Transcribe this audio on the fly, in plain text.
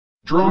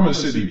Drama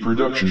City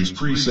Productions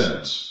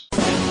presents.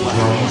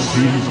 Drama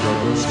City's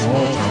got that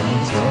small town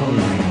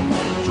mentality.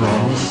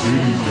 Drama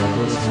City's got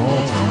that small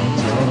town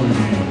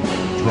mentality.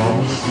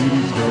 Drama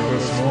City's got that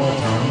small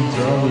town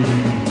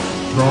mentality.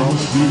 Drama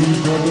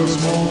City's got that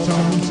small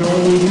town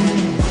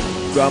mentality.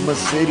 Drama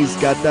City's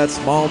got that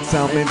small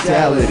town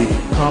mentality.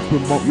 Come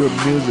promote your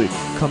music,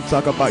 come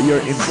talk about your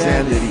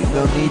insanity.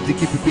 No need to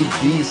keep it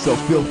PG, so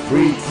feel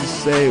free to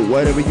say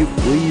whatever you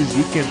please.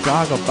 You can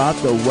talk about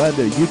the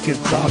weather, you can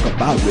talk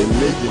about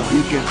religion,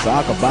 you can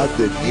talk about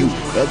the news.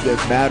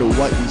 Doesn't matter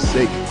what you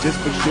say, just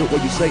make sure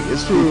what you say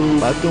is true.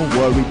 But don't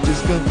worry,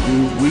 just come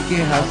through. We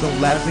can have some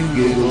laughs and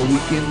giggles, we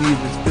can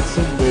even spit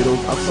some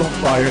riddles on some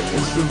fire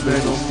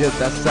instrumentals. Yes,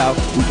 that's how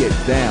we get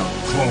down.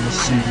 Drama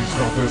City's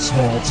got that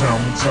small town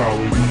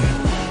mentality.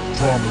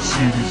 Drama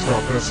City's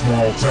got that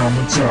small town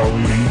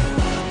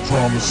mentality.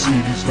 Drama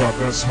City's got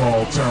that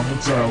small town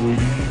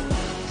mentality.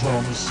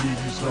 Drama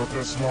City's got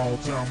that small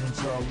town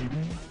mentality.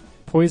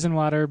 Poison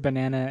water,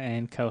 banana,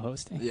 and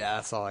co-hosting. Yeah,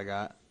 that's all I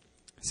got.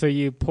 So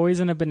you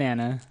poison a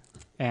banana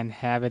and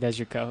have it as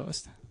your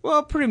co-host.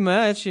 Well, pretty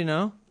much, you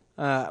know.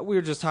 We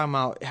were just talking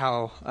about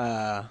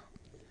how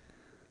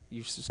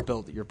you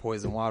spilled your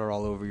poison water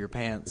all over your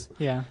pants.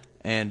 Yeah.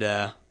 And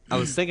I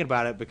was thinking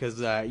about it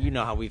because you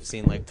know how we've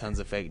seen like tons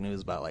of fake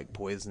news about like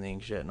poisoning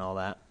shit and all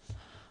that.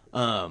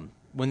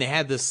 When they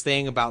had this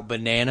thing about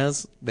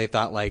bananas, they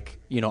thought like,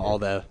 you know, all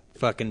the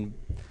fucking,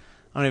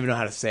 I don't even know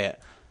how to say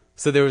it.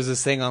 So there was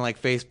this thing on like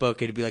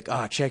Facebook, it'd be like,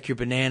 oh, check your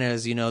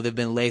bananas, you know, they've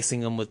been lacing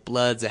them with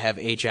bloods that have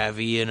HIV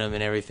in them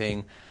and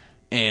everything.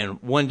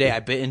 And one day I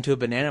bit into a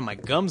banana, my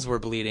gums were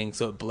bleeding,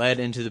 so it bled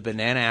into the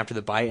banana after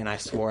the bite, and I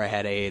swore I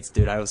had AIDS,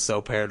 dude. I was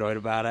so paranoid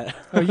about it.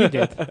 Oh, you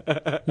did.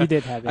 You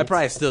did have it. I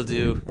probably still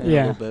do a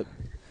Yeah. little bit.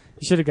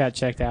 You should have got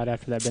checked out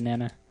after that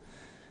banana.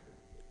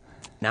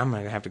 Now I'm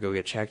going to have to go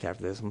get checked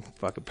after this. I'm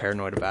fucking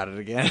paranoid about it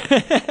again.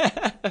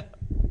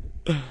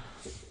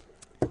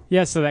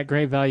 Yeah, so that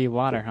Great Value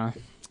water, huh?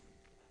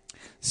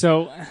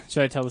 So,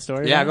 should I tell the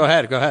story? Yeah, go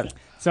ahead. Go ahead.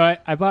 So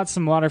I bought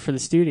some water for the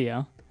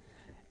studio,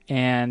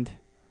 and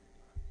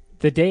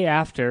the day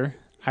after,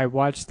 I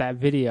watched that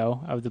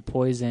video of the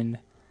poisoned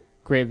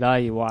Great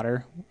Value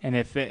water, and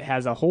if it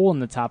has a hole in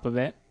the top of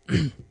it,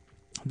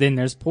 then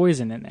there's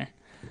poison in there.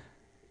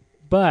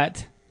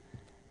 But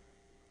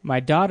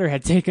my daughter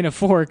had taken a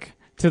fork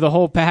to the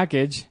whole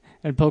package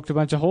and poked a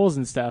bunch of holes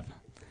and stuff.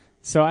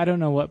 So I don't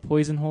know what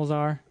poison holes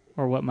are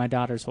or what my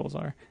daughter's holes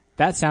are.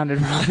 That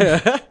sounded wrong.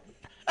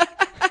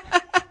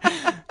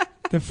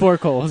 The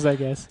fork holes, I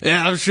guess.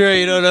 Yeah, I'm sure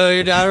you don't know who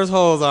your daughter's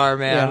holes are,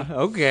 man. Yeah.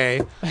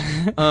 Okay.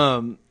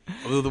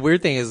 Well, the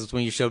weird thing is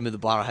when you showed me the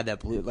bottle, I had that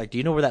blue. Like, do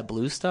you know where that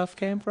blue stuff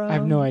came from? I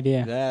have no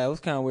idea. Yeah, it was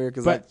kind of weird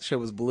because But that shit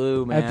was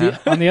blue, man.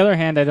 On the other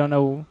hand, I don't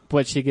know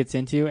what she gets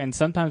into, and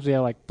sometimes we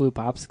have like blue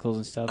popsicles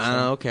and stuff.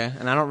 So Okay.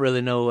 And I don't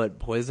really know what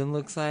poison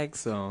looks like,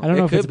 so I don't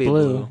know it if could it's be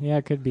blue. Yeah,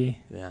 it could be.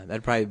 Yeah,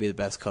 that'd probably be the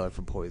best color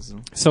for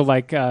poison. So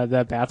like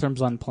the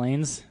bathrooms on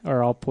planes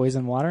are all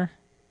poison water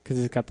because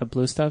it's got the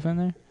blue stuff in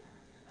there.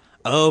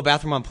 Oh,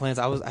 Bathroom on Planes.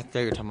 I thought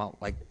you were talking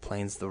about like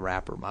Planes the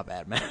rapper. My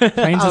bad, man.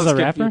 Planes I is was a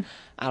rapper?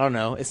 I don't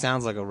know. It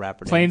sounds like a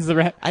rapper. Planes the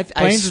rapper. I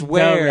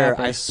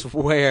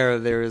swear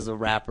there is a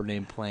rapper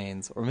named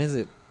Planes, or maybe is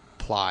it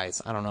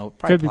Plies? I don't know.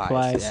 Probably Could be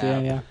Plies.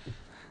 Yeah.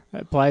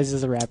 Plies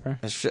is a rapper.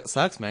 That shit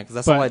sucks, man. Because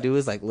that's But- all I do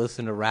is like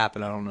listen to rap,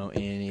 and I don't know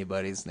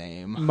anybody's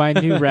name. My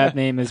new rap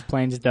name is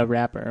Planes the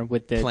Rapper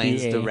with the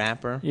Planes DA. the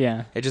rapper.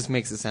 Yeah. It just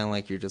makes it sound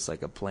like you're just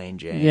like a plain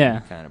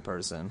Jane kind of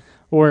person.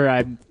 Or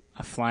I'm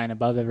flying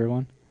above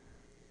everyone.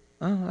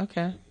 Oh,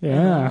 okay.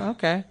 Yeah.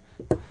 Okay.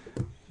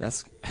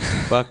 That's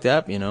fucked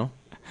up, you know.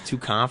 Too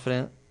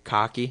confident,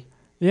 cocky.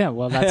 Yeah,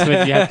 well, that's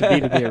what you have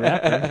to be a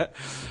rapper.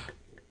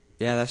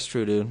 Yeah, that's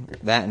true, dude.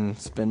 That and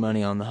spend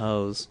money on the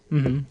hose.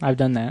 Mm-hmm. I've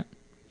done that.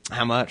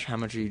 How much? How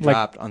much are you Like-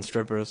 dropped on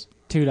strippers?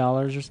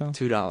 $2 or so.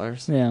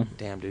 $2. Yeah.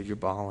 Damn, dude, you're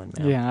balling,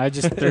 man. Yeah, I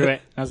just threw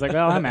it. I was like,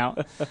 well, I'm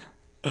out.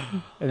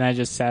 And I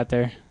just sat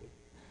there.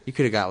 You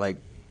could have got like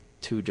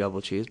 2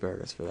 double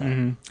cheeseburgers for that.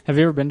 Mm-hmm. Have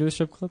you ever been to a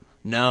strip club?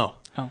 No.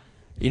 Oh.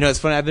 You know, it's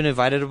funny. I've been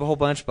invited to a whole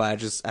bunch, but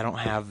I don't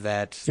have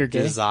that You're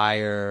gay?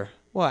 desire.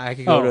 Well, I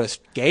could go to a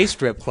gay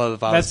strip club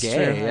if I was That's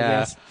gay. true, I Yeah.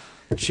 guess.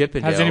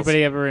 Chippendales. Has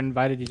anybody ever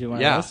invited you to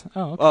one Yeah. of those?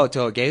 Oh, okay. Oh,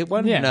 to a gay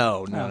one? Yeah.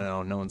 No.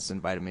 Oh. No one's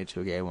invited me to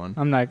a gay one.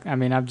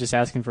 I'm just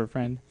asking for a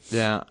friend.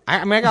 Yeah.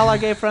 I mean, I got a lot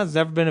of gay friends.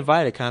 Never been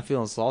invited. Kind of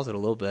feel insulted a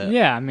little bit.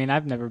 Yeah, I mean,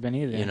 I've never been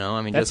either. You know,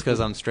 I mean, That's just because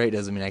I'm straight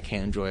doesn't mean I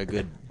can't enjoy a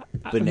good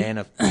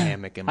banana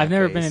hammock in my I've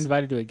never face. been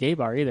invited to a gay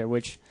bar either,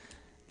 which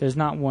there's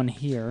not one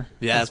here.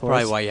 Yeah, that's of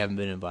probably course. why you haven't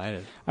been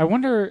invited. I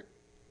wonder,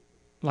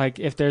 like,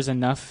 if there's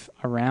enough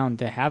around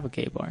to have a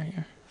gay bar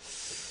here.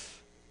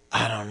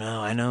 I don't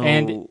know. I know.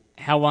 And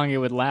how long it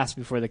would last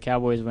before the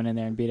Cowboys went in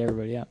there and beat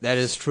everybody up. That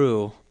is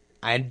true.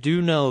 I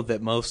do know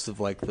that most of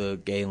like the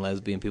gay and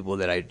lesbian people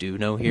that I do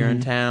know here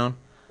in town,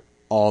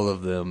 all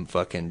of them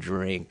fucking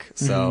drink.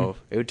 So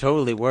it would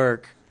totally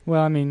work.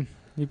 Well, I mean,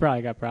 he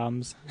probably got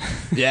problems.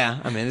 Yeah,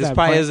 I mean, this That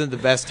probably point- isn't the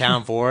best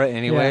town for it,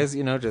 anyways.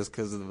 You know, just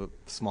because of the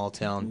small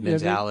town Yeah, they-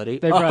 mentality.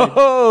 they probably-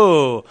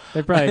 Oh,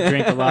 They probably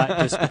drink a lot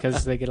just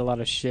because they get a lot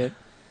of shit.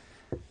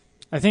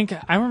 I think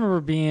I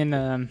remember being,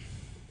 I don't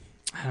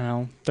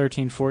know,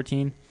 13,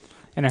 14,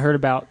 and I heard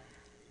about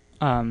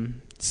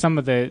some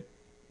of the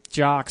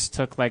jocks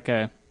took like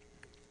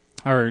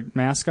our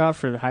mascot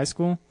for the high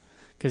school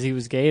because he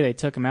was gay. They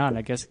took him out and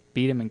I guess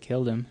beat him and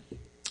killed him.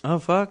 oh,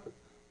 fuck!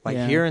 Like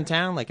Yeah. here in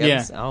town, like Yeah,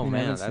 Evanston? Oh in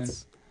man,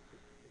 Evanston.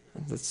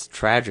 that's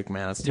tragic,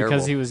 man. That's terrible.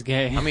 Because he was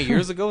gay. How many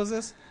years ago was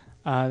this?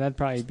 That'd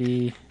probably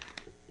be.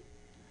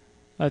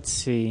 Let's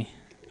see.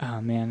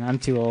 Oh man, I'm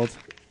too old.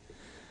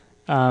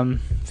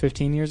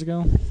 15 years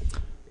ago.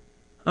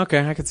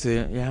 Okay, I could see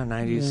it. Yeah,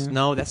 90s. Yeah.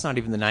 No, that's not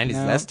even the 90s.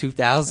 No. That's Early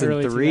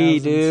 2003,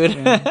 2000s, dude.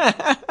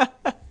 yeah.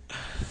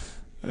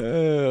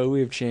 Oh,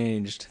 we've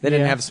changed. They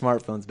didn't Yeah. have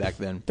smartphones back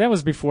then. That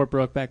was before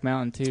Brokeback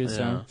Mountain too,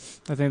 so Yeah.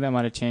 I think that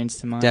might have changed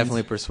some minds.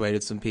 Definitely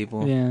persuaded some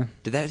people. Yeah.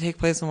 Did that take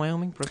place in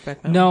Wyoming? Brokeback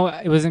Mountain? No,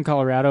 it was in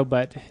Colorado,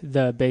 but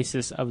the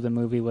basis of the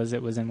movie was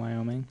it was in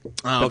Wyoming. Oh,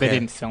 But okay. they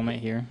didn't film it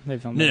here. They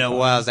filmed it. No, in no. What I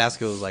Colorado. was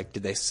asking was like,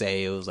 did they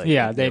say it was like?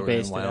 Yeah, they were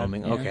based in it on-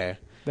 Wyoming. yeah. Okay.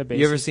 The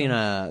You ever basis seen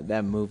of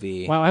that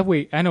movie? it. Wow,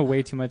 I know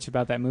way too much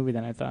about that movie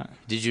than I thought.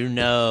 Did you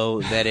know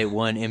that it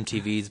won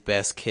MTV's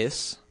Best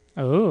Kiss?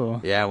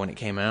 Oh, Yeah, when it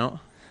came out.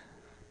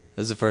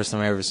 This is the first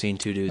time I ever seen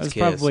two dudes that's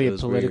kiss. probably It a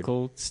was political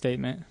weird.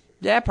 statement.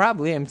 Yeah,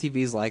 probably.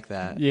 MTV's like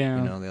that. Yeah.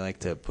 You know, they like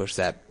to push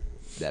that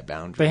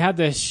boundary. They had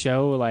this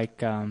show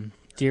like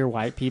Dear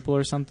White People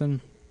or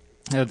something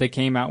that they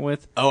came out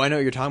with. Oh, I know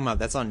what you're talking about.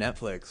 That's on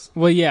Netflix.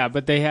 Well, yeah,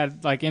 but they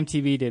had like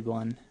MTV did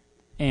one,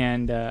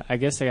 and I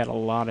guess they got a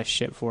lot of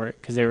shit for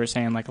it because they were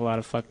saying like a lot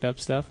of fucked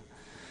up stuff,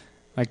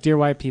 like "Dear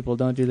white people,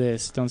 don't do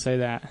this, don't say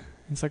that."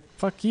 It's like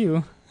fuck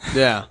you.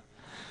 Yeah.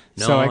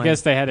 So I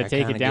guess they had to I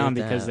take kinda it down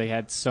get because that. they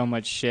had so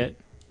much shit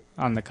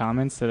on the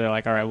comments that they're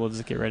like, "All right, we'll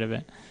just get rid of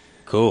it."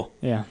 Cool.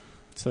 Yeah.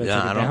 So they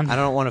Yeah, took it I down.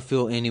 don't want to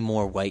feel any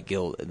more white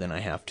guilt than I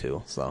have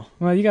to. So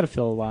Well, you got to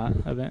feel a lot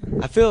of it.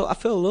 I feel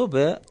a little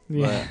bit.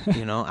 Yeah. But,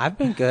 you know, I've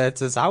been good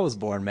since I was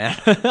born, man.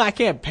 I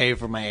can't pay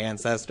for my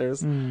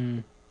ancestors.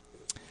 Mm.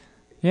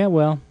 Yeah,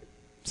 well,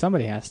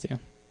 somebody has to.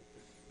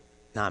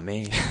 Not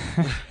me.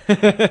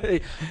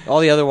 All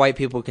the other white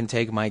people can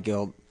take my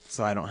guilt,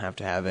 so I don't have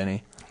to have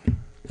any.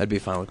 That'd be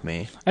fine with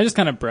me. I just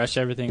kind of brush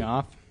everything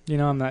off. You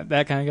know, I'm not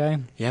that kind of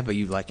guy. Yeah, but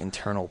you like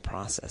internal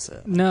process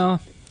it. No.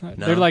 No?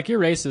 They're like, you're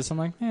racist. I'm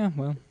like, yeah,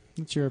 well,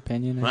 it's your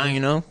opinion. I Well, guess. you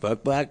know,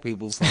 fuck black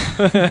people. So.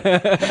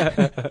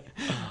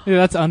 Yeah,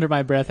 that's under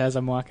my breath as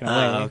I'm walking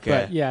away. Okay.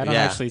 But yeah, I don't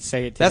Yeah. actually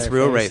say it to That's their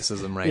real face.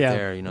 racism right Yeah.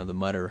 there. You know, the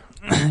mutter.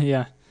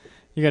 Yeah.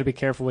 You got to be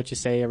careful what you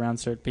say around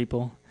certain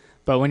people.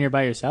 But when you're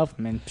by yourself,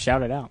 I mean,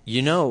 shout it out.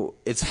 You know,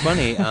 it's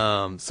funny.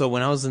 So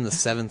when I was in the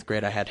 7th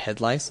grade, I had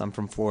head lice. I'm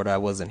from Florida. I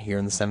wasn't here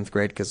in the 7th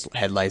grade because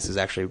head lice is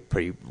actually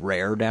pretty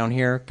rare down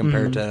here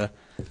compared to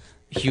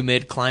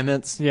humid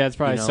climates. Yeah, it's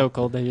probably you know? so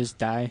cold they just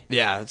die.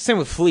 Yeah, same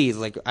with fleas.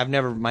 Like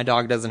my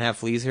dog doesn't have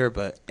fleas here,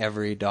 but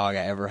every dog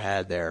I ever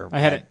had there, I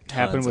had it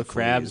happen tons with of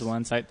crabs fleas.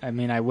 once. I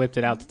mean, I whipped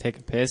it out to take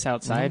a piss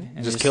outside.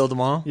 And Just killed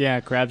them all. Yeah,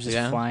 crabs just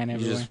Yeah, flying you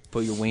everywhere. just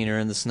put your wiener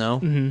in the snow.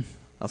 hmm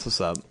That's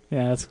what's up.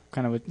 Yeah, that's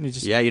kind of what you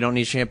just. Yeah, you don't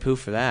need shampoo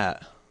for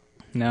that.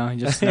 No, you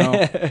just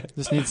snow.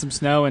 Just need some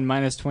snow and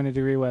minus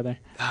 20-degree weather.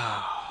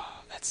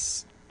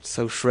 That's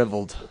so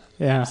shriveled.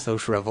 Yeah. So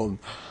shriveled.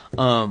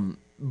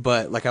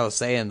 But like I was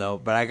saying though,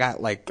 but I got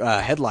like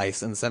head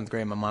lice in the 7th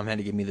grade. My mom had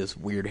to give me this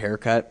weird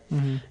haircut,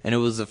 and it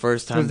was the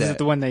first time Is it that.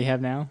 the one that you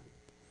have now?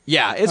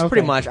 Yeah, it's Okay.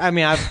 pretty much. I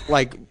mean, I've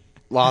like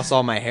lost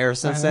all my hair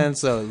since Uh-huh. then,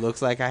 so it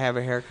looks like I have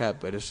a haircut,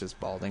 but it's just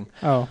balding.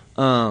 Oh.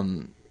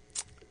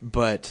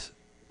 But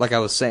like I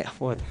was saying,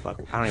 what the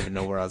fuck? I don't even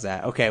know where I was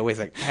at. Okay, wait a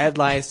sec. Head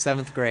lice,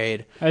 7th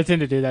grade. I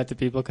tend to do that to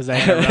people because I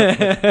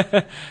interrupt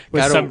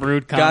with Got some a,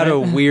 rude got a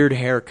comment. weird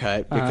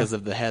haircut Uh-huh. because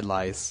of the head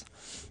lice.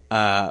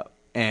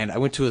 And I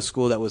went to a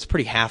school that was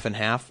pretty half and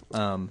half.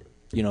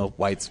 You know,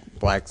 whites,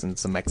 blacks, and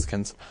some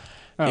Mexicans.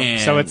 Oh, and-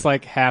 so it's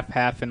like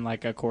half and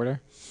like a quarter.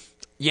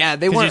 Yeah,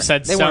 they 'Cause weren't. you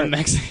said they some weren't-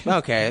 Mexican.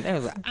 Okay, there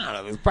was, I don't know.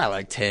 It was probably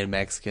like 10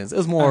 Mexicans. It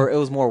was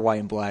more white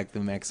and black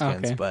than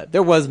Mexicans, Okay. but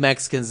there was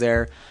Mexicans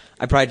there.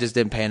 I probably just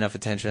didn't pay enough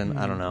attention.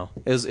 I don't Mm-hmm. know.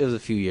 It was a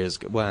few years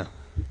ago. Well,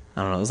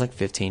 I don't know. It was like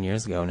 15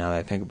 years ago now that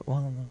I think about.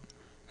 Well, no.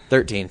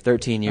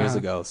 13 years Uh-huh.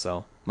 ago.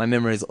 So my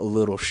memory's a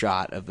little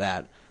shot of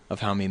that, of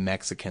how many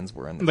Mexicans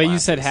were in the But you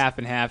said classes. half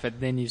and half, and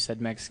then you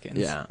said Mexicans.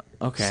 Yeah.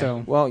 Okay.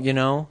 So- well, you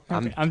know,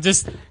 Okay. I'm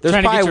just there's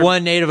trying to probably get your,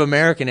 one Native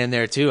American in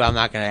there too. I'm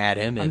not going to add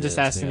him in. I'm just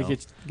this, asking you to know.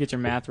 get your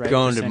math right.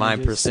 Going to my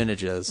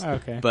percentages.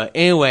 Okay. But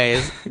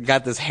anyways,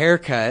 got this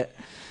haircut,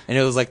 and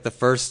it was like the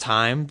first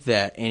time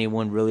that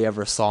anyone really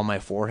ever saw my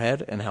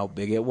forehead and how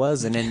big it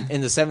was. And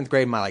in the 7th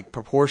grade, my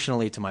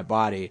proportionally to my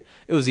body,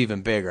 it was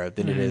even bigger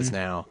than it is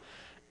now.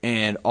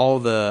 And all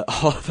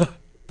the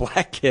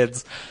black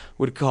kids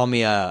would call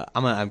me I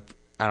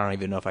don't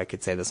even know if I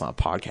could say this on a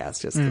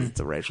podcast just because it's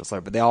a racial slur,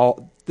 but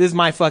this is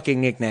my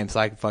fucking nickname, so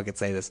I can fucking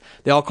say this.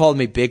 They all called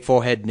me Big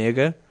Forehead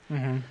Nigga.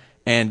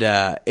 And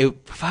it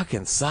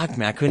fucking sucked,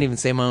 man. I couldn't even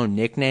say my own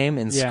nickname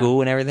in Yeah.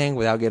 school and everything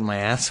without getting my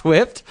ass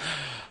whipped.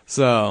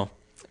 So,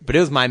 but it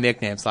was my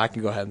nickname, so I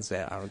can go ahead and say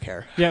it. I don't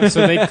care. Yeah,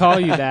 so they'd call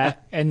you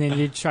that, and then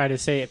you'd try to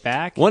say it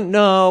back. One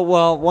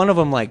of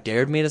them like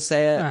dared me to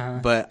say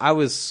it, but I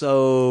was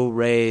so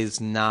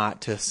raised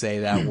not to say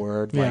that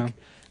word. Yeah. Like,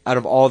 out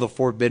of all the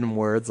forbidden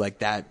words, like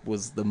that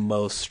was the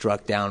most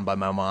struck down by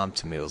my mom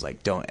to me. It was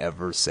like, don't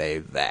ever say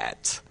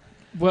that.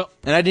 Well,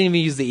 And I didn't even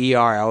use the ER.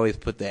 I always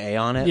put the A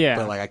on it. Yeah.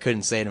 But like I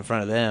couldn't say it in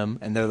front of them,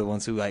 and they're the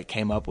ones who like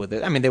came up with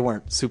it. I mean, they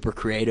weren't super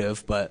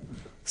creative, but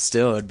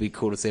still, it'd be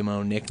cool to say my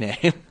own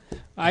nickname.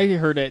 I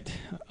heard it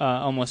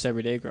almost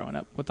every day growing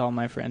up with all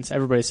my friends.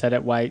 Everybody said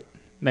it: white,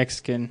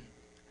 Mexican.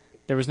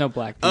 There was no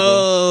black people.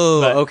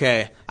 Oh, But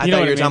okay. I you know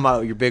thought what you were I talking mean?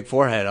 about your big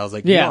forehead. I was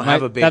like, Yeah, you don't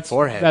have my- a big that's-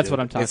 forehead. that's dude. what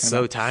I'm talking It's so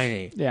about.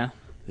 tiny. Yeah,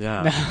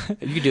 Yeah.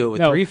 You could do it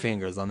with No. 3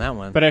 fingers on that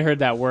one. but I heard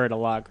that word a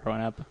lot growing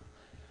up.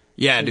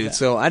 yeah, dude.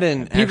 So I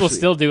didn't. People actually,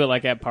 still do it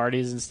like at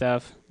parties and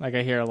stuff. Like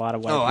I hear a lot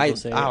of white people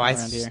say it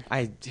around here.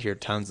 I hear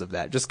tons of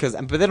that. Just because,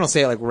 but they don't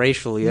say it like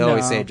racially. They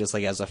always No. say it just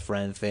like as a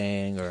friend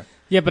thing or.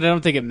 Yeah, but I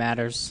don't think it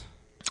matters.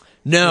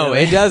 No,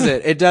 Really? it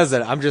doesn't. It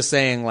doesn't. I'm just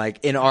saying,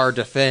 like, in our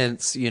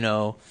defense,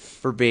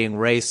 for being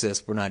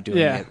racist, we're not doing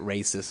Yeah. it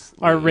racist.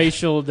 Our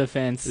racial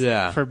defense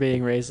Yeah. for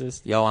being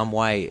racist. Yo, I'm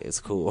white. It's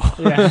cool.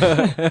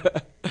 Yeah.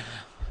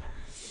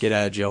 Get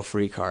out of jail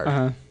free card.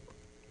 Uh-huh.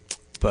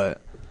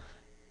 But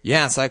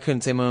yeah, so I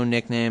couldn't say my own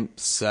nickname.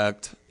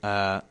 Sucked.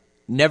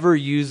 Never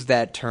used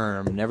that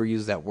term. Never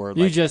used that word.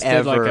 You like, just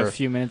ever. did like a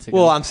few minutes ago.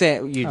 Well, I'm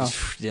saying you Oh.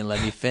 didn't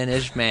let me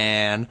finish,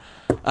 man.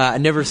 I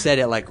never said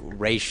it like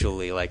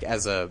racially, like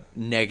as a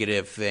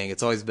negative thing.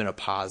 It's always been a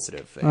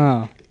positive thing.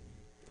 Oh.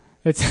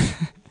 It's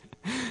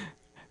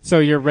so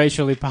you're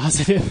racially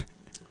positive.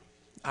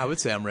 I would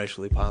say I'm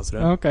racially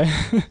positive. Okay.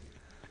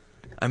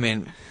 I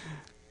mean,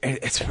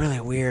 it's really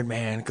weird,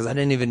 man, because I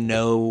didn't even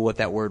know what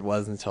that word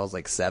was until I was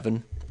like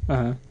 7.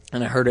 Uh-huh.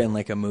 And I heard it in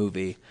like a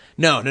movie.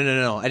 No.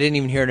 I didn't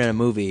even hear it in a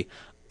movie.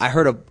 I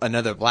heard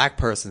another black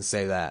person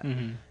say that.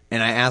 And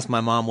I asked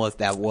my mom what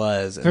that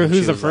was. And then Who's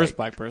she the was first like,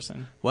 black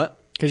person? What?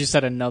 Because you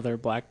said another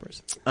black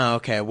person. Oh,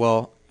 okay,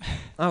 well,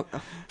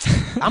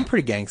 I'm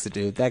pretty gangsta,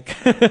 dude.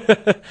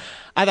 That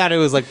I thought it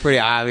was like pretty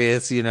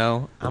obvious,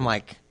 I'm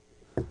like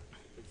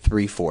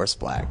 3/4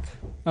 black.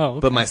 Oh, okay.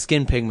 But my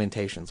skin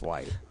pigmentation's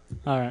white.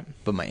 All right.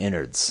 But my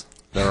innards,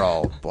 they're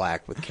all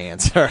black with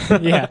cancer.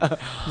 Yeah.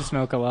 You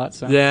smoke a lot,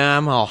 so. Yeah,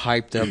 I'm all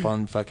hyped up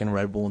on fucking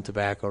Red Bull and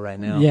tobacco right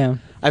now. Yeah.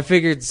 I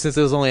figured since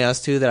it was only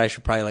us two that I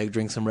should probably like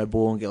drink some Red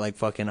Bull and get like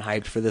fucking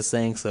hyped for this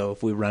thing. So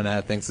if we run out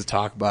of things to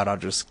talk about, I'll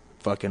just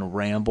fucking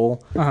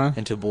ramble Uh-huh.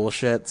 into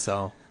bullshit.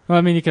 So Well,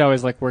 I mean, you could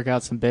always like work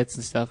out some bits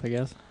and stuff, I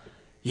guess.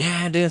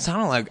 yeah, dude. So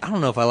I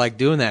don't know if I like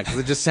doing that because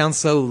it just sounds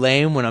so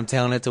lame when I'm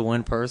telling it to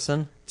one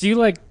person. Do you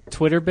like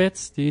Twitter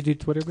bits? Do you do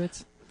Twitter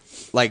bits?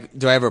 Like,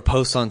 do I ever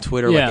post on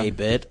Twitter Yeah. like a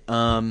bit?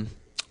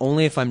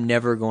 Only if I'm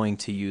never going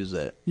to use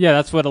it. Yeah,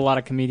 that's what a lot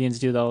of comedians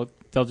do.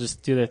 They'll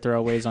just do their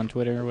throwaways on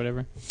Twitter or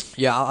whatever.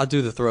 Yeah, I'll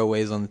do the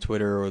throwaways on the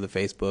Twitter or the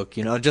Facebook.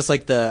 Just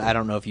like I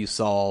don't know if you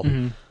saw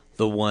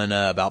the one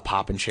about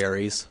popping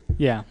cherries.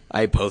 Yeah.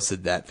 I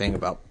posted that thing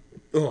about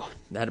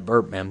that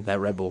burp, man, that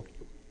Red Bull.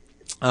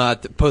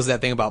 Posted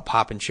that thing about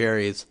popping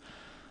cherries.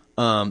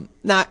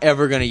 Not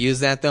ever gonna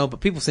use that though, but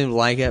people seem to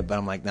like it. But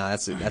I'm like, nah,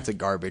 that's a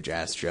garbage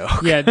ass joke.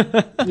 Yeah,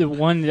 the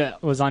one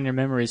that was on your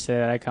memories today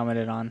that I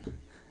commented on.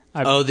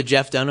 Oh, the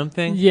Jeff Dunham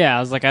thing. Yeah, I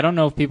was like, I don't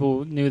know if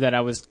people knew that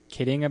I was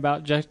kidding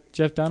about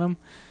Jeff Dunham.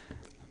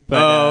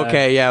 But,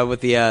 Okay, yeah.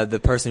 With the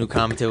person who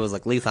commented was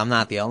like, Lisa, I'm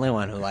not the only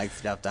one who likes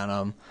Jeff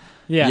Dunham.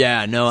 Yeah.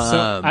 Yeah, no.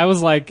 So I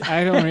was like,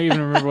 I don't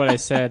even remember what I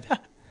said.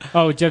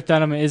 Oh, Jeff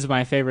Dunham is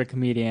my favorite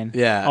comedian.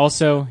 Yeah.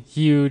 Also,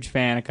 huge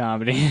fan of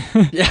comedy.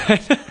 Yeah.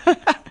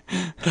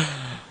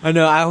 I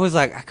know. I was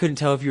like, I couldn't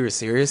tell if you were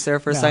serious there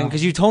for a No. second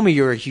because you told me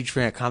you were a huge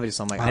fan of comedy.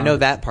 So I'm like, I know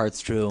that part's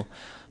true,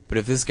 but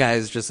if this guy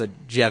is just a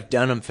Jeff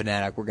Dunham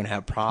fanatic, we're gonna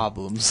have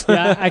problems.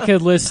 Yeah, I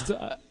could list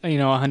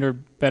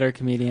 100 better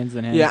comedians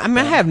than him. Yeah, I mean,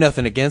 I but have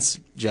nothing against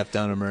Jeff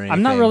Dunham or anything.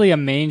 I'm not really a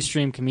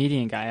mainstream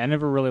comedian guy. I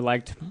never really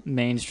liked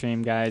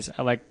mainstream guys.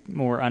 I like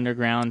more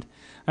underground.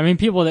 I mean,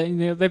 people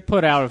that they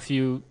put out a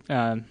few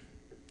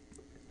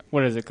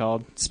what is it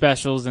called,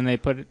 specials, and they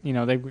put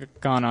they've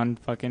gone on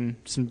fucking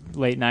some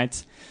late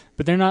nights,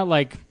 but they're not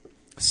like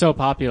so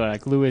popular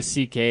like Louis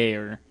C.K.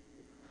 or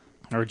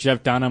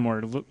Jeff Dunham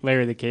or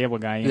Larry the Cable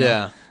Guy.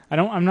 Yeah.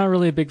 I'm not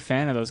really a big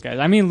fan of those guys.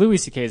 I mean, Louis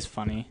C.K. is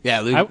funny.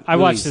 Yeah, I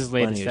watched Louis his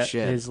latest. funny as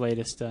shit. His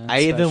latest. I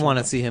even special. want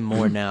to see him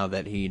more now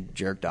that he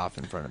jerked off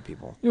in front of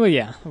people. Well,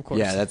 yeah, of course.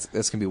 Yeah,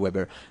 that's gonna be way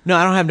better. No,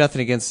 I don't have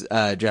nothing against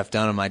Jeff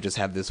Dunham. I just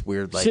have this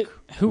weird like Shit,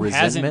 who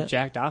resentment. hasn't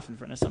jacked off in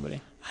front of somebody?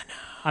 I know.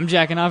 I'm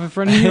jacking off in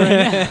front of you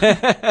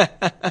right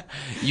now.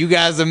 You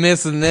guys are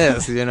missing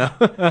this,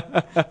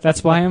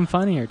 That's why I'm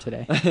funnier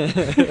today.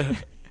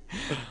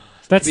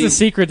 That's the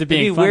secret to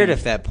being It'd be funny. weird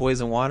if that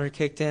poison water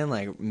kicked in,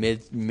 like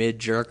mid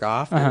jerk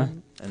off,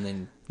 and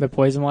then The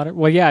poison water.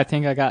 Well, yeah, I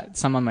think I got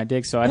some on my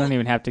dick, so I don't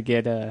even have to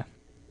get a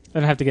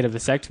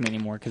vasectomy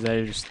anymore because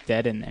they're just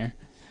dead in there.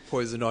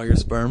 poisoned all your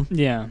sperm.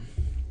 Yeah.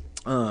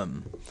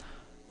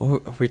 we're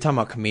talking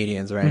about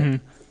comedians, right?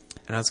 Mm-hmm.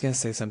 And I was gonna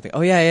say something.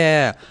 Oh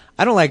yeah.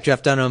 I don't like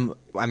Jeff Dunham.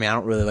 I mean, I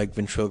don't really like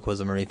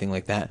ventriloquism or anything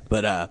like that.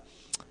 But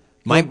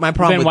my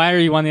problem Then with why are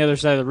you on the other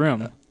side of the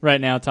room right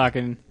now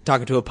talking?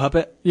 talking to a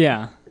puppet,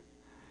 Yeah.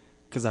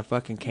 because I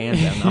fucking can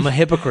them. I'm a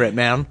hypocrite,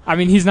 man. I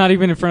mean, he's not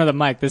even in front of the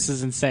mic. This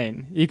is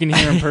insane. You can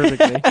hear him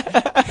perfectly.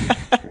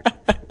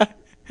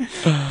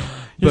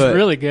 He's But-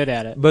 really good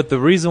at it. But the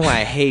reason why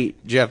I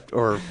hate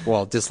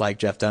dislike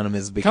Jeff Dunham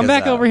is because Come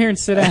back over here and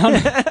sit down.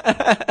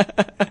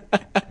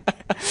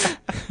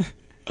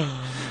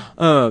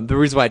 The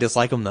reason why I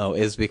dislike him though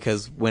is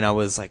because when I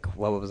was like,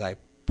 what was I?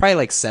 Probably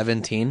like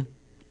 17.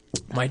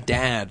 My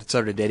dad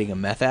started dating a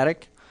meth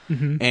addict.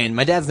 Mm-hmm. And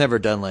my dad's never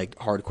done like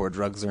hardcore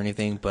drugs or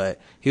anything,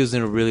 but he was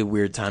in a really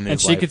weird time in And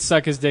his she life. could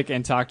suck his dick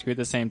and talk to you at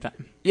the same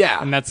time.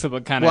 Yeah. And that's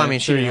what kind of Well, I mean,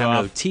 she threw didn't you have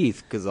off. no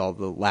teeth because all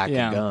the lack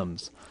Yeah. of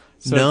gums.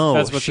 So no,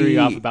 that's what threw you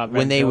off about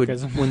when they would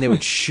ventriloquism.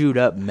 shoot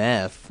up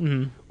meth,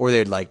 Mm-hmm. or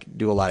they'd like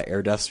do a lot of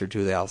air duster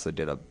too. They also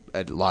did a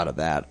lot of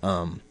that.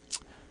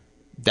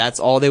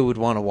 That's all they would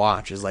want to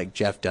watch is like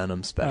Jeff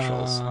Dunham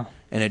specials,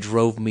 and it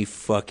drove me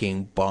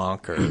fucking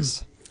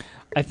bonkers.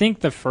 I think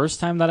the first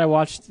time that I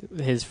watched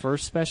his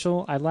first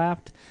special, I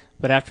laughed.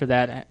 But after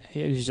that,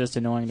 it was just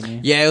annoying to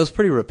me. Yeah, it was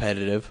pretty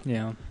repetitive.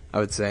 Yeah. I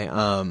would say.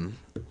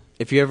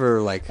 If you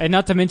ever like, And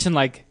not to mention,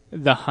 like,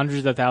 the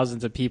hundreds of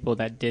thousands of people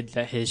that did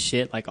his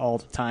shit, like, all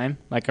the time,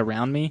 like,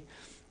 around me.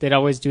 They'd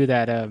always do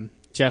that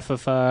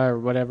Jeffifa or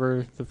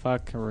whatever the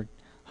fuck, or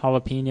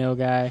jalapeno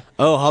guy.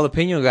 oh,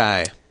 jalapeno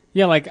guy.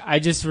 Yeah, like, I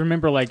just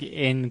remember, like,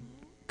 in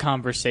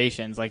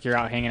conversations, like, you're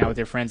out hanging out with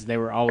your friends, and they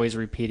were always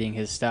repeating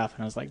his stuff.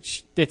 And I was like,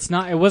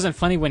 it wasn't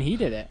funny when he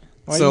did it.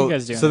 Why are you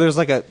guys doing so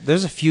it?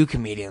 there's a few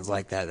comedians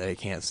like that I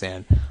can't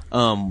stand.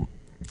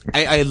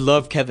 I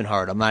love Kevin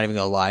Hart. I'm not even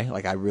gonna lie.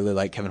 Like, I really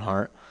like Kevin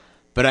Hart,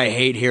 but I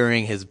hate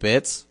hearing his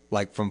bits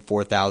like from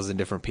 4,000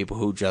 different people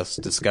who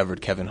just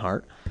discovered Kevin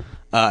Hart.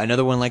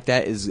 Another one like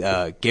that is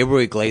Gabriel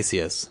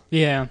Iglesias.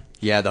 Yeah.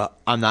 Yeah, the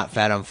 "I'm not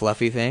fat, I'm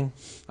fluffy" thing.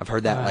 I've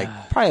heard that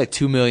like probably like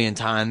 2 million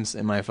times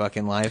in my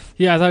fucking life.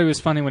 Yeah, I thought he was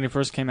funny when he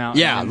first came out.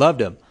 Yeah, I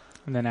loved him.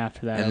 And then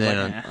after that, And I was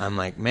then like, I'm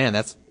like, man,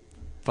 that's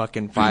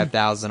fucking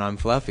 5,000 I'm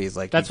fluffies.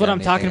 Like, That's you what got I'm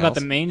talking anything about, else?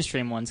 the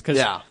mainstream ones, because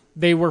Yeah.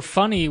 they were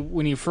funny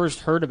when you first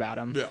heard about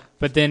them. Yeah.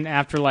 But then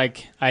after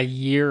like a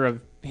year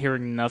of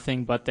hearing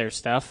nothing but their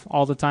stuff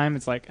all the time,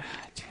 it's like,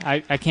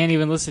 I can't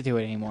even listen to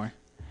it anymore.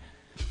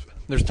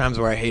 There's times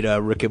where I hate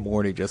Rick and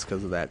Morty just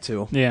because of that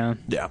too. Yeah.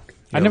 Yeah.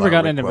 I never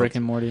got into Rick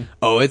and Morty.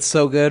 Oh, it's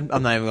so good.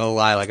 I'm not even gonna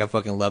lie. Like, I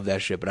fucking love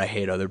that shit, but I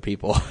hate other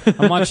people.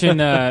 I'm watching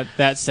that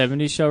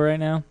 70s show right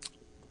now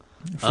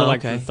for Oh, like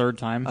okay. the third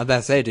time. I was about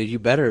to say, dude, you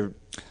better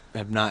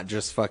have not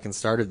just fucking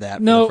started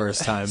that No, for the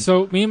first time.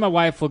 So me and my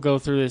wife will go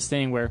through this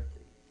thing where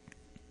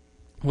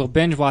we'll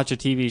binge watch a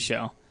TV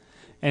show,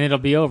 and it'll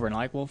be over. And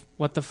like, well,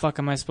 what the fuck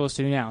am I supposed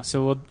to do now?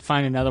 So we'll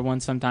find another one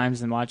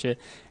sometimes and watch it,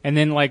 and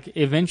then like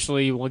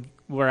eventually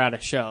we're out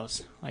of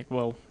shows. Like,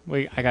 well,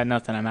 I got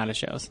nothing. I'm out of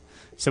shows.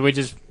 So we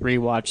just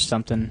rewatch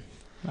something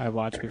I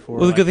watched before.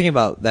 Well, the like- good thing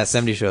about that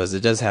 70 show is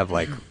it does have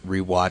like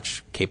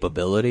rewatch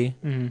capability.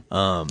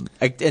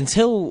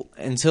 Until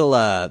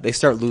they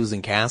start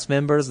losing cast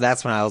members,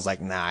 that's when I was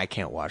like, nah, I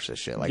can't watch this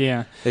shit. Like,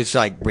 Yeah. they just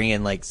like bring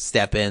in like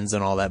step-ins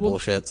and all that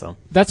bullshit. So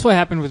That's what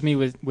happened with me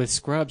with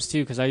Scrubs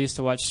too, because I used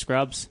to watch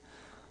Scrubs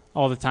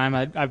all the time.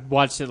 I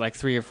watched it like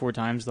 3 or 4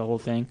 times, the whole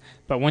thing.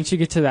 But once you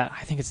get to that,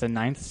 I think it's the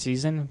 9th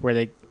season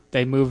where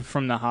they moved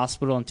from the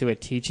hospital into a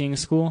teaching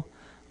school.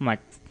 I'm like,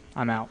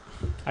 I'm out.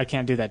 I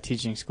can't do that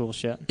teaching school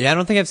shit. yeah, I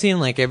don't think I've seen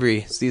like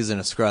every season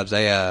of Scrubs.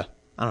 I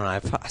don't know. I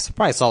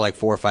probably saw like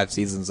 4 or 5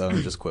 seasons though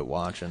and just quit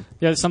watching.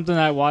 Yeah, something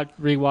I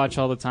rewatch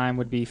all the time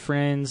would be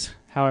Friends,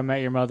 How I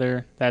Met Your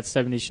Mother, That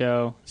 70s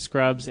Show,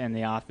 Scrubs, and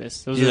The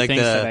Office. Those You are like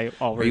things that I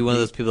all Are you one of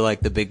repeat. those people that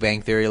like The Big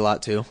Bang Theory a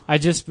lot too? I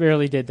just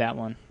barely did that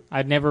one.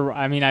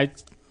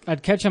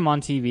 I'd catch them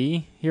on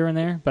TV here and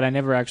there, but I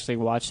never actually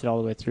watched it all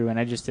the way through, and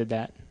I just did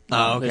that this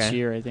okay.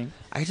 year, I think.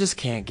 I just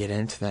can't get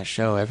into that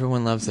show.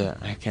 Everyone loves it.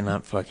 I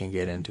cannot fucking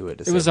get into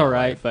it. It was all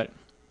right, but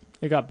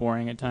it got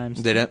boring at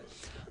times. Did it?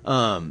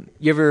 You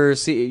ever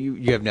see?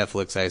 You have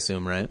Netflix, I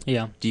assume, right?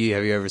 Yeah. Have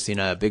you ever seen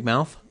Big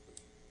Mouth?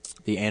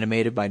 The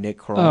animated by Nick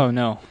Kroll. Oh,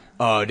 no.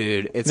 Oh,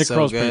 dude, it's Nick so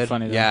Kroll's good. pretty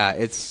funny, though. Yeah,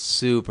 it's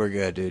super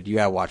good, dude. You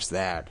gotta watch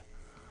that.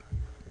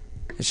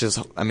 It's just,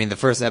 I mean, the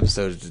first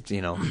episode,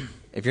 you know,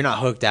 if you're not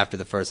hooked after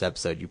the first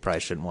episode, you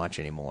probably shouldn't watch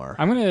anymore.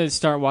 I'm going to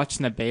start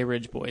watching the Bay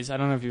Ridge Boys. I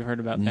don't know if you've heard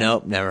about them.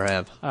 Nope, never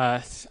have.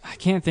 I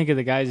can't think of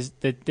the guys.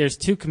 There's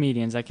 2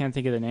 comedians. I can't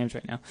think of their names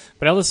right now.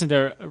 But I listen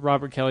to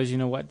Robert Kelly's You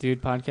Know What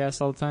Dude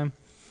podcast all the time.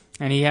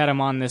 And he had them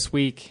on this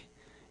week.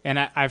 And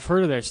I've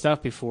heard of their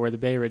stuff before, the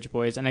Bay Ridge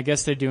Boys. And I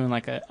guess they're doing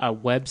like a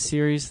web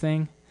series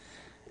thing.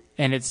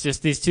 And it's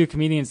just these 2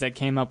 comedians that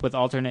came up with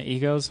alternate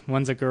egos.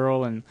 One's a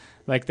girl, and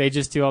like they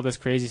just do all this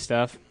crazy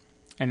stuff.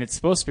 And it's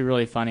supposed to be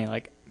really funny.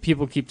 Like,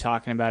 people keep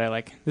talking about it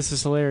like, this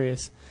is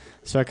hilarious.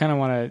 So I kind of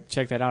want to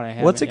check that out. I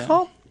haven't What's it yet.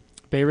 called?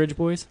 Bay Ridge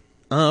Boys.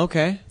 Oh,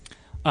 okay.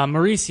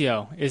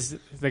 Mauricio is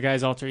the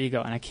guy's alter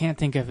ego, and I can't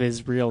think of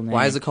his real name.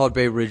 Why is it called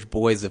Bay Ridge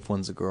Boys if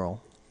one's a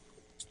girl?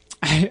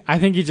 I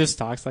think he just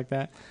talks like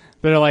that.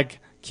 But they're like,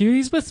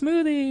 cuties with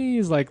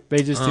smoothies. Like,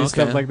 they just do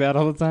stuff like that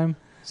all the time.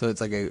 So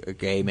it's like a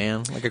gay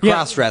man, like a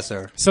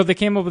cross-dresser. So they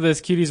came up with this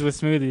cuties with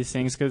smoothies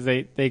things because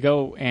they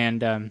go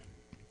and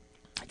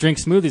drink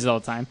smoothies all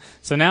the time.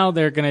 So now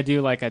they're going to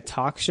do like a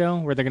talk show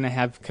where they're going to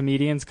have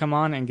comedians come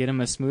on and get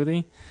them a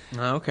smoothie.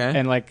 Oh, okay.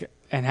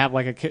 And have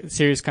like a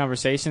serious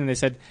conversation. And they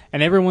said,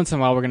 and every once in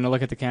a while we're going to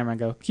look at the camera and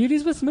go,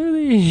 cuties with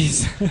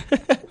smoothies.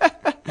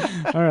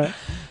 All right.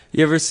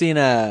 You ever seen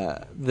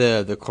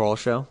the Kroll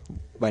Show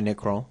by Nick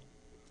Kroll?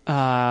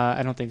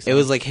 I don't think so. It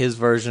was like his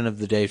version of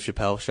the Dave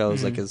Chappelle show. It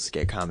was like his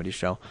skit comedy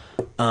show.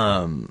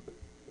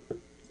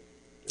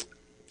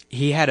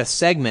 He had a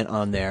segment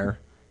on there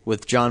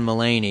with John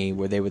Mulaney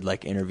where they would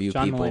like interview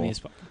people. John Mulaney's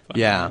fun.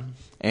 Yeah.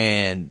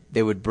 And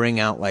they would bring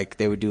out like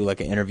they would do like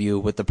an interview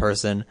with the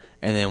person,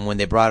 and then when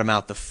they brought him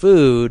out the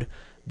food,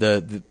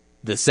 the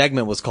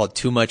segment was called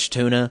Too Much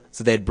Tuna.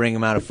 So they'd bring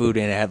him out of food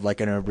and it had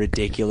like a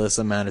ridiculous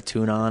amount of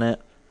tuna on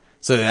it.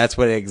 So that's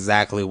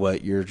exactly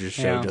what your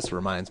show just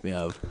reminds me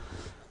of.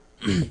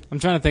 I'm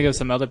trying to think of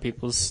some other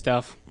people's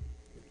stuff.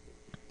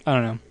 I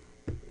don't know.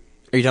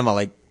 Are you talking about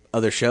like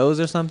other shows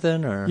or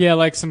something? Or Yeah,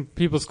 like some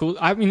people's school.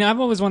 I mean, I've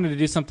always wanted to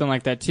do something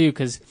like that too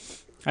because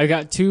I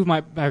got two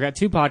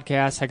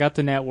podcasts. I got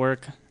the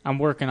network. I'm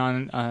working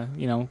on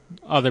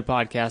other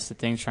podcasts and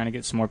things, trying to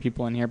get some more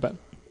people in here. But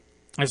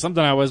there's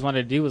something I always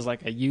wanted to do was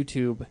like a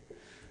YouTube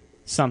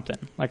something,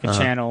 like a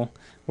channel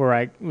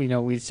where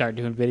we start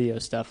doing video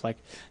stuff, like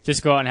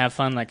just go out and have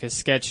fun, like a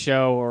sketch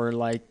show or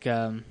like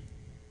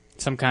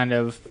some kind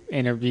of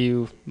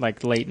interview,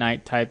 like late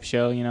night type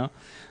show,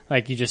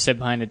 like you just sit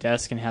behind a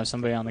desk and have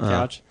somebody on the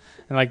couch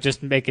and like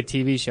just make a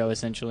TV show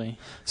essentially.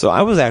 So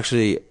I was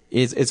actually,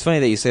 it's funny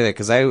that you say that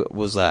because I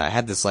was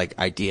had this like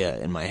idea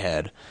in my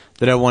head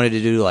that I wanted to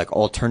do like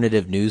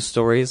alternative news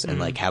stories and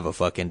like have a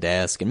fucking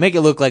desk and make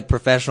it look like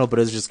professional, but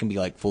it was just gonna be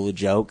like full of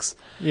jokes.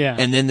 Yeah.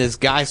 And then this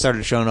guy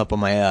started showing up on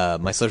my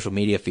my social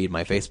media feed,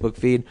 my Facebook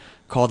feed,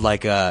 called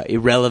like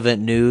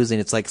Irrelevant News, and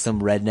it's like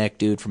some redneck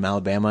dude from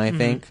Alabama, I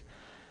think.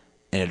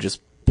 And it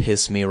just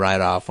pissed me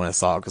right off when I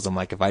saw it because I'm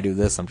like, if I do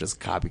this, I'm just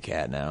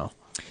copycat now.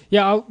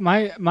 Yeah,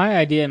 my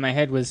idea in my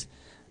head was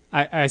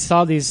I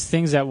saw these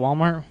things at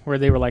Walmart where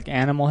they were like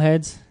animal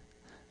heads,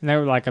 and they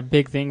were like a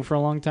big thing for a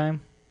long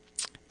time.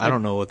 I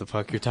don't know what the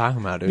fuck you're talking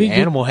about, dude. They-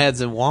 Animal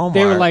heads in Walmart.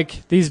 They were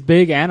like these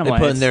big animal They're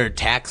putting heads. their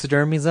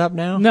taxidermies up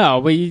now?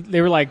 No, but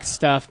they were like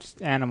stuffed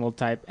animal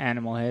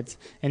heads,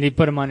 and you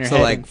put them on your So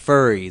head. like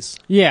furries.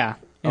 Yeah,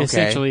 Okay.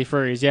 essentially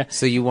furries. Yeah,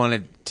 So you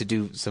wanted to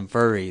do some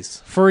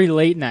furries. furry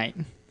late night.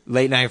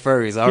 Late night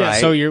furries, all yeah,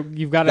 right. so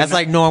you've got That's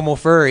like normal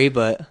furry,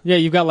 but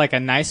you've got like a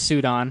nice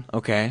suit on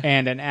okay.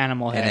 and an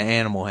animal head, And an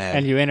animal head.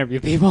 and you interview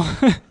people.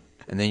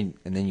 and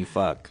then you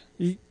fuck.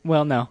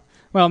 Well, no.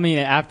 Well, I mean,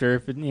 after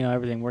if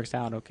everything works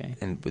out, okay.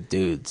 And with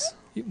dudes.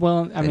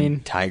 Well, I And mean,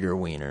 tiger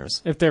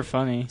wieners. if they're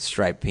funny,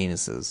 Striped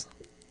penises.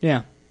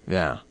 yeah.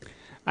 Yeah.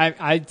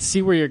 I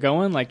see where you're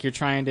going. Like you're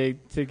trying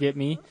to get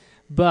me,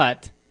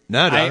 but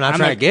No, I'm not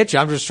trying to get you.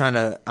 I'm just trying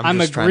to. I'm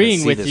just trying to agreeing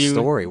see with the you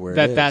story where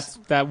that it is.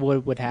 that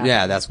would happen.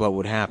 Yeah, that's what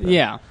would happen.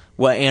 Yeah.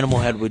 What animal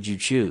head would you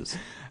choose?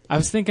 I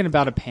was thinking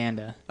about a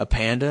panda. A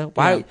panda?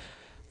 Why?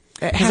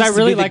 Because I I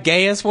really the like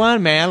gayest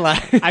one, man.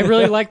 Like I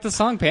really like the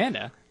song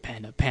Panda.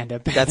 Panda, panda,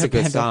 panda. that's a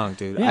good panda. song,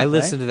 dude. Yeah, I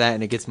listen right? to that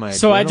and it gets my.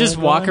 So I just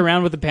adrenaline walk going.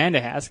 around with a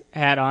panda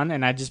hat on,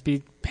 and I'd just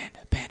be panda,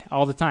 panda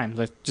all the time,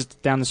 like just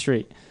down the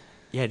street.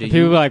 Yeah, dude. And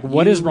people were like,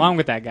 "What is you wrong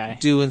with that guy?"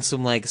 Doing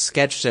some like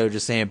sketch show,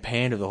 just saying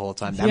panda the whole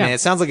time. I Yeah. mean, it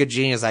sounds like a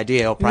genius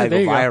idea. It'll probably Yeah,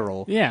 there go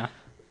you viral. Yeah.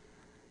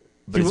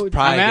 But it's I'm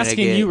probably gonna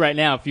asking get, you right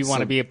now if you want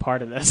to some- be a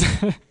part of this.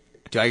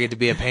 Do I get to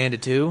be a panda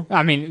too?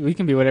 I mean, we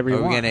can be whatever you Are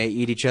we want. gonna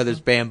eat each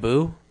other's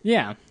bamboo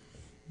Yeah.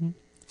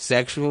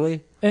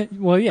 sexually?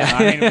 Well, yeah.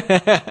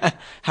 I mean,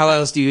 How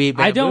else do you eat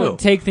bamboo? I don't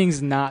take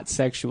things not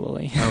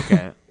sexually.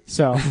 Okay.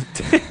 So,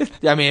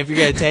 I mean, if you're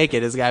gonna take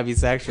it, it's gotta be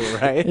sexual,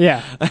 right?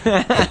 yeah.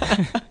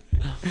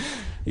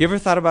 You ever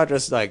thought about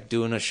just like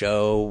doing a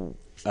show,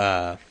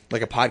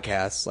 like a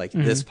podcast, like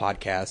this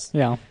podcast?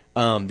 Yeah.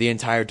 The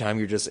entire time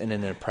you're just in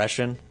an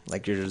impression,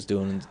 like you're just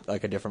doing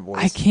like a different voice.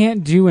 I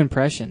can't do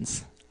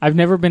impressions. I've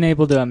never been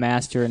able to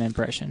master an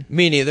impression.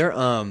 Me neither.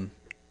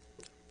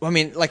 I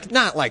mean, like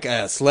not like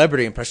a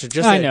celebrity impression,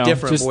 just I a know,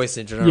 different just- voice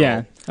in general.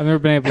 Yeah. I've never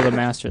been able to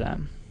master that.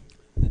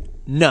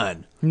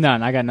 None.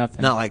 None. I got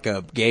nothing. Not like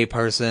a gay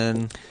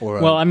person or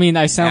a Well, I mean,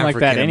 I sound like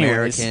that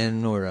anyways.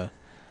 African-American or a.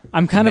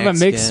 I'm kind of a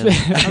mix.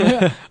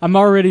 Mexican. I'm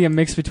already a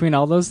mix between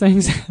all those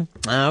things.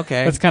 Ah,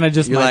 okay. That's kind of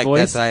just You're my like,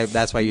 voice.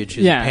 That's why you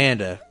choose Yeah.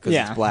 panda because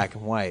Yeah. it's black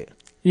and white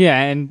Yeah,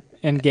 and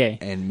gay.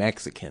 and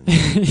Mexican.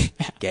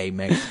 Gay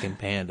Mexican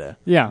panda.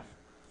 Yeah,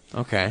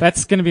 Okay.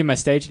 that's gonna be my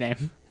stage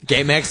name.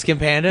 Gay Mexican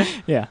panda.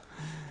 Yeah,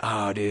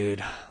 Oh,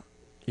 dude,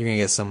 you're gonna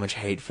get so much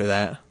hate for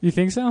that. you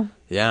think so?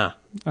 Yeah,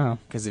 Oh,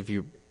 because if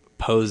you're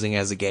posing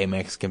as a gay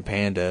Mexican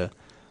panda,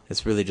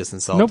 it's really just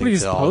insulting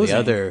Nobody's to all posing. the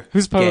other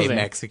Who's gay posing?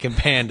 Mexican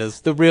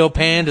pandas, the real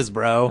pandas,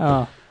 bro.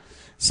 oh,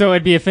 so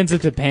it'd be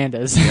offensive to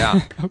pandas.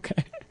 Yeah.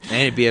 Okay.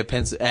 And it'd be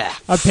offensive.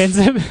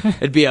 Offensive.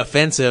 It'd be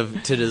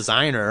offensive to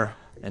designer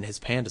and his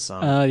Panda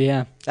song.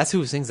 Yeah. That's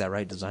who sings that,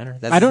 right? Designer?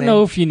 That's I his don't name?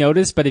 know if you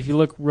noticed, but if you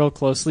look real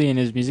closely in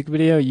his music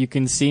video, you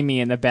can see me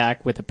in the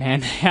back with a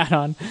panda hat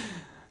on.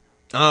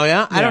 Oh,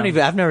 yeah?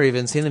 Yeah. I've never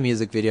even seen the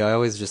music video. I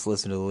always just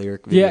listen to the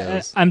lyric videos.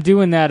 Yeah, I'm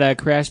doing that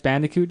Crash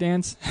Bandicoot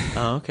dance.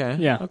 Oh, okay.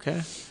 Yeah.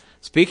 Okay.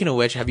 Speaking of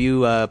which, have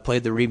you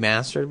played the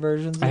remastered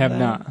versions of I have that?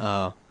 not.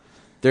 Oh.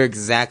 They're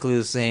exactly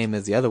the same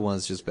as the other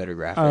ones, just better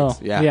graphics. Oh,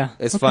 yeah.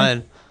 It's Okay.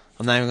 fun.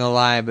 I'm not even going to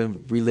lie. I've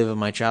been reliving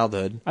my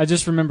childhood. I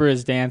just remember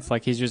his dance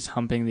like he's just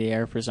humping the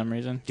air for some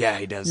reason. Yeah,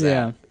 he does that.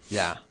 Yeah.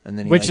 Yeah. And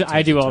then he, Which like, I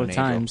turns do into all an the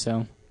time, angel.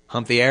 so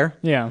Hump the air?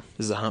 yeah.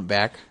 This is a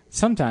humpback.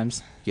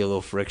 Sometimes. Get a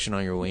little friction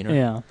on your wiener.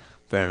 Yeah.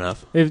 Fair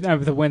enough. If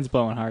the wind's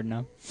blowing hard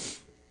enough.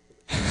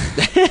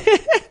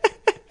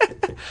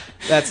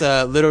 That's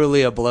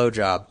literally a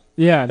blowjob.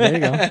 Yeah, there you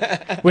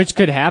go. Which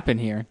could happen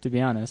here, to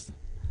be honest.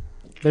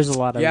 There's a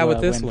lot of Yeah,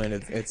 with this wind.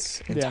 wind, it's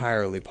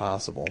entirely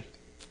possible.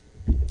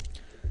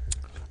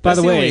 By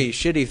That's the way, only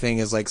shitty thing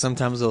is like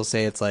sometimes they'll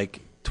say it's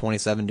like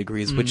 27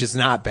 degrees, which is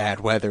not bad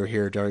weather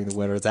here during the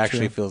winter. It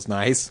actually True. feels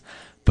nice,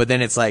 but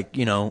then it's like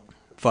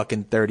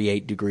fucking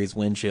 38 degrees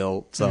wind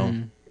chill. So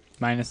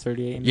minus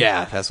 38.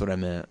 yeah, that's what I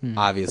meant.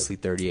 Obviously,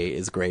 38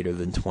 is greater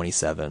than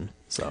 27.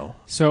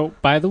 So,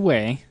 by the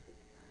way,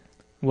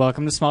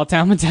 welcome to Small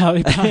Town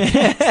Mentality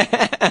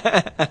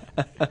Podcast.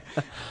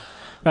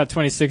 About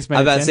 26 I was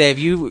minutes about to in. say if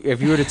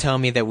you were to tell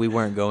me that we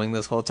weren't going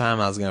this whole time,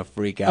 I was gonna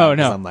freak out. Oh,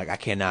 no. 'cause I'm like I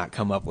cannot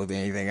come up with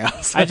anything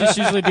else. I just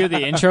usually do the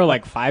intro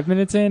like 5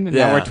 minutes in, and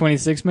now Yeah. we're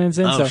 26 minutes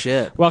in. Oh, so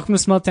shit. Welcome to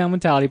Small Town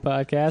Mentality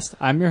Podcast.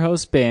 I'm your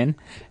host, Ben,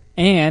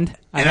 and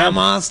I'm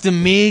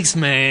Austin Meeks,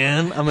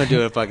 man. I'm gonna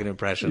do a fucking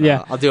impression.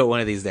 Yeah. I'll do it one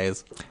of these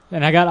days.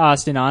 I got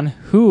Austin on,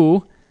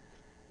 who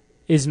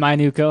is my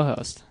new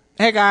co-host.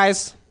 Hey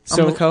guys,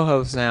 So- I'm the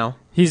co-host now.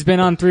 He's been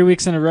on 3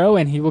 weeks in a row,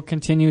 and he will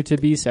continue to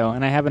be so,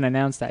 and I haven't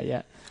announced that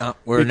yet.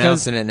 We're Because-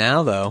 announcing it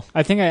now, though.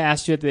 I think I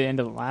asked you at the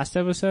end of the last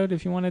episode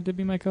if you wanted to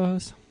be my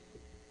co-host.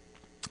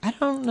 I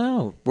don't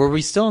know. Were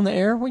we still in the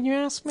air when you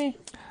asked me?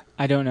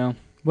 I don't know.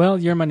 Well,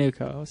 you're my new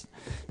co-host.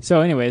 So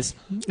anyways,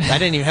 I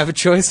didn't even have a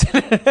choice.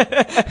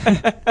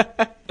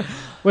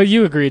 well,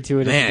 you agreed to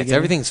it. at the Man, beginning.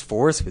 everything's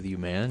forced with you,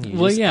 man. You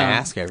Well, just yeah.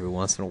 ask every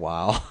once in a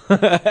while.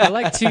 I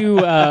like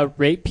to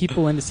rape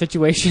people into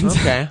situations.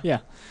 Okay. Yeah.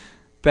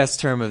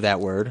 Best term of that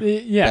word.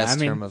 Yeah, Best I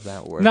mean, term of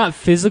that word. not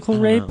physical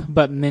rape, know.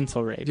 but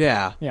mental rape.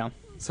 Yeah. Yeah.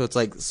 So it's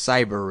like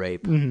cyber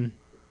rape. hmm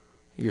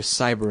You're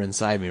cyber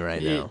inside me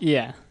right now.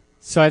 Yeah.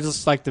 So I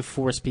just like to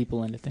force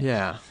people into things.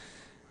 Yeah.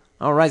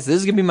 All right, so this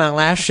is going to be my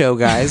last show,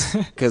 guys,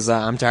 because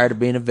I'm tired of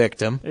being a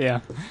victim. Yeah.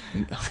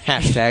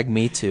 Hashtag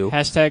me too.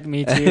 Hashtag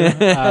me too.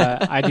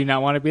 I do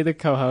not want to be the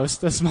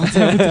co-host of Small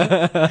Town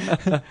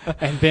Mentality.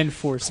 And Ben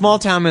forced Small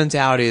me. town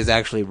mentality is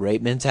actually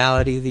rape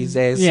mentality these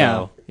days.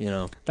 Yeah.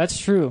 So, That's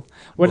true.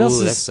 What ooh, else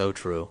that's is so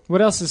true.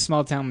 What else is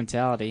small town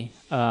mentality?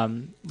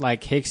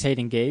 Like Hicks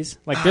hating gays.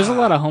 Like there's a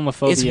lot of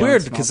homophobia. It's in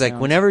weird small because like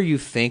towns. whenever you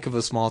think of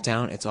a small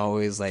town, it's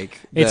always like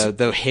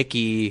the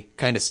hickey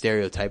kind of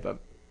stereotype of.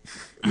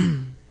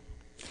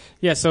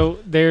 Yeah, so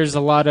there's a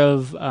lot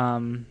of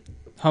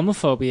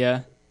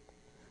homophobia,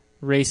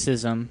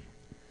 racism,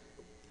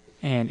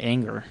 and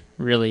anger,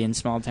 really, in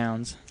small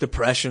towns.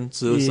 Depression,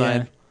 suicide,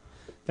 Yeah,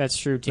 that's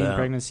true. Teen Yeah.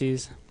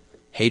 pregnancies.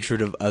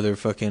 hatred of other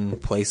fucking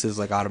places,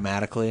 like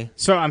automatically.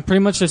 So I'm pretty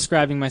much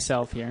describing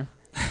myself here.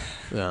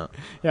 Yeah.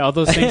 Yeah, all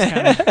those things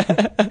kind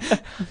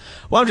of.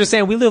 Well, I'm just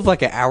saying we live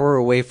like an hour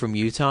away from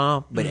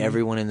Utah, but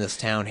everyone in this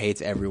town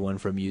hates everyone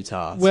from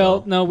Utah.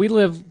 Well, so. no, we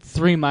live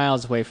 3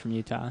 miles away from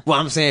Utah. Well,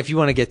 I'm saying if you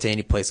want to get to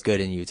any place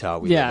good in Utah,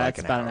 we Yeah, live like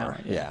it's about an hour.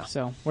 Yeah.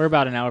 So we're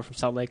about an hour from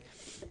Salt Lake.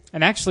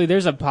 And actually,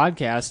 there's a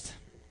podcast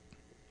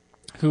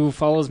who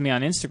follows me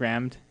on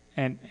Instagrammed.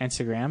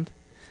 Kind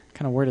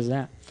of word is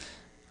that?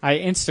 I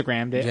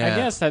Instagrammed it. I Yeah.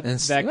 guess that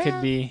Well,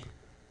 could be.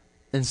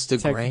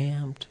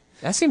 Instagrammed.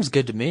 That seems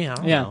good to me. I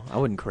don't Yeah. know. I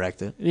wouldn't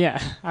correct it.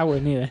 Yeah, I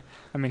wouldn't either.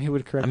 I mean, who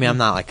would correct I me? mean, I'm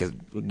not like a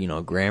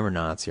grammar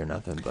Nazi or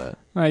nothing, but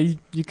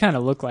You kind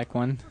of look like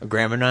one. a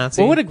grammar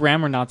Nazi. What would a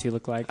grammar Nazi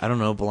look like? I don't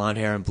know, blonde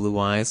hair and blue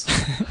eyes.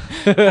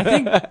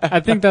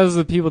 I think those are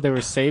the people they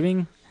were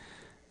saving.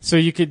 So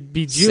you could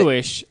be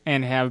Jewish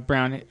and have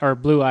brown or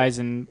blue eyes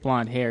and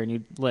blonde hair, and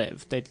you'd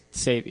live. They'd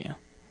save you.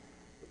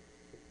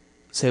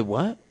 Say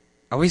what?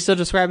 Are we still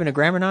describing a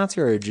grammar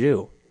Nazi or a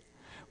Jew?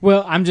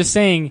 Well, I'm just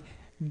saying,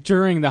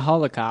 during the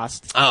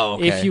Holocaust, Oh,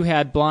 okay. if you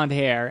had blonde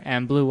hair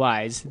and blue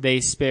eyes, they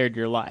spared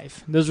your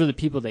life. Those were the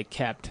people they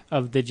kept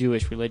of the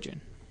Jewish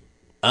religion.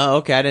 Oh,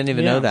 okay. I didn't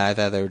even Yeah. know that. I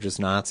thought they were just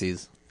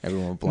Nazis.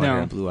 Everyone with blonde No.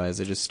 hair and blue eyes.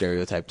 They just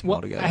stereotyped them all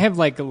Well, together. I have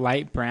like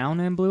light brown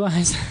and blue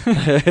eyes.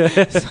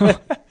 So,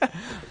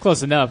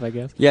 close enough, I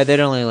guess. Yeah, they'd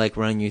only like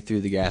run you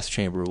through the gas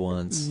chamber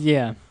once.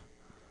 Yeah.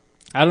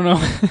 I don't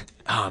know.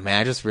 Oh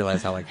man, I just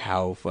realized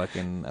how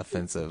fucking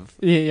offensive.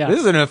 Yeah. This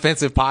is an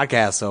offensive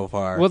podcast so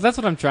far. Well, that's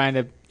what I'm trying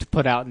to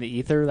put out in the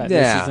ether, that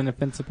Yeah. this is an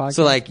offensive podcast.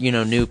 So like,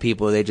 new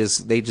people, they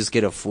just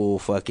get a full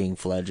fucking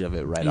fledge of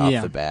it right off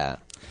Yeah. the bat.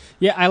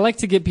 Yeah, I like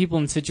to get people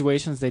in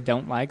situations they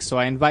don't like, so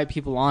I invite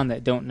people on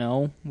that don't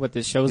know what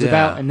this show's Yeah.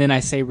 about, and then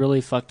I say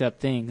really fucked up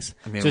things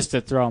mean, just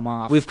to throw them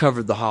off. We've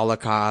covered the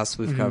Holocaust.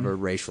 We've covered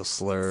racial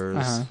slurs.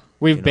 Uh-huh.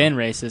 We've you know. been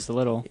racist a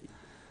little.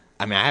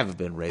 I mean, I haven't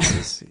been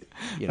racist.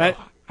 You know.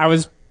 I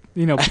was,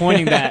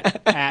 pointing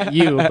that at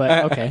you,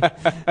 but okay.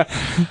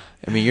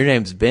 I mean, your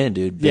name's Ben,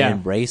 dude. Ben Yeah.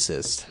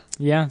 Racist.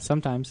 Yeah,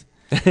 sometimes.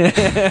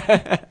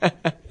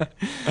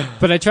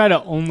 But I try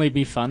to only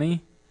be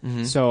funny,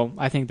 so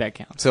I think that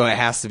counts. So it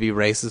has to be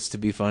racist to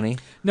be funny?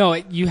 No,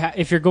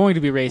 if you're going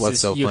to be racist, What's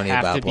so you funny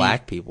have about to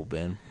black people,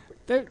 Ben?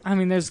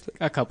 There's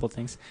a couple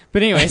things.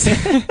 But anyways,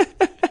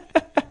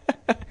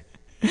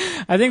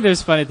 I think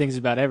there's funny things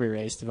about every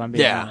race, if I'm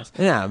being honest.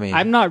 Yeah, I mean...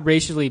 I'm not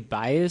racially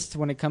biased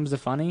when it comes to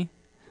funny,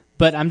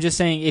 but I'm just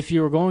saying if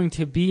you're going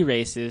to be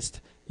racist,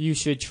 you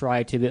should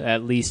try to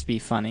at least be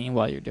funny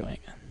while you're doing it.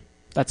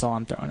 That's all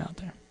I'm throwing out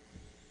there.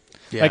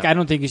 yeah. Like, I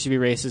don't think you should be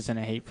racist in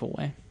a hateful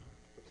way.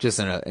 Just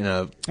in a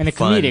fun,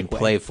 comedic way.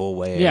 Playful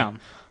way. Yeah.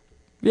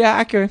 Yeah,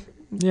 I agree.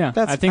 Yeah.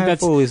 I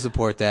fully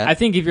support that. I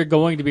think if you're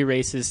going to be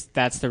racist,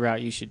 that's the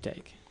route you should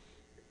take.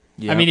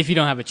 Yeah. I mean, if you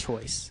don't have a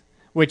choice,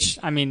 which,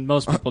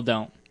 most people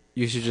don't.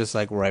 You should just,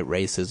 write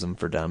racism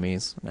for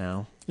dummies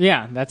now.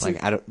 Yeah, that's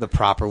The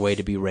proper way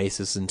to be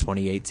racist in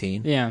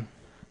 2018. yeah.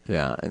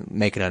 Yeah, and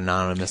make an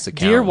anonymous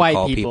account. Dear and white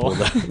call people.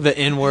 the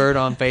N-word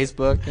on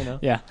Facebook,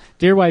 Yeah.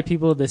 Dear white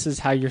people, this is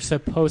how you're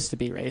supposed to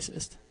be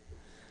racist.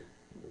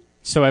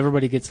 So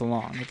everybody gets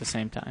along at the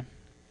same time.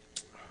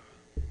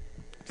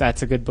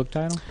 That's a good book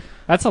title?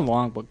 That's a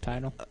long book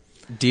title.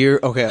 Dear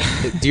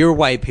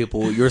white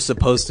people, you're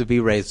supposed to be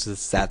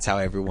racist. That's how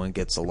everyone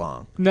gets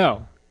along.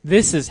 No.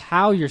 This is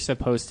how you're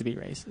supposed to be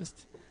racist.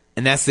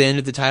 And that's the end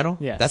of the title?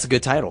 Yes. That's a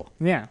good title.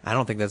 Yeah. I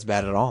don't think that's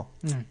bad at all.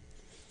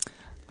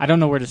 I don't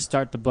know where to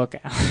start the book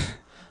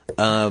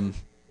out.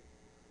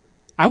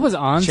 I was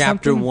on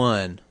Chapter something,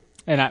 1.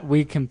 and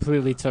we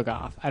completely took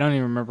off. I don't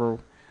even remember.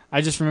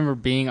 I just remember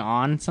being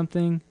on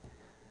something.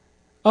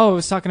 Oh, I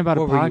was talking about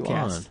What a were you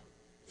podcast. on?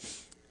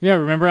 Yeah,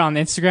 remember on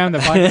Instagram, the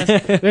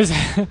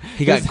podcast?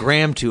 He got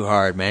Graham too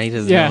hard, man. He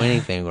doesn't know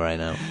anything right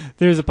now.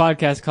 There's a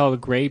podcast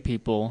called Gray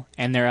People,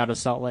 and they're out of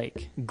Salt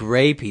Lake.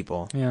 Gray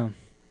people. Yeah.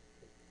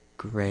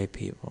 Gray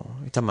people.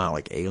 You talking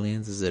about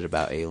aliens? Is it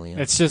about aliens?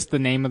 It's just the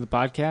name of the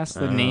podcast.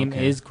 The name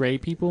okay. is Gray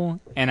People,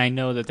 and I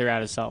know that they're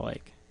out of Salt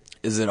Lake.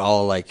 Is it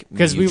all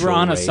because we were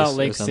on a mutual Salt race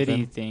Lake or something?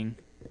 City thing.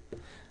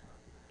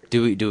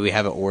 Do we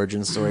have an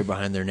origin story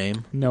behind their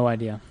name? No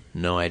idea.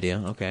 No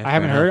idea. Okay. I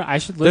haven't heard. I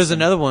should listen. There's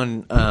another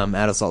one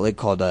out of Salt Lake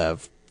called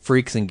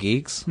Freaks and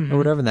Geeks or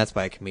whatever, and that's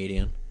by a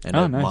comedian and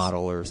a nice.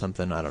 model or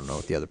something. I don't know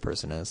what the other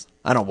person is.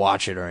 I don't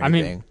watch it or I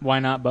anything. mean, why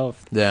not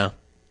both? Yeah.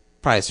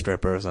 Probably a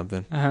stripper or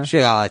something. Uh-huh. She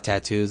got a lot of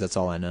tattoos. That's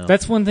all I know.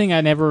 That's one thing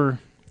I never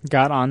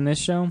got on this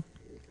show,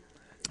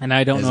 and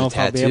I don't Is know a if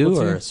I'll be tattoo able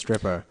to. or a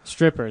stripper?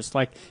 Strippers,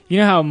 you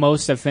know how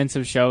most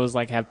offensive shows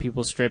have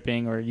people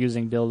stripping or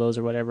using dildos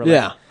or whatever.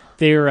 Yeah.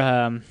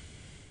 They're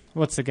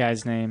what's the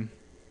guy's name?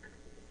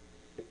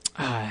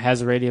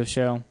 Has a radio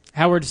show.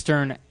 Howard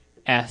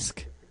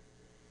Stern-esque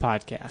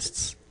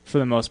podcasts for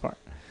the most part.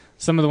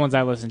 Some of the ones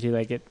I listen to,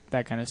 they get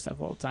that kind of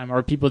stuff all the time,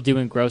 or people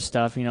doing gross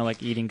stuff,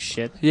 like eating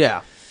shit.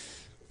 Yeah.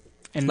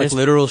 And Like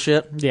literal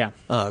shit? yeah,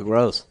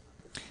 Gross.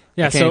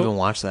 yeah. I can't even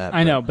watch that.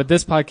 I know, but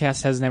this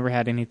podcast has never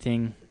had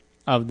anything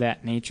of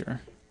that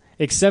nature,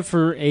 except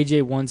for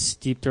AJ once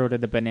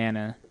deep-throated a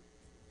banana.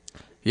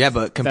 Yeah,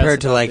 but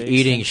compared to about the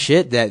eating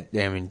extent.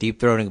 shit, deep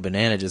throating a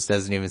banana just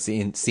doesn't even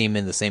seem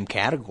in the same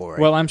category.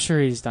 Well, I'm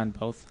sure he's done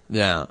both.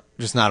 yeah,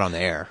 just not on the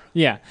air.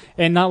 Yeah,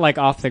 and not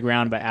off the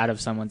ground, but out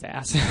of someone's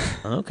ass.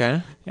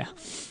 Okay. Yeah.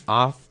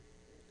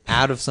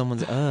 Out of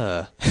someone's Do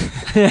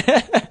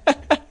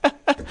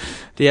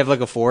you have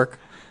a fork?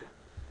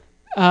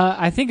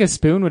 I think a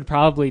spoon would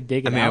probably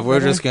dig it I mean, out. if we're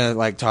better. just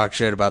gonna talk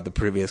shit about the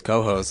previous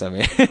co-host, I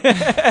mean,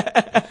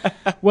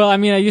 Well, I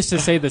used to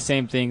say the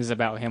same things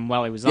about him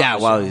while he was on yeah,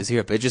 the while show. he was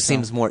here, but it just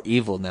seems more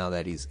evil now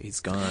that he's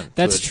gone.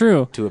 That's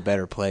true. To a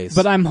better place.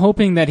 But I'm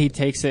hoping that he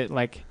takes it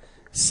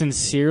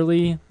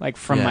sincerely,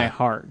 from Yeah. my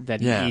heart,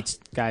 that he Yeah. eats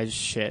guys'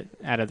 shit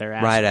out of their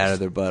ass. right out of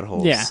their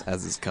buttholes Yeah.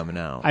 as it's coming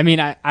out.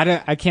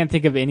 I can't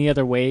think of any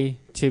other way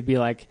to be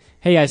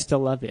hey, I still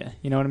love you.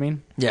 You know what I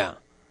mean? Yeah.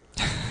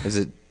 Is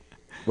it?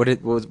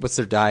 What's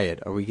their diet?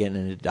 Are we getting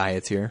into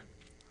diets here?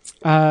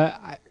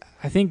 I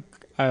think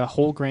a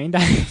whole grain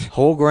diet.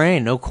 Whole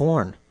grain, no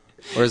corn,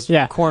 or is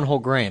Yeah. corn whole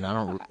grain? I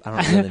don't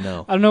really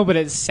know. I don't know, but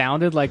it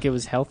sounded like it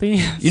was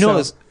healthy. You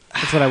know, so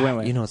that's what I went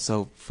with. You know, it's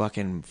so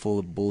fucking full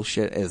of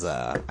bullshit.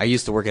 I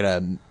used to work at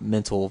a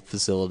mental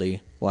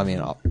facility. Well, I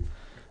mean,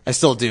 I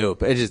still do,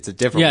 but it's just a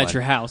different one. At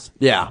your house.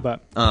 Yeah.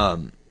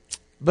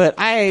 But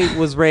I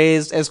was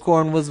raised as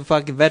corn was a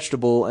fucking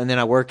vegetable, and then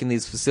I work in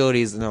these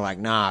facilities, and they're like,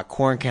 nah,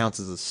 corn counts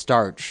as a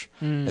starch.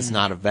 It's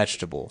not a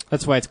vegetable.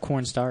 that's why it's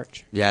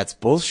cornstarch. Yeah, it's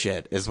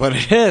bullshit, is what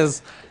it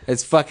is.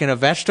 It's fucking a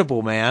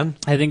vegetable, man.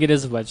 I think it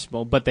is a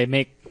vegetable, but they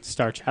make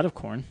starch out of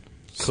corn.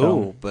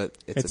 Cool, So but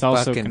it's it's a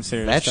also fucking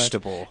considered a starch.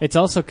 vegetable. It's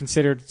also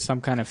considered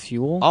some kind of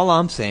fuel. All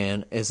I'm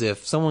saying is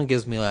if someone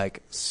gives me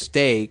like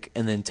steak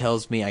and then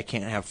tells me I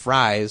can't have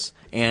fries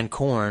and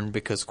corn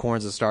because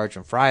corn's a starch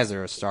and fries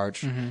are a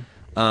starch,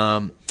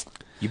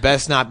 you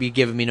best not be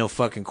giving me no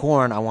fucking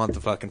corn. I want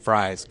the fucking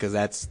fries because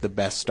that's the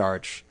best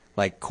starch.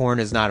 Like corn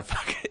is not a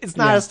fucking, it's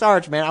not Yeah. a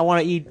starch, man. I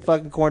want to eat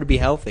fucking corn to be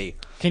healthy.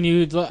 Can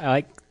you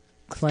like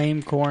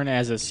claim corn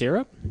as a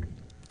syrup?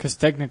 Because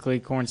technically,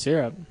 corn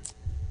syrup.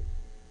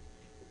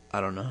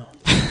 I don't know.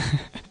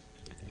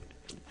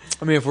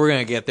 I mean, if we're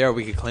gonna get there,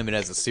 we could claim it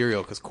as a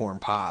cereal because corn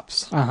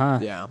pops. Uh-huh.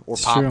 Yeah, or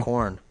It's true.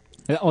 popcorn.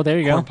 Oh, there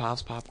you Corn go.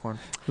 pops, popcorn.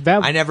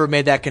 That, I never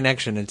made that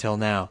connection until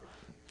now.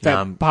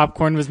 that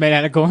popcorn was made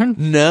out of corn.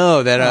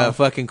 No, that Oh.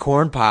 fucking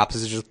corn pops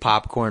is just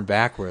popcorn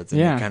backwards,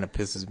 and Yeah. it kind of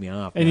pisses me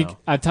off. And now.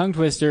 a tongue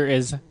twister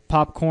is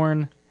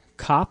popcorn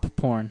cop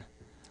porn.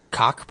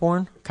 Cock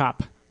porn?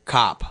 Cop.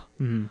 Cop.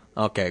 Mm-hmm.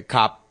 Okay,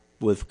 cop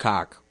with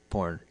cock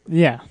porn.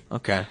 Yeah.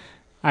 Okay.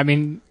 I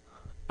mean,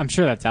 I'm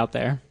sure that's out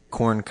there.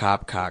 Corn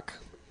cop cock.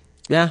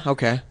 Yeah,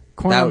 okay.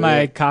 Corn That on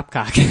my would- cop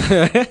cock.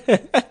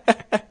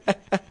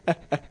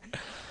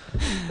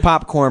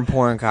 popcorn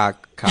porn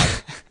cock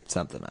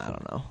something, I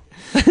don't know.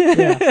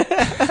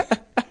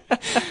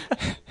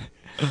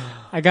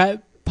 I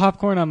got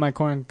popcorn on my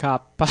corn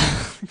cop.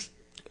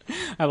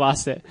 I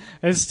lost it.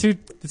 It's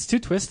too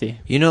twisty.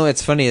 You know,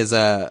 it's funny is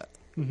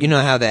you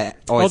know how that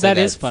always that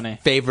had is funny.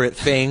 favorite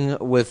thing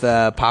with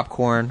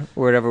popcorn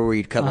or whatever, where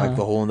you'd cut like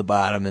the hole in the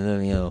bottom, and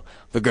then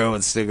the girl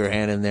would stick her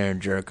hand in there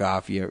and jerk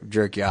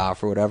you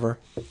off or whatever.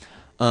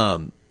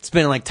 It's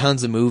been in like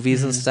tons of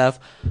movies and stuff.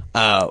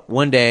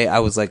 One day I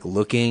was like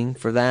looking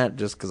for that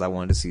just because I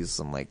wanted to see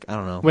some like I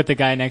don't know. With the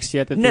guy next to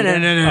you at the No, theater?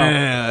 no.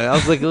 I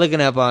was like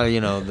looking up on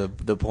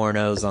the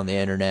pornos on the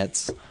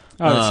internets.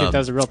 Oh, to see if that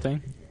was a real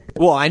thing.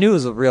 Well, I knew it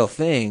was a real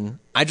thing.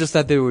 I just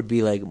thought there would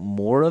be like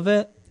more of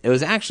it. It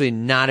was actually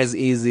not as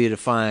easy to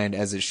find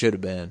as it should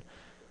have been,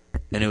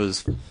 and it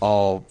was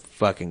all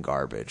fucking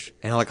garbage.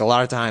 And like a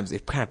lot of times,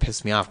 it kind of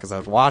pissed me off because I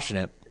was watching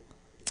it,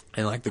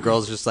 and like the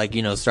girl's just like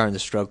starting to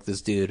stroke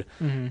this dude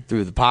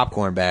through the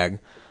popcorn bag.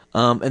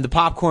 And the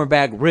popcorn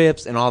bag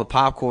rips, and all the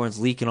popcorn's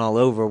leaking all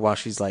over while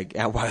she's like,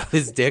 while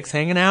his dick's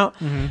hanging out,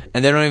 and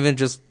they don't even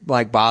just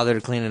like bother to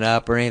clean it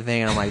up or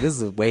anything. And I'm like, this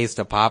is a waste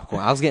of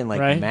popcorn. I was getting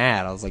like Right?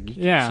 mad. I was like, you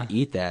Yeah. should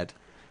eat that.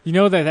 You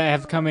know that I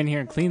have to come in here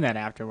and clean that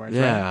afterwards.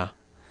 Right? Yeah,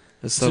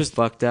 it's so just-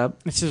 fucked up.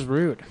 It's just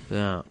rude.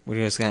 Yeah,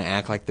 we're just gonna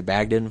act like the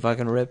bag didn't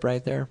fucking rip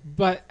right there.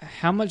 But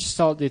how much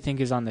salt do you think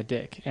is on the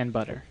dick and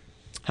butter?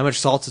 How much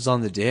salt is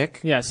on the dick?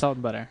 Yeah, salt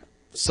and butter.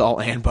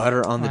 Salt and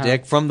butter on the Uh-huh.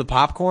 dick from the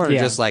popcorn, or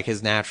Yeah. just like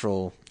his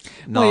natural,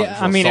 Well, yeah,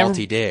 I mean,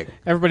 salty dick.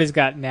 Everybody's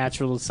got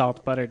natural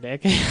salt butter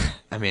dick.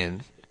 I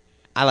mean,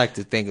 I like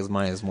to think of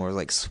mine as more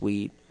like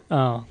sweet,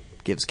 Oh.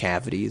 gives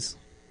cavities.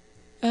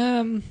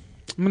 I'm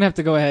gonna have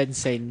to go ahead and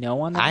say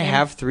no on that. I one.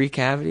 have 3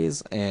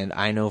 cavities, and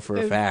I know for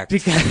a fact.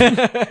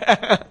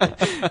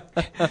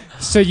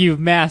 So you've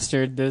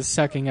mastered the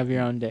sucking of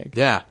your own dick.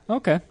 Yeah,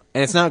 Okay.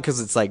 and it's not because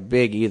it's like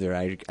big either.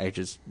 I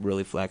just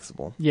really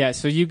flexible. Yeah.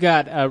 So you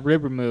got a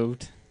rib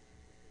removed,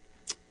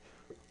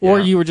 or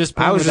Yeah. you were just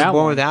born I was without just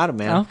born one. without it,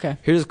 man. Okay.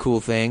 Here's a cool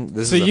thing.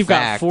 This So is a you've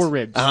fact. got 4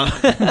 ribs.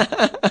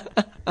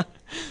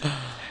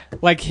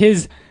 Like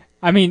his,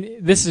 I mean,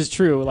 this is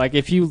true. Like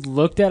if you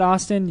looked at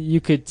Austin,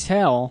 you could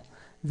tell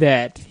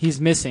that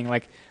he's missing.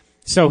 Like,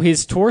 so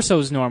his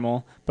torso's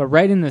normal, but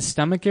right in the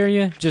stomach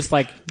area, just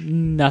like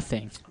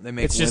nothing. They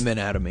make It's just- women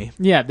out of me.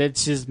 Yeah,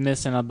 that's just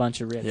missing a bunch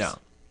of ribs. Yeah.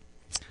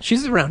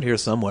 She's around here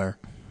somewhere.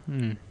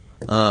 Hmm.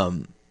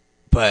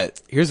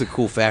 But here's a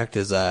cool fact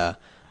is I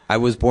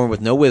was born with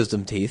no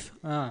wisdom teeth,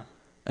 Ah.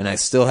 and I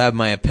still have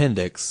my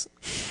appendix.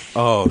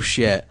 Oh,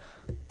 shit.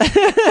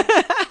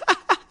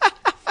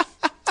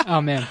 Oh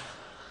man.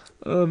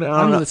 Oh, man, I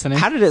I'm don't know. listening.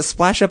 How did it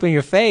splash up in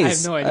your face? I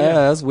have no idea.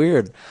 That's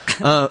weird.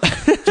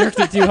 Jerked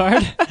it too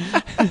hard.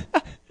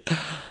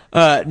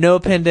 No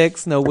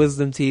appendix, no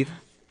wisdom teeth.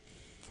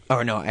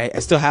 Oh, no, I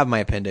still have my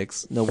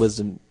appendix. No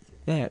wisdom.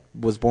 Yeah,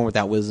 was born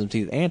without wisdom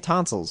teeth and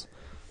tonsils.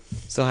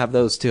 Still have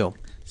those, too.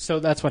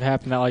 So that's what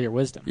happened to all your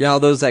wisdom. Yeah, all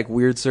those like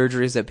weird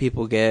surgeries that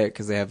people get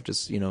because they have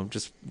just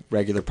just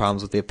regular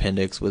problems with the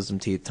appendix, wisdom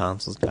teeth,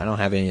 tonsils. I don't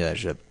have any of that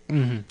shit.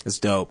 Mm-hmm. It's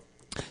dope.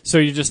 So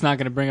you're just not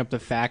going to bring up the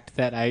fact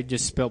that I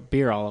just spilt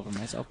beer all over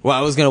myself. Well,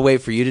 I was gonna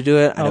wait for you to do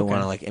it. I don't Okay.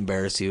 want to like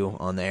embarrass you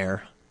on the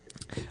air.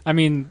 I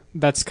mean,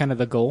 that's kind of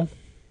the goal.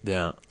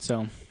 Yeah,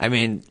 So I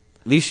mean,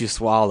 at least you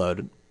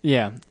swallowed.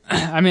 yeah,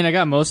 I mean, I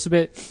got most of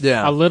it.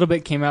 Yeah. A little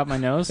bit came out my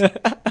nose,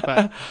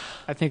 but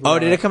I think. Oh,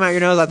 did it come out your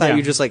nose? I thought Yeah.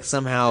 you just like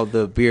somehow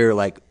the beer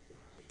like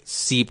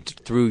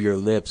seeped through your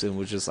lips and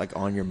was just like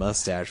on your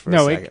mustache for a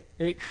No,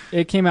 second.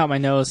 it came out my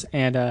nose,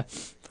 and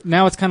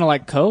now it's kind of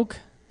like Coke.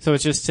 So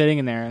it's just sitting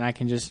in there, and I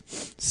can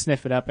just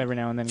sniff it up every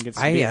now and then and get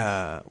some beer.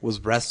 I was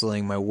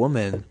wrestling my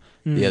woman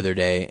the other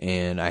day,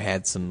 and I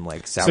had some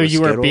like sour. So you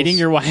were Skittles. beating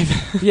your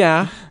wife?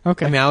 Yeah.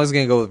 Okay. I mean, I was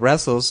gonna go with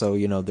wrestle, so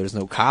there's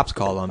no cops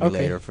called on me Okay.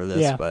 later for this.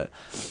 Yeah. But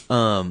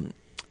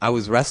I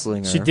was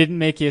wrestling her. She didn't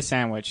make you a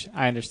sandwich.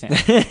 I understand.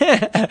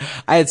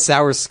 I had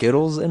sour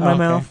Skittles in my Okay.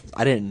 mouth.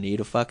 I didn't need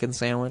a fucking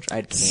sandwich. I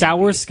had candy.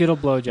 Sour Skittle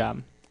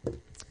blowjob.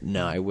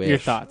 No, I wish. Your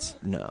thoughts?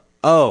 No.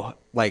 Oh,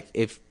 like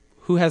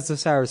who has the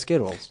sour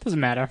Skittles? Doesn't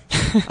matter.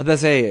 I was about to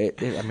say,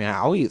 I mean,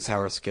 I'll eat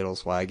sour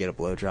Skittles while I get a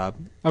blowjob.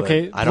 but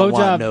Okay, I don't blowjob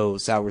want no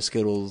sour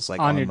Skittles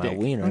like on on your my dick.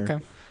 wiener. Okay.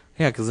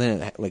 Yeah, because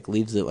then it like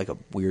leaves it like a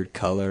weird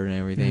color and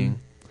everything.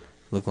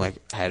 Looking like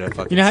I had a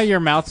fucking. You know how your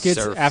mouth gets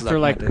surf after suck my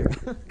like dick.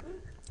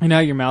 you know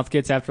how your mouth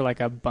gets after like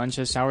a bunch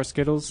of sour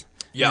Skittles?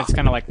 Yeah. And it's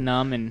kind of like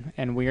numb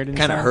and weird and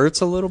Kind of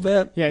hurts a little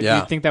bit. Yeah. Do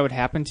you think that would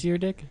happen to your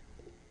dick?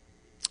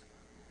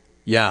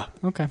 Yeah,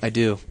 Okay. I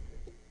do.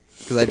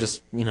 Because I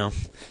just,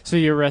 So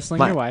you're wrestling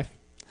My- your wife.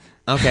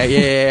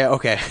 Okay, yeah,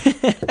 okay.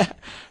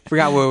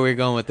 Forgot where we were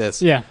going with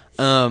this. Yeah.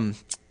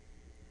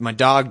 My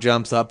dog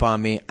jumps up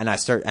on me, and I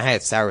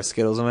had sour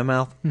Skittles in my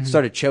mouth. Mm-hmm.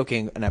 Started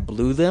choking, and I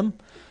blew them.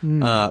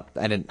 I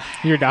didn't.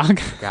 Your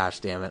dog. Gosh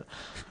damn it.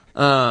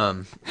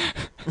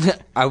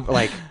 I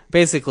like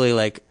basically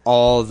like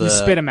all the. You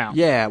spit 'em out.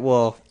 Yeah,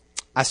 well,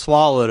 I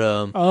swallowed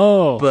them.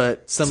 Oh.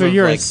 But some So of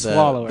you're a like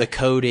swallower. the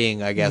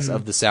coating, I guess,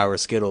 of the sour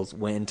Skittles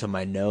went into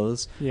my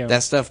nose. Yeah.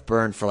 That stuff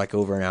burned for like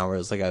over an hour. It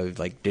was like I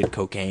like did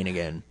cocaine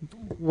again.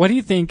 What do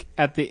you think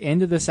at the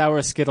end of the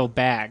sour Skittle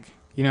bag?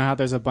 You know how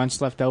there's a bunch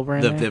left over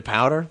in there? The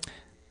powder,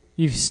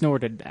 You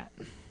snorted that.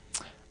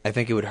 I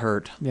think it would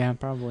hurt. Yeah,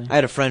 probably. I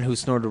had a friend who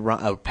snorted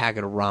a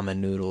packet of ramen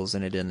noodles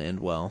and it didn't end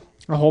well.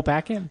 A whole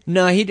packet?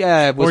 No, he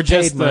was Or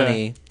just paid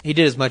money. He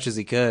did as much as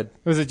he could.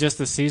 Was it just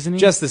the seasoning?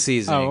 Just the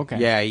seasoning. Oh, okay.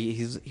 Yeah,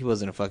 he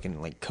wasn't a fucking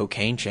like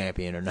cocaine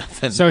champion or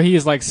nothing. So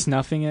he's like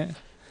snuffing it.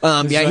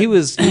 yeah, It's he like-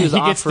 was He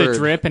offered. gets the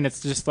drip and it's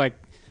just like,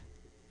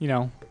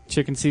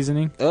 chicken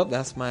seasoning. Oh,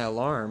 that's my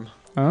alarm.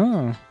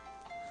 Oh.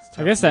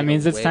 I guess that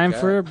means it's wake time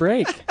up. for a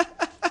break.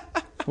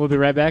 We'll be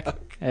right back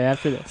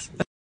after this.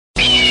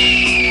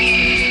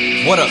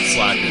 What up,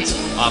 Slackers?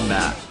 I'm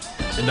Matt.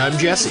 And I'm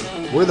Jesse.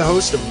 We're the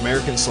host of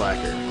American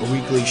Slacker, a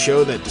weekly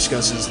show that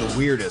discusses the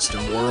weirdest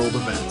in world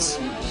events.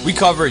 We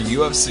cover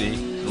UFC,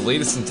 the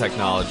latest in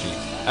technology,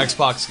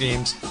 Xbox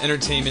games,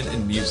 entertainment,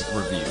 and music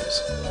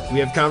reviews. We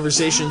have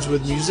conversations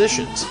with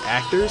musicians,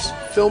 actors,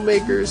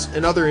 filmmakers,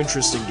 and other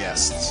interesting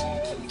guests.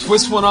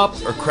 Twist one up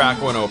or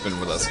crack one open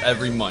with us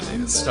every Monday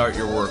to start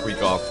your work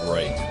week off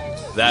right.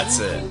 That's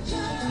it.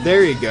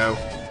 There you go.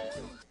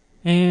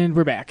 And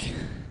we're back.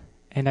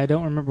 And I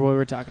don't remember what we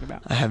were talking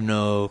about. I have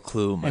no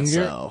clue And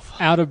you're myself.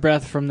 out of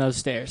breath from those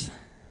stairs.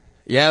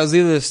 Yeah, it was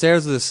either the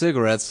stairs or the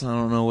cigarettes. I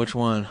don't know which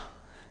one.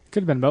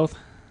 Could have been both.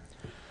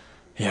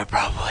 Yeah,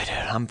 probably,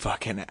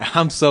 dude.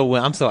 I'm so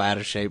out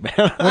of shape, man.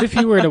 What if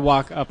you were to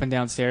walk up and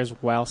down stairs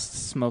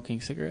whilst smoking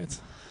cigarettes?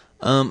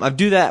 I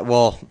do that.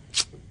 Well,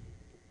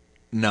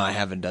 no, I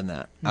haven't done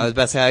that. I was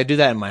about to say I do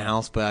that in my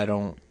house, but I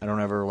don't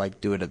ever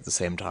like do it at the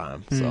same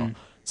time. So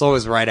it's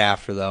always right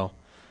after, though.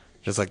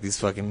 Just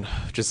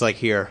like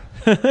here.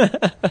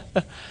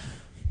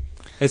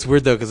 It's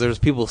weird though, because there's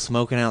people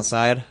smoking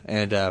outside,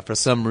 and for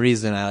some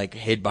reason I like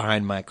hid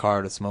behind my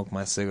car to smoke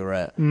my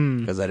cigarette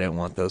because I didn't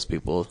want those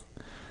people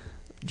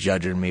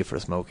judging me for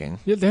smoking.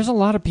 Yeah, there's a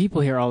lot of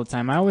people here all the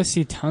time. I always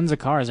see tons of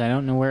cars. I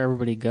don't know where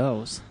everybody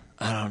goes.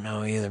 I don't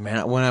know either,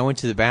 man. When I went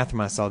to the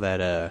bathroom, I saw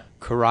that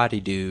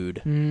karate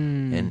dude.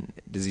 And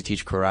does he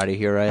teach karate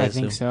here? I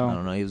think assume? so. I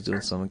don't know. He was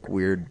doing some like,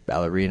 weird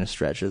ballerina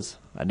stretches.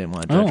 I didn't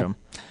want to judge him.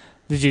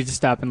 Did you just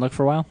stop and look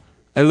for a while?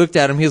 I looked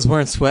at him. He was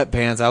wearing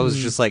sweatpants. I was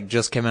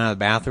just came out of the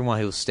bathroom while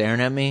he was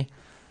staring at me,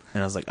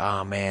 and I was like,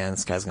 "Oh man,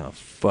 this guy's gonna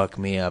fuck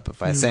me up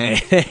if I say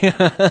anything."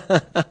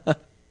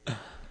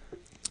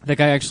 The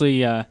guy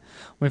actually, when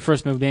we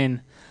first moved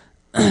in,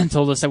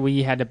 told us that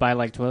we had to buy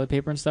like toilet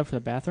paper and stuff for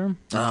the bathroom,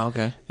 Oh,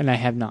 okay. and I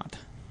have not.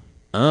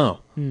 Oh,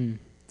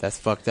 that's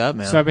fucked up,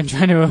 man. So I've been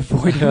trying to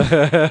avoid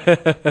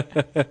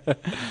it.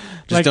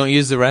 Just don't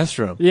use the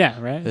restroom. Yeah,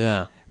 right?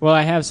 Yeah. Well,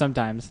 I have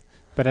sometimes,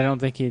 but I don't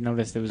think he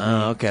noticed it was me.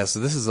 Oh, okay. So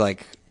this is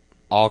like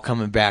all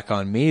coming back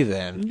on me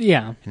then.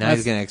 Yeah. Now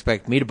he's gonna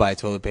expect me to buy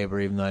toilet paper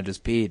even though I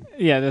just peed.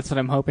 Yeah, that's what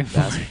I'm hoping for.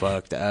 That's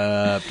fucked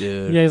up,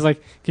 dude. Yeah, he's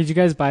like, could you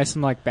guys buy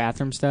some like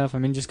bathroom stuff? I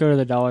mean, just go to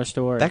the dollar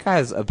store. That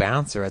guy's a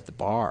bouncer at the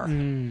bar.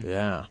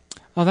 Yeah.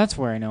 Oh, that's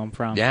where I know him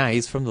from. Yeah,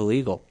 he's from the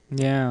legal.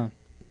 Yeah.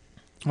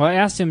 Well, I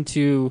asked him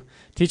to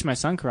teach my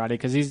son karate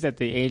because he's at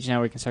the age now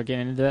where he can start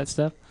getting into that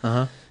stuff.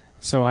 Uh-huh.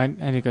 So I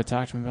need to go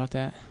talk to him about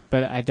that.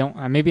 But I don't.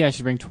 Maybe I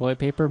should bring toilet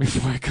paper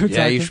before I go talk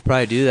Yeah, to you him. should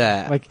probably do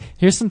that. Like,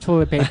 here's some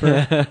toilet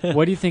paper.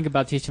 What do you think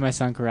about teaching my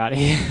son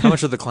karate? How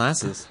much are the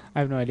classes?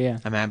 I have no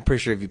idea. I mean, I'm pretty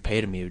sure if you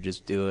paid him, he would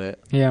just do it.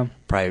 Yeah.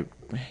 Probably,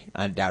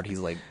 I doubt he's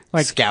like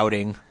Like-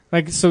 scouting.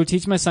 Like, so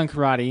teach my son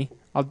karate.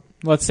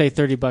 Let's say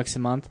 $30 a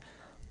month.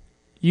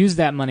 Use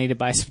that money to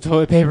buy some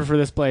toilet paper for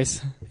this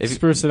place.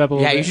 Spruce it up a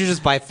little Yeah, bit. you should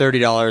just buy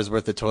 $30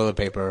 worth of toilet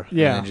paper.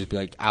 Yeah. And then just be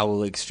like, I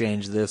will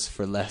exchange this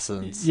for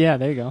lessons. Yeah,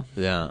 there you go.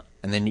 Yeah.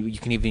 And then you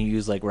can even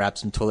use, like, wrap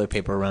some toilet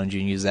paper around you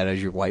and use that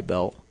as your white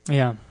belt.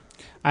 Yeah.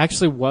 I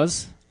actually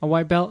was a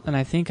white belt, and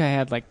I think I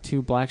had like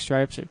 2 black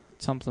stripes or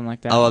something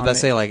like that. Oh, I was on about to the-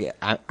 say, like,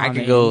 I on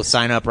could the go ends.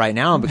 sign up right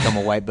now and become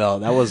a white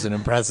belt. That wasn't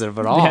impressive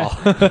at all.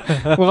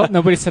 Well,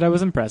 nobody said I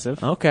was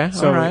impressive. Okay,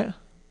 So- all right.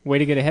 Way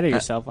to get ahead of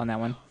yourself on that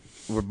one.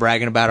 We're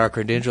bragging about our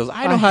credentials.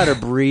 I know how to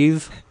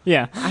breathe.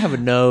 Yeah. I have a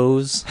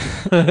nose.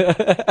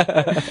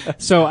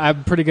 So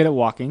I'm pretty good at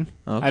walking.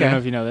 I Okay. don't know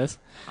if you know this.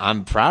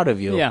 I'm proud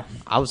of you. Yeah.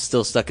 I was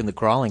still stuck in the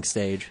crawling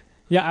stage.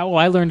 Yeah,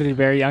 I learned at a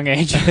very young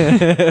age.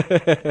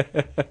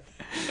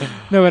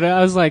 No, but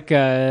I was like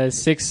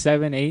 6,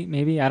 7, 8,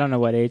 maybe. I don't know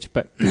what age,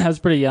 but I was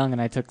pretty young,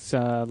 and I took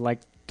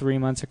like 3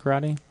 months of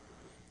karate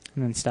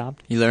and then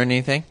stopped. You learn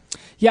anything?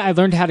 Yeah, I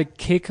learned how to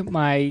kick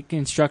my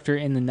instructor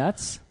in the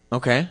nuts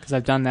Okay. because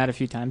I've done that a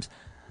few times.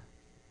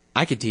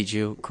 I could teach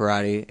you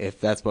karate if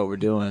that's what we're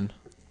doing.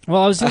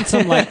 Well, I was doing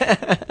some like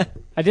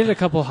I did a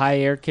couple high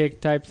air kick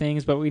type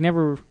things, but we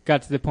never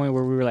got to the point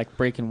where we were like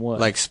breaking wood.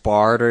 Like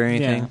sparred or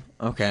anything?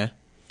 Okay.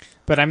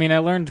 But I mean, I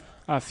learned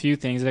a few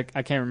things. I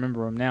can't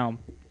remember them now.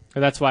 But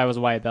that's why I was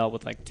a white belt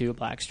with like 2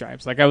 black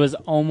stripes. Like I was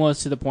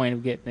almost to the point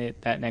of getting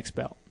that next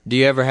belt. Do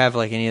you ever have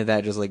like any of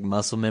that just like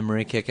muscle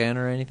memory kick in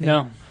or anything?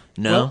 No.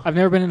 No? Well, I've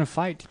never been in a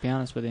fight, to be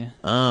honest with you.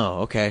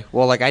 Oh, okay.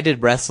 Well, like I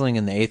did wrestling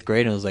in the 8th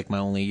grade. And it was like my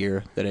only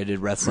year that I did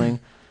wrestling.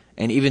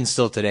 And even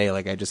still today,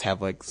 like I just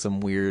have like some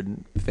weird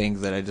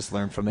things that I just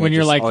learned from it. When It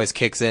you're just like- always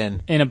kicks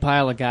in. In a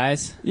pile of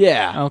guys.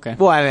 Yeah. Okay.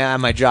 Well, I mean, at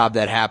my job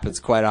that happens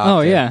quite often. Oh,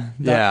 yeah.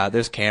 Yeah.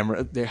 There's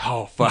camera.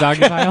 Oh fuck.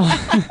 Doggy pile.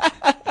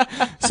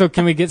 So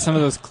can we get some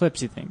of those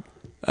clips, you think?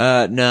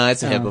 No,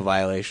 it's a Oh. HIPAA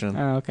violation.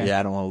 Oh, okay. Yeah,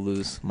 I don't want to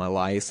lose my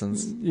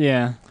license.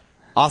 Yeah.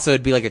 Also,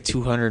 it'd be like a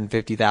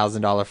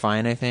 $250,000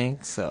 fine, I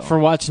think. So For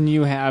watching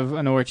you have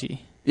an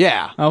orgy.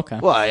 yeah. Okay.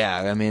 Well, yeah.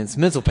 I mean, it's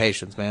mental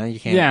patients, man. You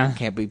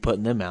can't be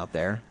putting them out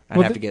there. I'd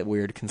Well, have to get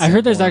weird I consent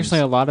heard there's forms.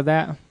 actually a lot of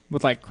that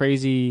with like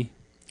crazy.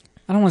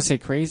 I don't want to say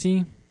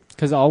crazy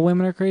because all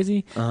women are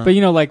crazy, but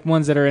you know, like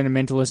ones that are in a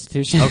mental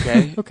institution.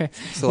 Okay. Okay.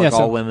 So like Yeah,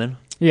 all women.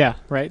 Yeah,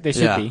 right. They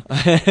should Yeah. be.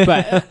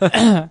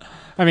 But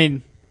I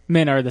mean,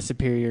 men are the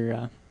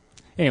superior.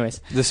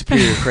 Anyways, The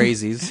superior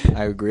crazies.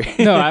 I agree.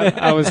 no,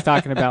 I was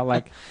talking about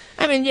like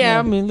I mean, yeah.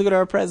 I mean, look at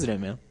our president,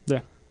 man.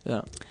 yeah.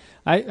 Yeah.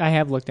 I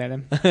have looked at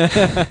him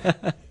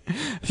a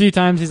few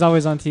times. He's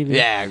always on TV.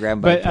 Yeah. Grab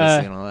him by the But,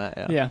 pussy and all that.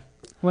 Yeah. Yeah.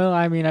 Well,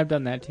 I mean, I've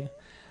done that too.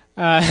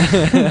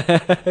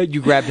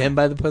 You grabbed him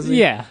by the pussy.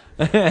 Yeah.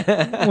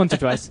 Once or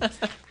twice.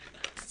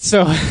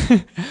 So,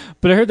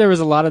 but I heard there was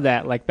a lot of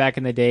that, like back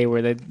in the day,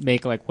 where they'd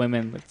make like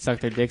women like, suck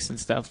their dicks and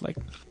stuff, like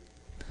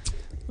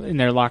in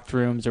their locked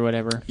rooms or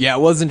whatever. Yeah,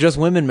 it wasn't just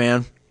women,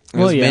 man. It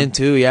Well, was yeah. men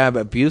too. Yeah,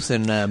 but abuse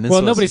and mental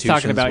Well, nobody's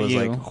talking institutions about was, you.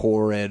 like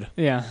horrid.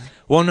 Yeah.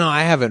 Well, no,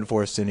 I haven't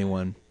forced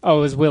anyone. Oh,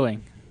 it was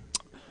willing.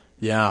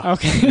 Yeah.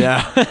 Okay.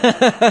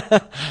 Yeah.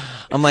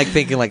 I'm like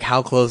thinking like,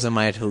 how close am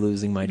I to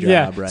losing my job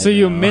Yeah. right So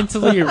you now?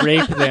 mentally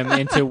rape them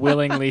into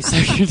willingly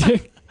sucking your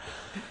dick.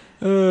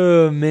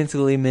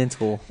 Mentally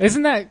mental.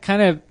 Isn't that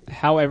kind of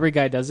how every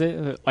guy does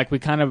it? Like we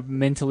kind of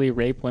mentally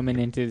rape women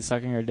into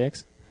sucking our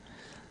dicks.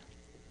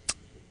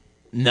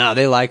 No,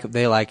 they like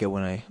it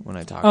when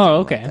I talk.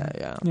 Oh, to them okay. Like that,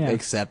 yeah. Yeah. They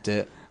accept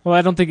it. Well,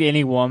 I don't think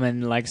any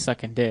woman likes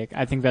sucking dick.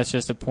 I think that's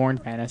just a porn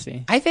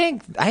fantasy. I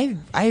think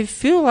I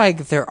feel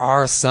like there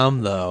are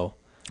some though.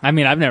 I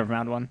mean, I've never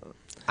found one.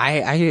 I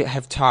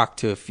have talked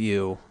to a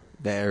few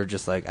that are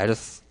just like, I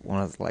just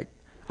want to like,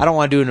 I don't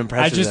want to do an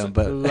impression I just of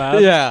them, but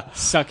love yeah,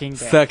 sucking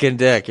dick. sucking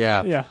dick,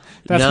 yeah, Yeah,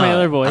 that's No, my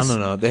other voice. I don't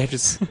know. They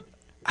just,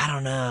 I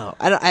don't know.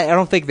 I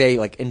don't think they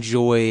like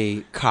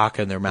enjoy cock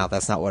in their mouth.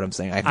 That's not what I'm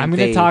saying. I think I'm going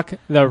to they- talk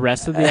the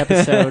rest of the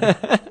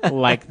episode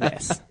like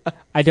this.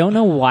 I don't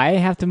know why I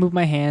have to move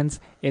my hands.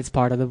 It's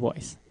part of the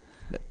voice.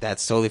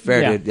 That's totally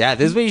fair, Yeah. dude. Yeah,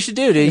 this is what you should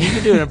do, dude. You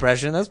can do an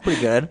impression. That's pretty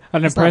good.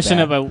 An That's not impression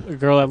bad. of a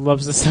girl that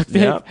loves to suck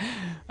dick. Yep.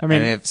 I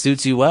mean, and it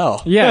suits you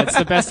well. yeah, it's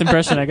the best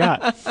impression I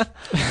got.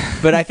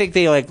 But I think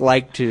they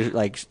like to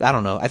like, I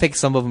don't know. I think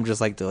some of them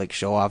just like to like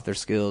show off their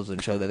skills and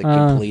show that they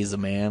can please a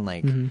man.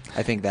 Like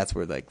I think that's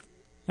where like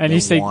And they you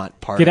say, want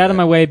part "Get of out of it.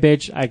 my way,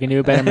 bitch! I can do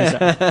it better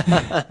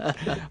myself."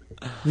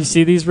 You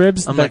see these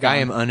ribs? I'm They're like, I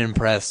gone. am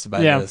unimpressed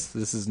by Yeah. this.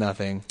 This is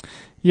nothing.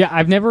 Yeah,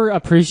 I've never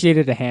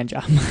appreciated a hand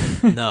job.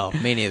 No,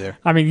 me neither.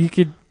 I mean, you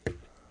could.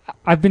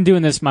 I've been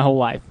doing this my whole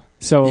life,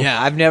 so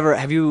Yeah, I've never.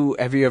 Have you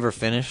ever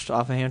finished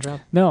off a hand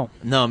job? no.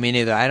 No, me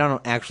neither. I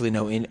don't actually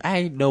know.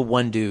 I know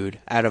one dude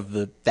out of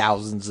the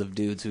thousands of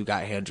dudes who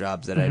got hand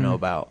jobs that I know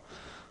about.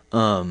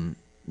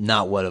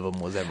 Not one of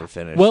them was ever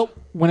finished. Well,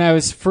 when I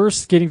was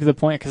first getting to the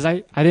point, because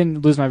I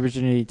didn't lose my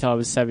virginity until I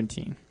was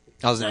 17.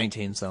 I was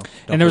 19, so. don't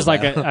And there was feel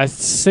like bad. a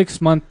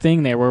 6-month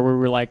thing there where we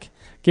were like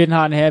getting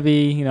hot and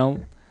heavy, you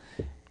know,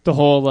 the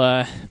whole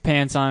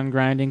pants on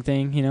grinding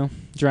thing, you know,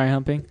 dry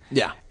humping.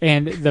 yeah.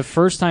 And the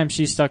first time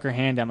she stuck her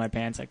hand down my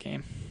pants, I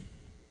came.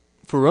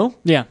 For real?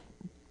 Yeah,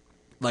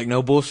 Like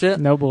no bullshit.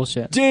 no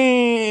bullshit.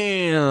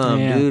 Damn,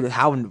 Yeah. dude,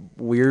 how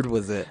weird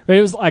was it? But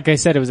it was like I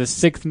said, it was a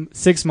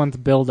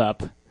 6-month build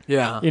up.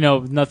 Yeah. You know,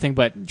 nothing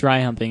but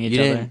dry humping each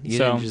You other. didn't. You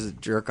so didn't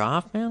just jerk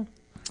off, man.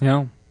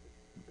 no,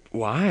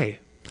 Why?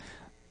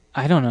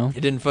 I don't know.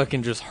 It didn't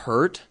fucking just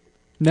hurt.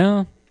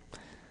 No,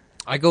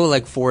 I go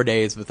like 4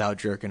 days without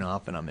jerking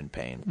off, and I'm in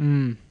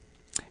pain.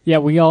 Yeah,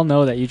 we all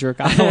know that you jerk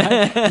off a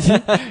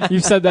lot.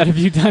 You've said that a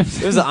few times.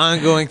 There's an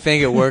ongoing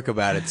thing at work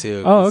about it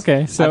too. Oh,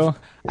 okay. So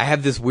I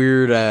have this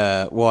weird.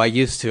 Well, I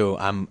used to.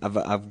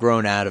 I've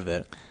grown out of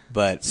it.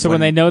 But when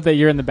they know that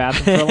you're in the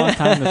bathroom for a long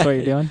time, that's what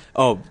you're doing.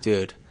 Oh,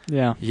 dude.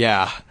 Yeah.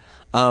 Yeah.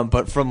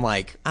 But from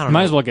like I don't know.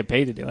 Might as well get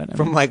paid to do it.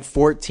 From like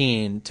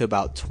 14 to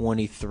about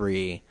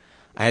 23,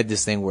 I had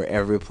this thing where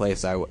every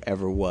place I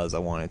ever was, I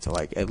wanted to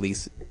like at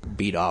least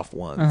beat off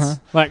once.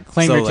 Like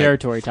claim your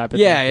territory type of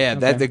thing. Yeah, Okay.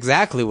 that's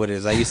exactly what it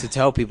is. I used to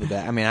tell people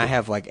that. I mean, I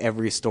have like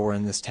every store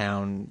in this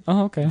town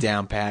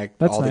down packed,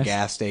 That's all the nice.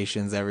 gas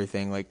stations,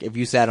 everything. Like if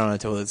you sat on a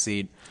toilet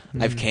seat,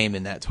 I've came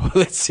in that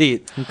toilet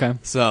seat. Okay.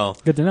 So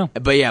Good to know.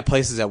 But yeah,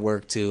 places at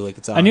work too. Like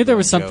it's. I knew there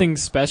was ongoing something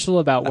joke. special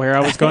about where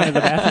I was going to the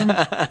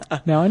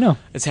bathroom. Now I know.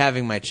 It's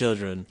having my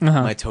children,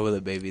 Uh-huh. my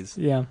toilet babies.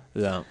 Yeah.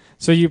 So.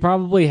 So you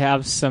probably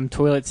have some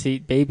toilet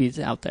seat babies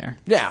out there.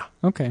 Yeah.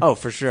 Okay. Oh,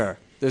 for sure.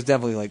 There's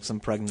definitely like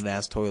some pregnant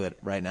ass toilet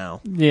right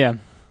now. Yeah.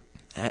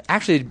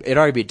 Actually, it'd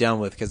already be done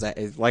with because,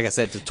 like I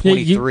said, to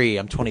 23,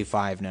 I'm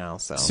 25 now.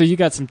 So you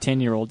got some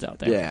 10-year-olds out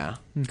there. Yeah.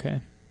 Okay.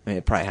 I mean,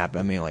 it probably happened.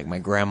 I mean, like my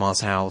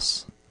grandma's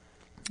house.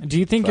 Do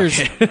you think there's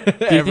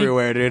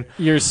Everywhere, dude.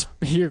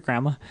 your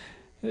grandma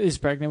is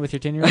pregnant with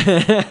your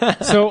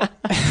 10-year-old? So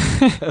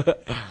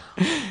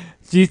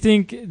do you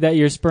think that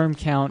your sperm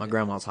count? My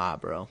grandma's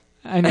hot, bro.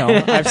 I know.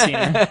 I've seen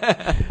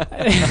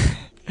her.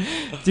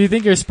 Do you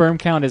think your sperm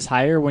count is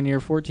higher when you're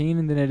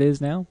 14 than it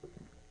is now?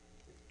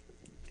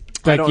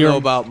 I don't know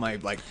about my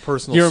like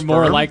personal. You're sperm.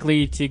 more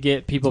likely to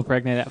get people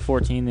pregnant at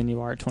 14 than you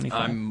are at 25.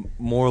 I'm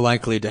more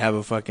likely to have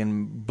a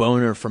fucking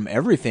boner from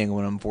everything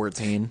when I'm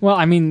 14. Well,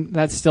 I mean,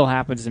 that still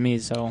happens to me,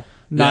 so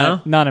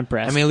not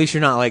impressed. I mean, at least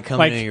you're not like coming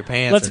Like, in your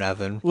pants or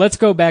nothing. Let's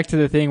go back to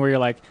the thing where you're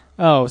like,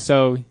 oh,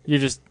 so you're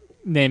just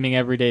naming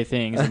everyday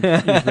things and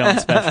you're feeling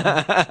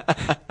special.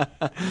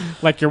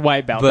 Like your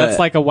white belt. But, that's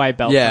like a white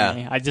belt yeah. for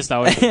me. I just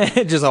always...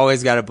 Just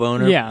always got a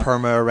boner. Yeah.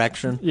 Perma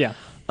erection. Yeah.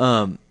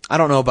 I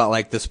don't know about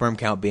like the sperm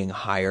count being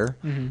higher,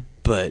 Mm-hmm.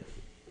 but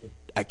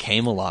I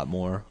came a lot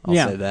more. I'll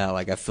Yeah. say that.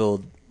 Like I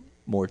filled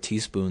more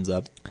teaspoons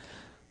up.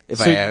 If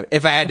So- I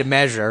had to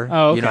measure,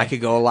 Oh, you know, okay. I could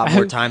go a lot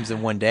more times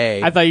in one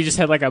day. I thought you just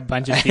had like a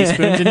bunch of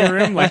teaspoons in your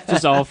room, like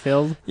just all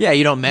filled. Yeah,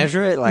 you don't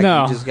measure it. Like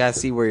No. you just gotta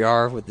see where you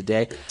are with the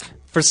day.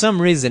 For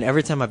some reason,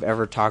 every time I've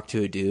ever talked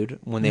to a dude,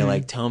 when they Mm-hmm.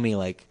 like tell me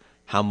like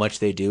how much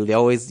they do, they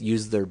always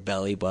use their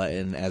belly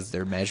button as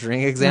their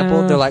measuring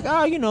example. They're like,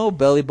 oh, you know,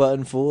 belly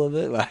button full of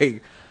it.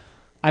 Like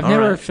I've All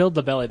never right. filled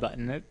the belly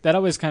button. That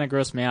always kind of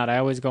grossed me out. I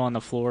always go on the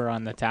floor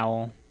on the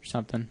towel or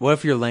something. what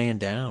if you're laying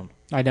down?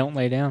 I don't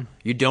lay down.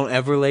 You don't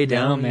ever lay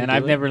down? No, when man, you do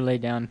I've it? never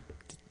laid down.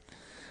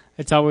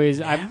 It's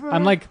always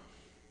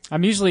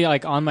I'm usually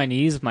like on my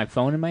knees with my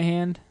phone in my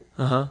hand,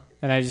 Uh-huh.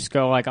 and I just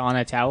go like on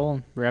a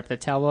towel, wrap the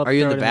towel up. Are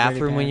you in throw the it dirty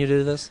bathroom when pants. you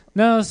do this?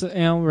 No, so,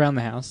 around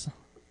the house.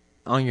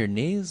 On your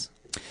knees?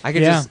 I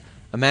could Yeah. just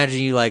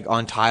imagine you like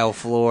on tile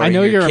floor. I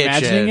know in your you're kitchen.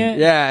 imagining it.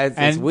 Yeah, it's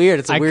and weird.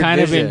 It's a weird I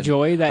kind vision. of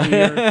enjoy that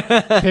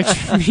you're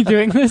picturing me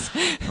doing this.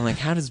 I'm like,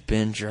 how does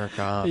Ben jerk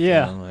off?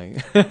 Yeah. And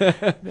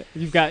I'm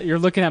like, You're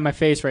looking at my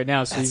face right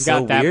now, so that's you've got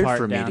so that weird part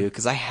for me, down. dude,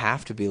 because I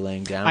have to be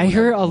laying down. I when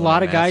hear I- a when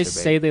lot I of guys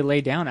masturbate. say they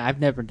lay down. I've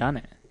never done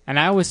it. And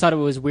I always thought it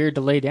was weird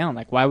to lay down.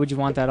 Like, why would you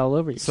want that all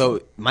over you?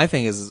 So my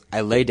thing is,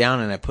 I lay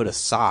down and I put a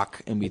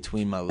sock in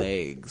between my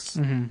legs,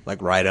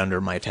 like right under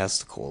my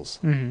testicles,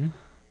 and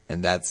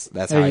that's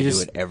Oh, how you I do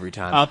just it every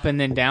time. up and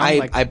then down.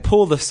 I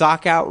pull the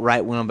sock out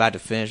right when I'm about to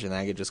finish, and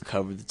I can just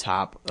cover the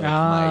top of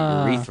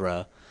Ah. my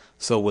urethra.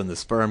 So when the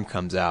sperm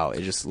comes out,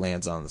 it just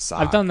lands on the sock.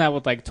 I've done that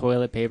with like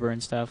toilet paper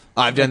and stuff.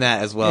 I've done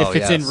that as well. if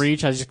it's in yes.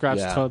 reach, I just grab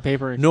Yeah. some toilet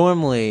paper.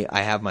 Normally,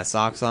 I have my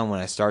socks on when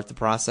I start the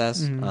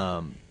process.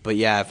 Mm-hmm. But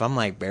yeah, if I'm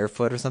like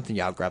barefoot or something,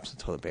 yeah, I'll grab some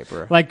toilet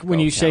paper. Like when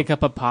Go you count. shake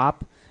up a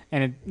pop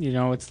and it,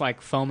 it's like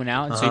foaming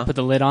out, and so you Uh-huh. put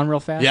the lid on real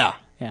fast. Yeah,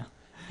 Yeah.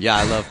 yeah,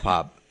 I love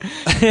pop.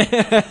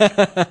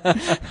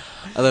 I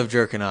love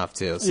jerking off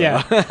too. So.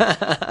 Yeah.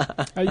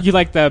 You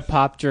like the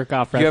pop jerk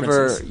off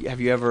references?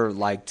 Have you ever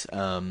liked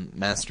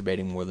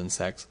masturbating more than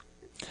sex?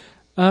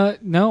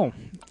 No,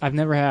 I've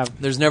never have.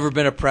 There's never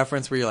been a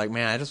preference where you're like,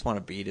 man, I just want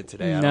to beat it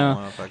today. I No. don't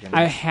want to fucking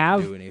I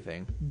have do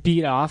anything.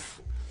 beat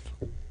off.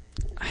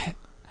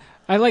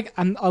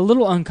 I'm a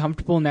little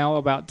uncomfortable now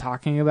about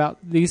talking about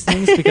these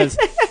things because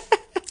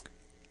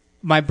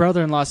my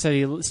brother-in-law said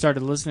he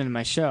started listening to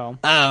my show.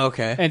 Oh,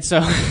 okay. And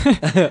so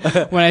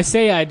when I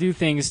say I do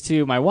things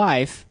to my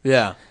wife,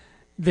 Yeah.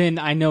 then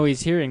I know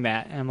he's hearing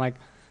that. And I'm like,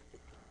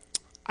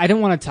 I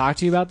don't want to talk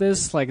to you about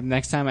this like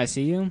next time I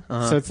see you.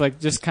 So it's like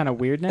just kind of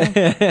weird now.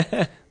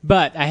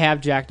 But I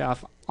have jacked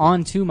off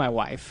onto my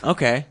wife.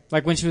 Okay.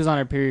 Like when she was on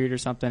her period or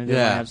something and didn't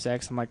want Yeah. to have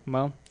sex, I'm like,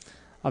 well,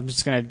 I'm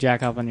just going to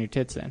jack off on your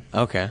tits then.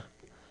 Okay.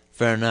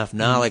 Fair enough. Mm-hmm.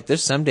 No, like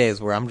there's some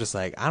days where I'm just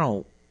like, I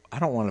don't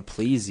want to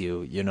please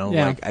you, you know?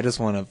 Yeah. Like I just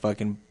want to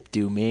fucking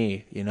do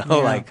me, you know? Yeah.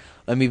 Like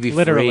let me be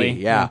Literally,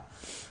 free. Yeah.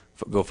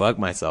 yeah. Go fuck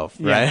myself,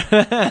 Yeah.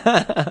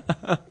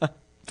 right?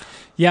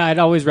 Yeah, I'd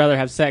always rather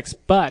have sex,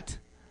 but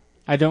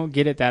I don't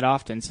get it that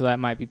often, so that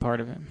might be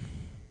part of it.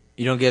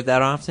 You don't get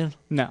that often?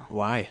 No.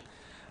 Why?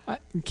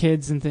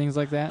 kids and things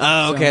like that.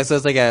 Oh, okay. So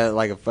it's like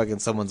a fucking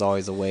someone's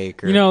always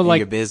awake or You know, in like-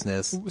 your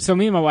business. So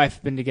me and my wife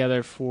have been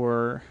together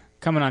for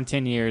coming on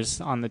 10 years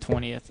on the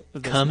 20th.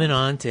 Of this Coming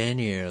month. on 10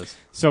 years.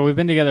 So we've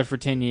been together for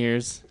 10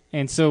 years.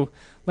 And so,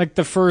 like,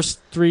 the first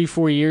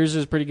 3-4 years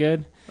is pretty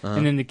good.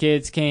 And then the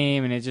kids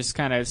came, and it just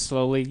kind of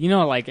slowly,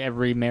 like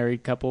every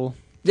married couple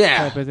Yeah.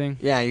 type of thing.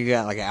 Yeah, you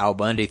got like an Al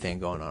Bundy thing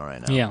going on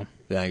right now. Yeah.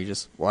 Yeah, you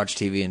just watch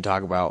TV and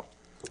talk about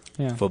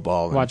Yeah.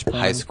 football and Watch porn.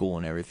 high school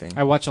and everything.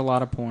 I watch a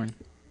lot of porn.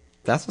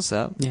 That's what's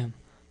up. Yeah.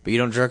 But you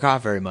don't jerk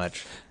off very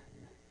much.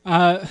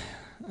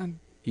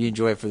 You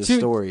enjoy it for the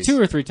stories. 2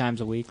 or 3 times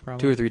a week,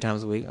 probably. 2 or 3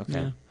 times a week? Okay.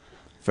 Yeah.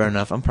 Fair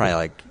enough. I'm probably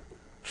like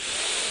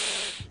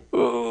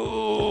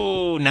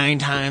 9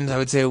 times, I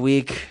would say, a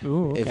week.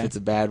 Ooh, If okay. it's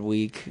a bad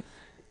week.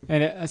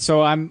 And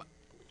so I'm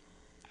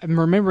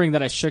remembering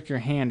that I shook your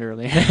hand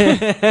earlier.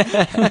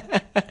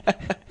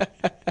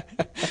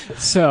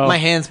 So My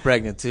hand's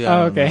pregnant, too. I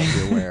Oh, don't know okay. if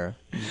you're aware.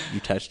 You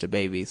touched a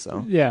baby,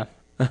 so. yeah.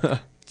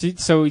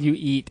 So you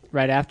eat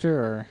right after,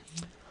 or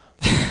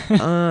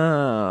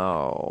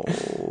Oh.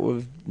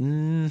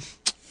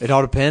 It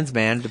all depends,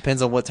 man. It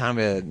depends on what time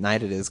of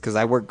night it is. Because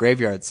I work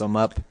graveyard, so I'm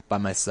up by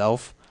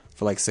myself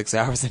for like 6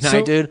 hours a night,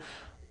 So- dude.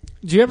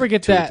 do you ever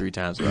get 2 or that 3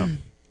 times, bro.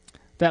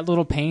 that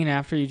little pain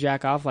after you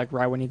jack off, like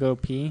right when you go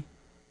pee?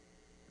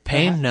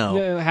 Pain? No.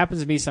 Yeah, it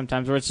happens to me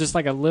sometimes where it's just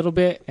like a little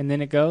bit and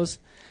then it goes.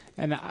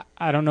 And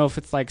I don't know if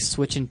it's like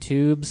switching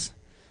tubes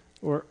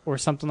or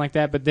something like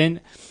that. But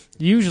then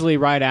usually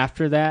right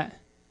after that,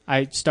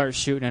 I start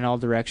shooting in all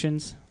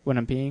directions when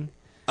I'm peeing.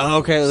 Oh,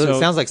 okay. So- It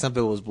sounds like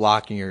something was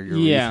blocking your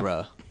Yeah.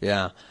 urethra.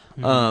 Yeah.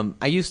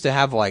 I used to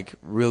have like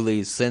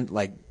really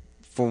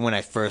for when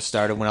I first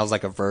started, when I was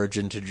like a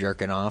virgin to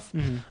jerking off.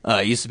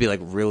 It used to be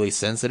like really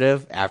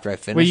sensitive after I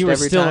finished. Well, you were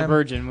every still time. a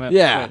virgin.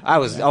 Yeah, but- I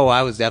was. yeah. Oh,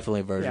 I was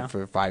definitely a virgin Yeah.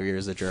 for 5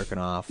 years of jerking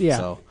off. Yeah.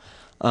 So,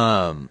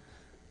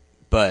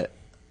 but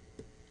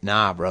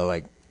nah, bro.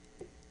 Like,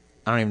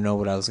 I don't even know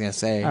what I was gonna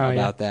say Oh,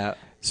 about that.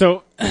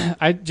 So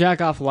I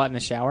jack off a lot in the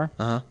shower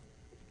Uh huh.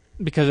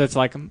 because it's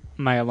like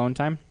my alone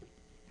time.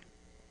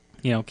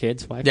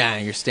 Kids, wife. Yeah,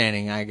 you're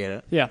standing. I get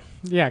it. Yeah.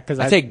 Because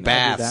I take do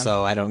baths, that.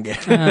 so I don't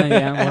get.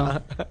 Yeah,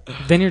 well,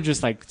 then you're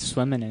just like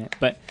swimming in it.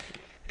 But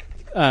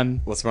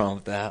What's wrong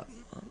with that?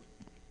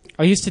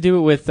 I used to do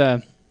it with,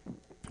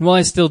 well,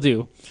 I still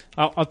do.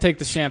 I'll take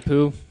the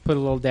shampoo, put a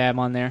little dab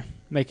on there,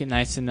 make it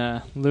nice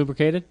and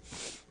lubricated.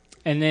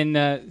 And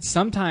then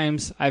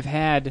sometimes I've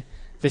had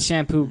the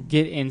shampoo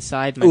get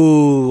inside my...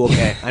 Ooh,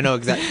 okay. I know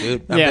exactly,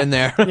 dude. I've Yeah. been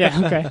there.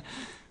 Yeah, okay.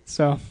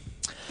 So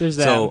there's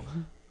that. So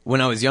when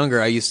I was younger,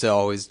 I used to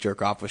always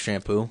jerk off with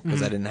shampoo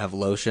because I didn't have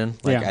lotion.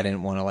 Like Yeah. I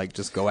didn't want to like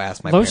just go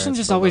ask my lotion parents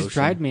just for always lotion.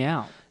 dried me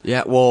out.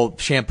 Yeah, well,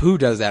 shampoo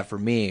does that for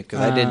me because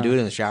I didn't do it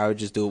in the shower. I would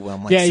just do it when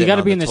I'm like Yeah, you sitting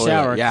gotta on be in the toilet.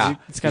 shower 'cause Yeah,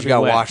 it's gotta you be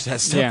gotta wet. wash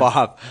that stuff Yeah.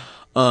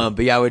 off.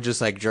 But yeah, I would just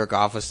like jerk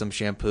off with some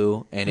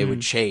shampoo and it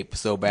would chafe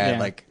so bad. Yeah.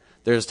 Like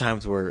there's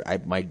times where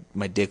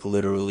my dick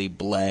literally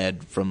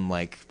bled from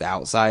like the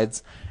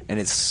outsides, and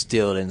it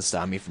still didn't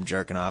stop me from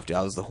jerking off. Dude,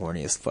 I was the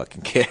horniest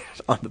fucking kid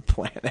on the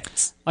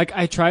planet. Like,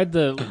 I tried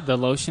the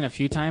lotion a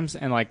few times,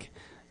 and, like,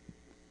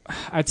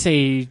 I'd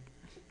say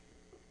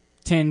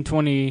 10,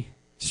 20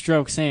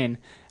 strokes in,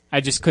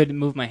 I just couldn't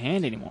move my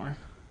hand anymore.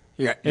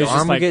 Your was just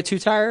arm would like- get too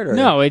tired, or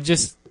No, it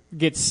just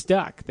gets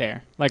stuck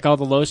there. Like, all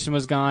the lotion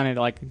was gone, and,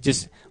 like,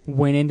 just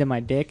went into my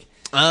dick.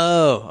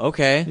 Oh,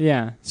 okay.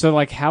 Yeah. So,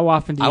 like, how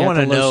often do you I have want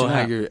to to know lotion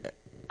how up? you're.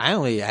 I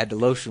only had to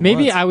lotion.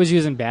 Maybe once. I was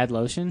using bad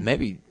lotion.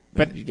 Maybe,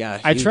 But you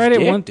got a I huge tried it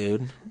dick, one-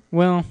 dude.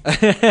 Well,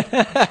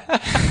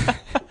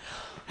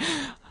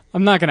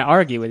 I'm not going to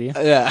argue with you.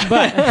 Yeah,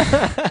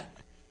 But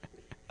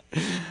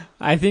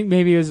I think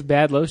maybe it was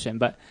bad lotion.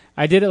 But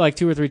I did it like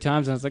 2 or 3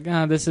 times, and I was like,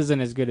 this isn't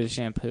as good as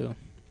shampoo.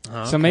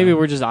 So maybe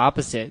we're just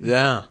opposite.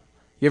 yeah.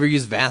 You ever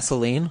use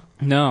Vaseline,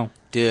 No.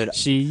 dude?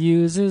 She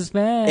uses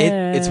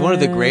Vaseline. It's one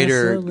of the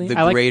greater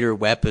I like- greater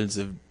weapons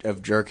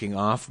of jerking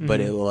off, but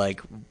Mm-hmm. it will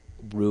like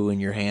ruin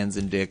your hands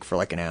and dick for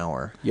like an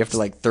hour. You have to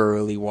like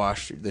thoroughly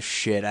wash the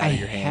shit out I of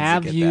your hands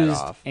have to get used that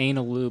off.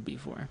 anal lube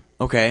before.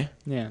 Okay,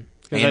 Yeah.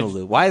 'Cause anal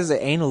lube. Why is it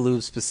anal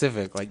lube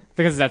specific? Like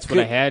Because that's what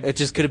I had. It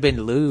just could have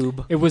been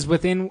lube. It was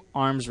within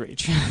arm's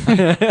reach.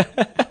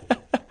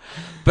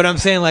 But I'm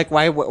saying, like,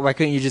 why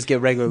couldn't you just get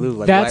regular lube?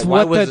 Like, That's why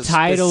what was the it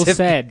title specific?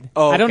 said.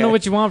 Oh, I don't know okay.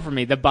 what you want from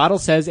me. The bottle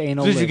says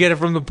anal Did lube. you get it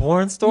from the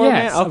porn store,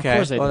 Yes, man? of Okay,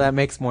 course I well, did. that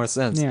makes more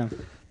sense. Yeah.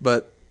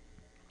 But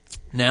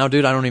now,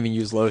 dude, I don't even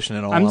use lotion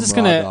at all. I'm I'm just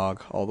raw gonna-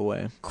 dog all the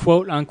way.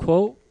 Quote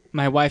unquote,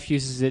 my wife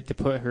uses it to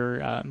put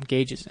her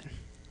gauges in.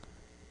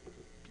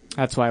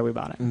 That's why we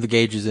bought it. The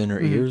gauges in her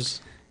ears.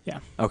 Yeah.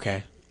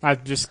 Okay. I'm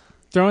just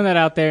throwing that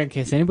out there in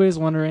case anybody's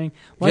wondering,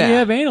 why do you Yeah.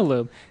 have anal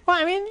lube? Well,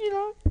 I mean,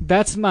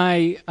 that's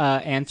my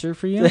answer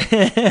for you. I'm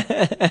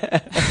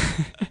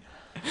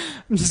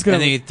just going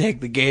And then to... you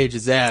take the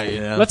gauges out, you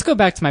know. Let's go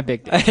back to my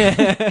big dick.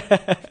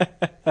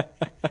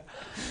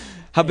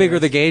 How big are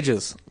the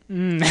gauges?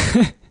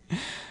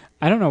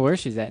 I don't know where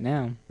she's at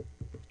now.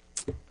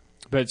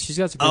 But she's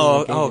got some pretty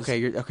Oh, good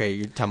gauges. okay.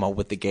 You're talking about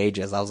with the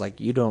gauges. I was like,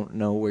 you don't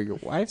know where your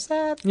wife's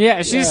at?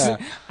 Yeah, she's. Yeah.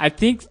 I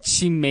think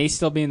she may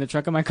still be in the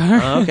trunk of my car.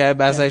 Oh, okay,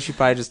 but I was like, she's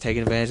probably just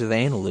taking advantage of the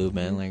anal lube,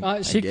 man.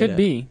 Like, She I get could it.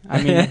 be.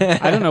 I mean,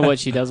 I don't know what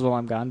she does while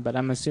I'm gone, but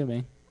I'm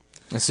assuming.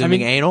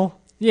 Assuming anal.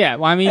 Yeah,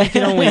 well, I mean, you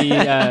can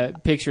only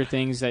picture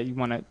things that you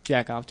want to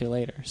jack off to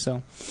later.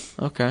 So,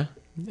 Okay.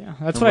 yeah,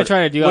 that's what I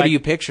try to do. What do you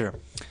picture?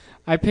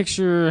 I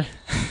picture.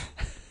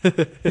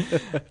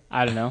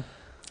 I don't know.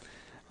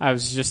 I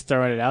was just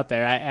throwing it out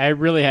there. I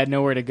really had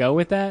nowhere to go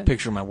with that.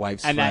 Picture my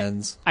wife's And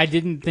friends. I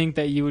didn't think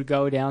that you would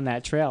go down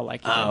that trail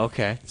like you did. Oh,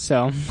 okay.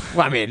 So,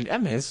 Well, I mean,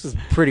 this is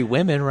Pretty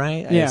Women,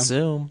 right? I Yeah.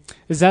 assume.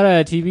 is that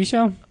a TV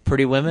show?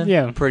 Pretty Women?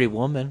 Yeah. Pretty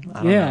Woman?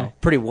 I don't Yeah. know.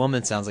 Pretty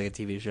Woman sounds like a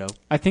TV show.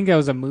 I think that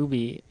was a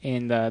movie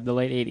in the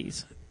late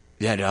 80s.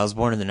 Yeah, dude, I was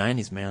born in the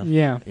 90s, man.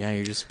 Yeah. Yeah,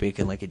 you're just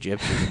speaking like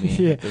Egyptian to me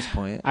Yeah. at this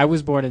point. I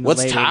was born in the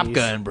What's late Top 80s.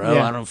 Gun, bro?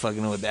 Yeah. I don't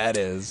fucking know what that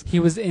is.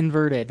 He was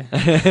inverted.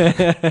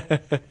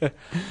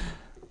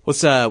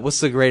 What's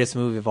the greatest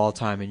movie of all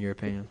time in your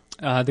opinion?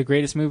 The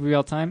greatest movie of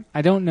all time?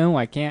 I don't know.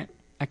 I can't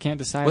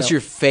decide. What's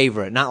your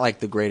favorite? Not like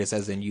the greatest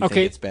as in you Okay,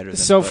 think it's better than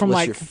so but from, what's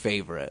like, your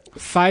favorite?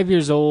 5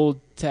 years old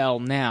till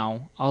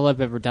now, all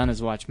I've ever done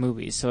is watch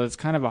movies. So it's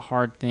kind of a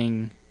hard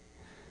thing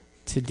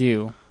to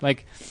do.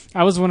 Like,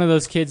 I was one of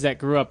those kids that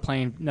grew up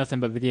playing nothing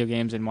but video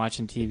games and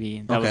watching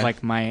TV. That was Okay.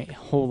 like my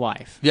whole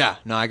life. Yeah,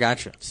 no, I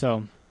got you.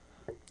 So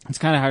it's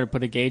kind of hard to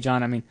put a gauge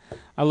on. I mean,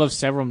 I love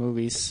several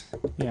movies.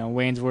 You know,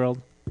 Wayne's World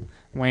 2.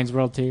 Wayne's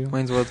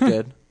World's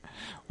good.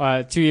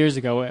 2 years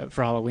ago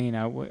for Halloween,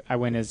 I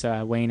went as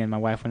Wayne and my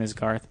wife went as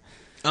Garth.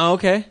 Oh,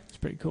 okay. It's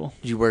pretty cool.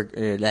 Did you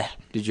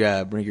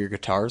bring your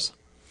guitars?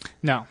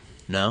 No,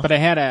 No. but I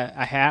had a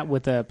hat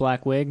with a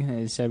black wig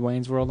and it said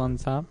Wayne's World on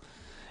the top.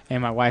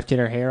 And my wife did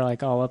her hair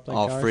like all up like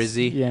all ours.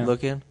 frizzy Yeah.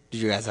 looking.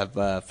 Did you guys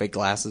have fake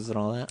glasses and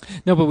all that?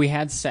 No, but we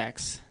had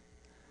sex.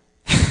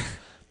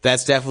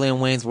 That's definitely in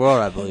Wayne's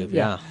World, I believe.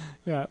 Yeah. Yeah.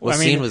 Yeah. What I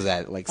mean, scene was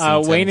that? Like scene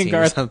Wayne 17 and or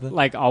Garth something?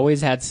 like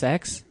always had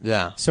sex,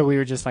 Yeah. so we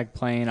were just like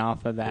playing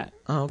off of that.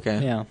 Oh,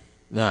 okay. Yeah.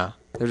 Yeah.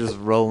 They're just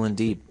rolling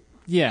deep.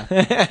 Yeah.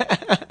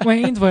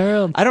 Wayne's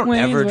World. I don't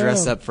Wayne's ever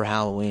dress World. up for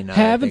Halloween. Now that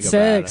I Having think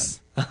about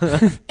sex.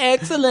 it.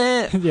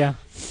 Excellent. Yeah.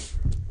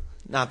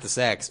 Not the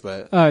sex,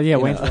 but Yeah. you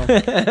Wayne's know.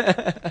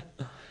 World.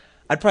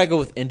 I'd probably go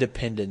with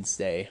Independence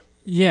Day.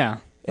 Yeah.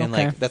 And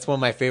okay. like that's one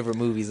of my favorite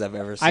movies I've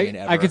ever seen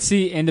ever. I could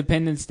see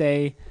Independence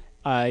Day.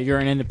 You're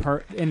an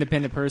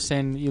independent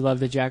person. You love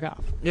to jack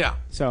off. Yeah.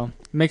 So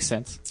makes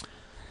sense.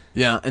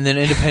 Yeah, and then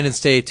Independence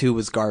Day 2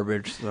 was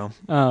garbage. So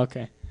Oh,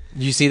 okay.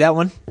 did you see that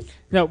one?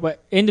 No,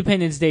 but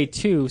Independence Day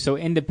 2, so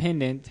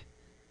Independent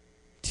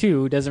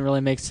 2 doesn't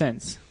really make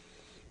sense.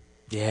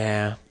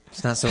 Yeah.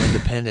 It's not so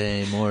independent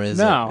anymore, is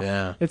No. it?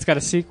 Yeah. It's got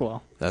a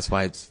sequel. That's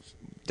why it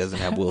doesn't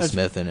have Will That's-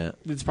 Smith in it.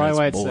 It's probably That's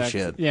why it's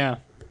bullshit. Yeah.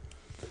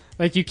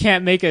 Like, you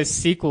can't make a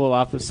sequel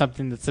off of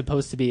something that's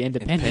supposed to be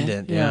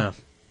independent. Yeah.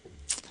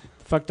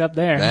 Fucked up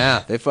there.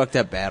 Yeah, they fucked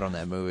up bad on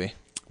that movie.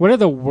 What are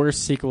the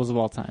worst sequels of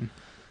all time?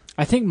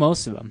 I think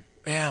most of them.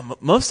 Yeah,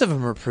 most of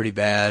them are pretty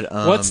bad.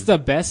 What's the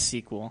best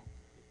sequel?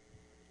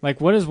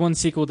 Like, what is one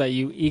sequel that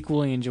you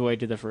equally enjoyed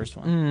to the first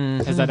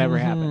one? Has that ever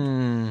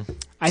happened?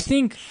 I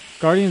think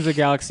Guardians of the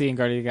Galaxy and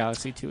Guardians of the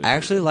Galaxy 2. I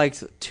actually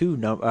liked 2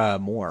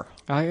 more.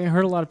 I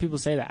heard a lot of people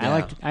say that.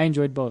 Yeah. I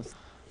enjoyed both.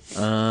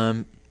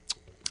 Captain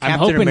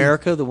hoping-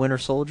 America: The Winter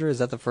Soldier, is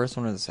that the first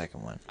one or the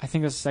second one? I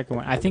think that's the second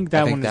one. I think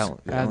that's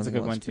one's a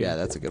good one too. Yeah,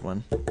 that's a good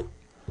one.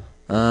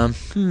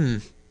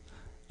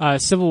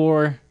 Civil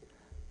War.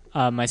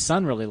 My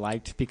son really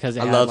liked because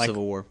it I had love like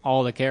Civil War.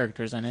 all the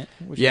characters in it.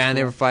 Which Yeah, was and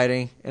they cool. were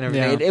fighting and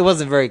everything. Yeah. It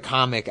wasn't very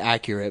comic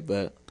accurate,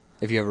 but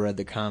if you ever read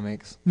the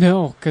comics,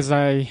 No, because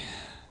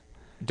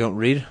don't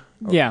read.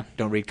 yeah.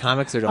 Don't read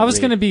comics or don't. I was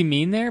read? gonna be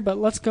mean there, but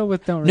let's go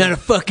with don't read. Not a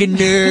fucking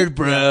nerd,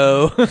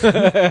 bro.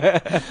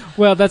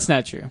 Well, that's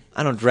not true.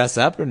 I don't dress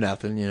up or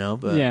nothing, you know.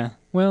 But Yeah.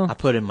 Well, I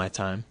put in my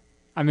time.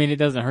 I mean, it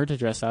doesn't hurt to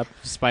dress up,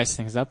 spice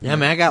things up. Yeah,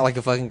 man, I got like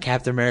a fucking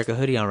Captain America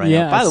hoodie on right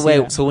Yeah, now. By I the see way,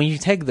 that. so when you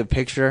take the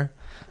picture,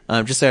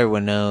 just so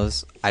everyone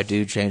knows, I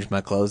do change my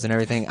clothes and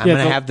everything. I'm Yeah,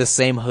 gonna the- have the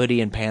same hoodie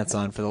and pants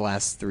on for the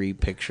last 3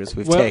 pictures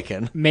we've Well,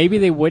 taken. maybe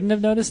they wouldn't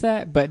have noticed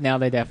that, but now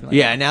they definitely.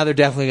 Yeah, now they're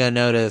definitely gonna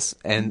notice,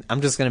 and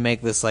I'm just gonna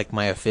make this like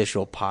my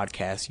official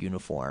podcast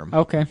uniform.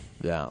 Okay.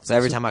 Yeah, so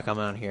every time I come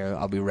out here,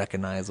 I'll be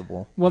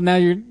recognizable. Well, now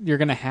you're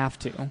gonna have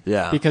to.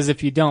 Yeah. Because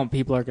if you don't,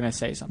 people are gonna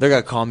say something. They're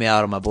gonna call me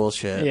out on my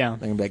bullshit. Yeah.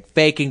 They're gonna be like,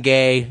 fake and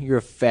gay, you're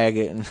a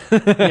faggot.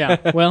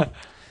 Yeah. Well,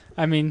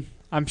 I mean,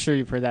 I'm sure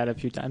you've heard that a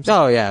few times.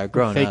 Oh yeah,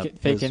 growing Fake up, it-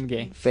 fake it was and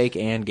gay. Fake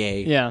and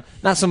gay. Yeah.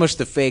 Not so much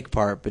the fake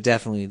part, but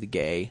definitely the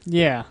gay.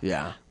 Yeah.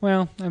 Yeah.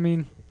 Well, I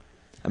mean,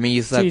 I mean,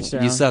 you each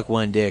their own. suck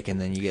one dick and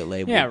then you get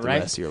labeled yeah, the right.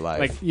 rest of your life.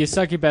 Like you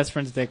suck your best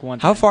friend's dick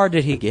once. How far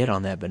did he get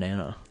on that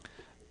banana?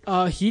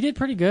 He did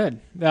pretty good.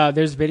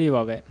 There's video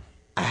of it.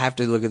 I have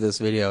to look at this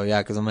video,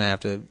 yeah, because I'm gonna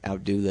have to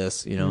outdo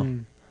this, you know.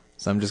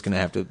 So I'm just gonna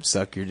have to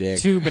suck your dick.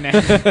 2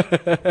 bananas.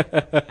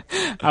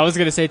 I was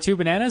gonna say 2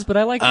 bananas, but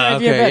I like the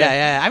idea better.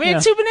 Yeah. I mean,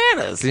 2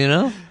 bananas. You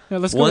know, Yeah,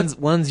 let's go.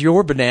 one's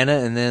your banana,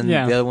 and then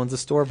Yeah. the other one's a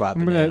store bought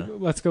banana.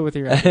 Let's go with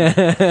your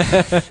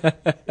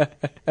idea.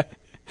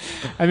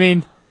 I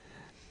mean,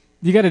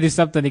 you got to do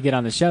something to get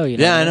on the show. You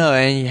know. Yeah, I know,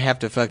 and you have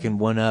to fucking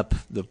one up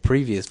the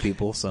previous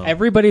people. So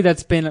Everybody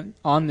that's been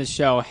on the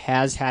show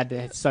has had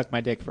to suck my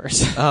dick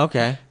first. oh,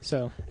 okay,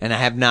 So and I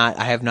have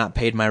not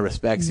paid my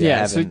respects yet.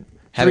 Yeah, I so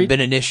haven't three-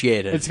 been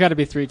initiated. it's got to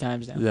be 3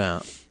 times now. Yeah.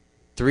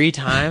 3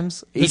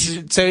 times?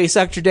 So he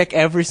sucked your dick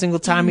every single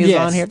time he was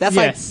Yes, on here? That's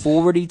yes. like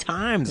 40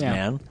 times, Yeah.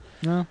 man.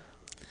 No,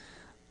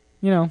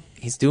 you know,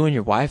 He's doing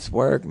your wife's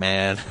work,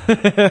 man.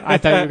 I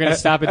thought you were gonna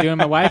stop at doing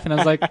my wife, and I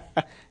was like,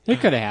 it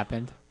could have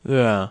happened.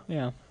 Yeah.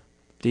 Yeah,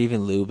 Did he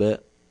even lube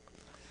it?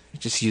 He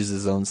just used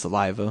his own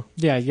saliva.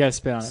 yeah, you got to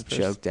spit on it Just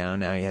first. choked down.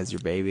 Now he has your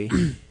baby.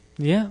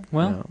 Yeah,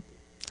 well,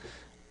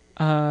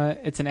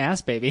 it's an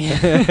ass baby.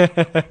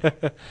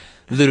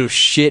 Little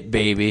shit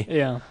baby.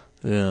 Yeah,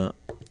 Yeah.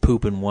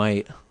 Pooping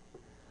white.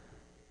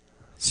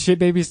 shit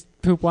babies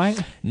poop white.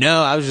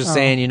 No, I was just Oh.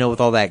 saying, you know,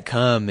 with all that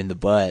cum in the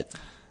butt.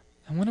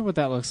 I wonder what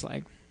that looks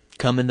like.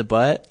 Cum in the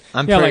butt?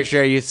 I'm Yeah, pretty like-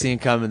 sure you've seen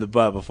cum in the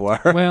butt before.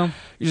 Well,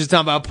 You're just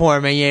talking about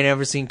porn, man. You ain't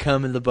ever seen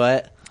cum in the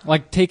butt?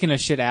 like taking a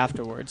shit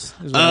afterwards.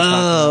 Is what I was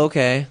talking Oh,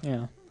 okay.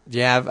 about.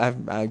 Yeah, Yeah,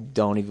 I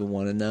don't even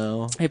want to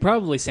know. it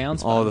probably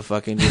sounds. All fun. the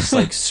fucking just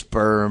like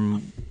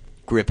sperm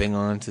gripping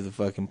onto the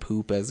fucking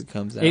poop as it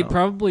comes out. It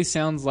probably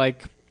sounds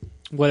like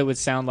what it would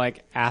sound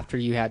like after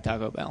you had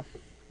Taco Bell.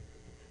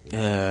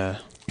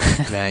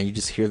 Man, you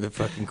just hear the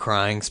fucking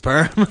crying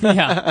sperm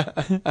Yeah,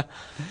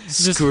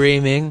 just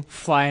screaming.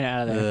 flying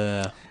out of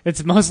there. Uh,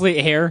 It's mostly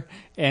air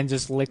and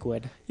just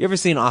liquid. you ever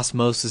seen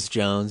Osmosis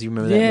Jones? You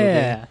remember that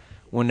Yeah. movie?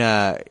 When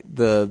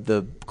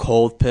the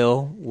cold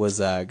pill was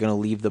gonna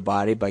leave the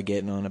body by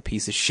getting on a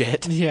piece of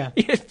shit. Yeah.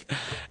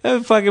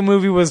 That fucking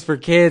movie was for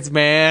kids,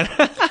 man.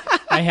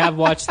 I have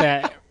watched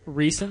that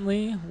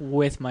recently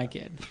with my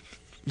kid.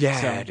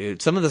 Yeah, So-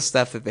 dude. Some of the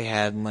stuff that they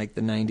had in like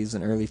the 90s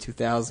and early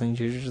 2000s,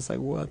 you're just like,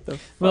 what the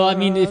fuck? Well, I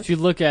mean, if you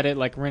look at it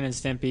like Ren and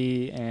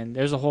Stimpy, and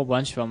there's a whole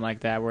bunch of them like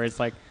that where it's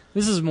like,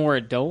 this is more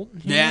adult.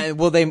 you know? Yeah,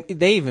 well, they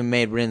even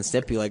made Ren and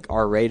Stimpy like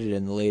R-rated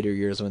in the later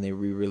years when they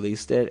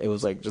re-released it. It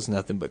was like just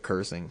nothing but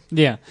cursing.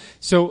 Yeah.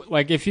 So,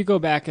 like, if you go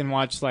back and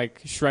watch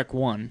like Shrek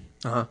 1,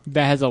 Uh-huh.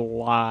 that has a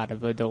lot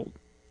of adult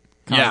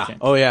content.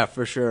 Oh yeah,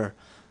 for sure.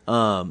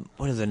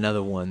 What is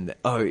another one?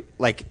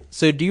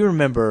 So do you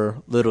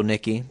remember Little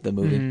Nicky, the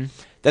movie?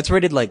 That's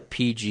rated like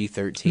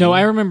PG-13. No,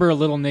 I remember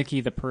Little Nicky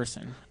the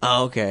person.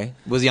 Oh, okay.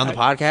 Was he on the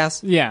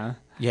podcast? Yeah.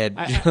 Yeah.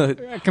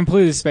 I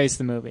completely spaced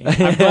the movie.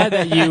 I'm glad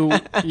that you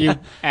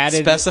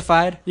added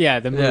Specified? Yeah,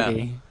 the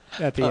movie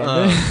at the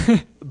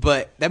end.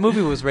 But that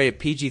movie was rated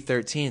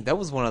PG-13. That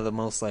was one of the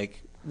most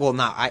like, well,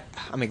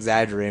 I'm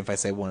exaggerating if I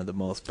say one of the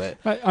most, but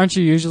Aren't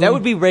you usually? that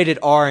would be rated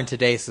R in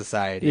today's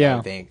society, Yeah.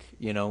 I think.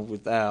 You know,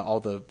 with all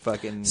the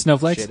fucking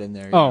Snowflakes? shit in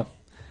there. Oh,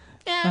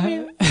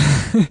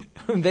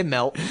 They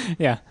melt.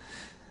 yeah.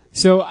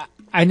 So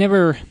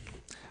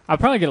I'll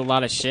probably get a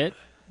lot of shit,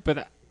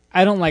 but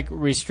I don't like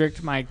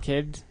restrict my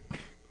kid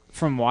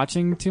from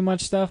watching too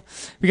much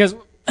stuff because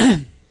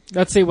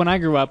let's say when I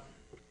grew up,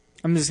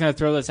 I'm just gonna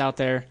throw this out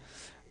there.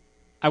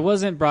 I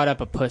wasn't brought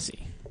up a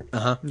pussy.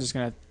 Uh-huh. I'm just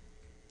gonna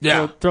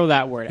Yeah. throw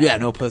that word out. Yeah,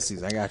 no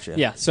pussies. I got you.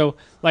 Yeah. So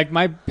like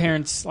my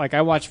parents, like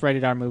I watch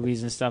rated R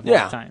movies and stuff all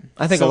Yeah. the time.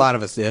 I think So a lot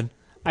of us did.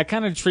 I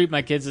kind of treat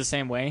my kids the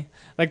same way.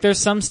 Like, there's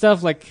some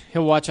stuff like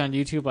he'll watch on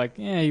YouTube. Like,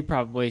 you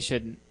probably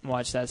shouldn't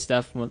watch that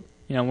stuff. When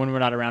we're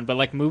not around. But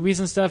like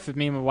movies and stuff, if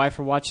me and my wife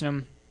are watching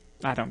them,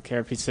 I don't care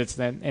if he sits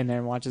in there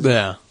and watches.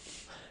 Yeah.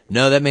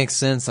 No, that makes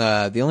sense.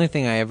 The only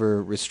thing I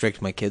ever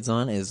restrict my kids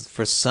on is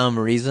for some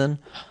reason,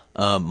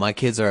 my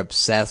kids are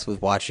obsessed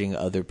with watching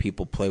other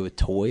people play with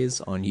toys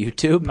on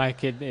YouTube. My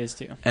kid is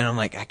too. And I'm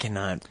like, I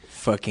cannot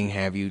fucking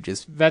have you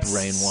just That's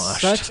brainwashed.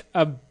 such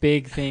a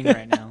big thing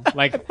right now.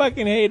 Like,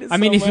 fucking hate it. I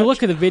mean, if you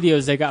look at the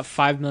videos, they got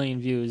 5 million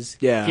views.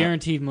 Yeah.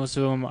 Guaranteed, most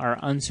of them are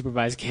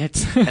unsupervised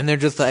kids. and they're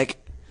just like,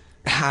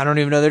 I don't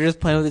even know. They're just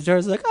playing with the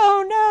toys. Like,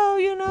 oh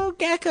no,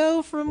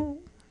 Gecko from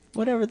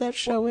whatever that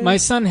show is. My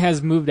son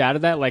has moved out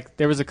of that. Like,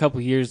 there was a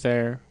couple years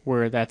there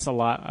where that's a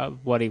lot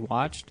of what he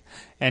watched,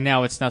 and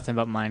now it's nothing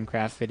but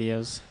Minecraft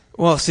videos.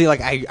 Well, see,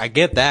 like I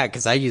get that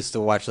because I used to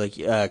watch like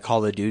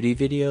Call of Duty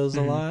videos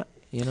a lot,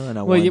 you know, and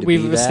I wanted to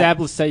we've be that.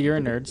 established that you're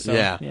a nerd, so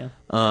Yeah.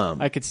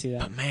 I could see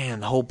that. But man,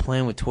 the whole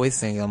playing with toys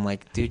thing, I'm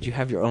like, dude, you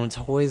have your own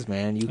toys,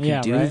 man. You can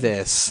Yeah, do right?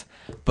 this.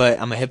 But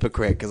I'm a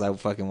hypocrite because I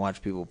fucking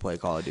watch people play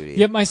Call of Duty.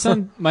 Yeah, my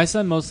son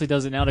mostly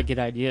does it now to get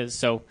ideas.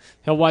 So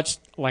he'll watch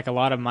like a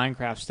lot of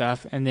Minecraft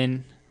stuff, and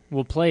then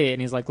we'll play it,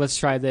 and he's like, "Let's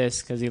try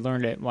this," because he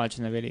learned it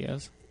watching the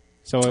videos.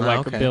 So it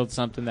like okay. build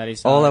something that he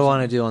saw. All or I something.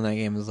 want to do on that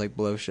game is like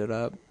blow shit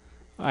up.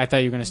 I thought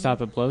you were gonna stop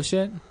at blow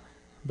shit,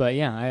 but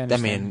yeah, I I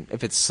understand. mean,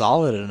 if it's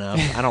solid enough,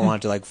 I don't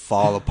want it to like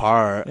fall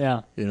apart.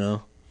 yeah, You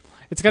know?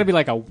 it's got to be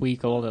like a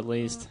week old at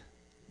least.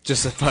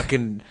 Just a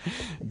fucking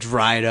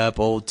dried up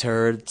old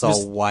turd. It's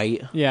all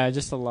white, Yeah,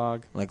 just a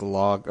log. like a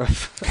log.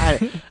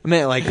 I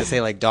meant like to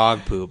say like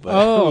dog poop, but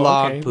Oh,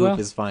 log okay. poop Well,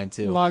 is fine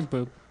too. Log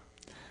poop.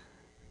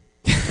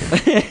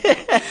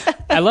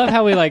 I love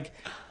how we like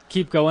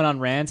keep going on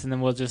rants and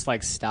then we'll just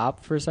like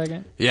stop for a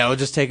second. Yeah, we'll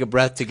just take a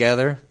breath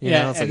together. You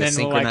Yeah, know, it's and like a then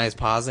we'll, like- synchronized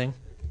pausing.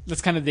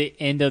 That's kind of the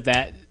end of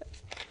that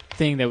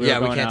thing that we were Yeah,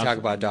 we going can't off. talk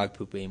about dog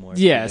poop anymore.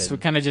 Yes, We're we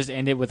good. kind of just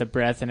end it with a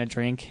breath and a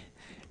drink,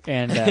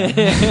 and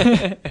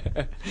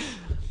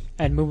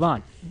and move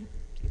on.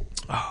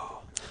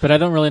 But I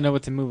don't really know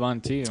what to move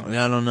on to.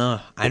 I don't know.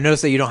 I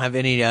noticed that you don't have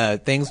any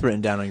things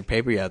written down on your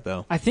paper yet,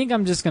 though. I think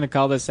I'm just gonna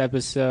call this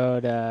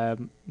episode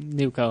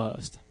 "New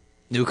Co-host"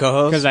 New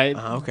co-host? because I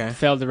okay.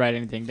 failed to write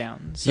anything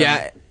down. So.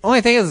 Yeah,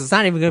 only thing is it's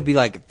not even going to be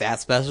like that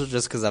special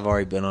just because I've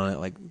already been on it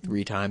like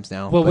 3 times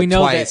now. Well, but we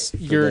know twice that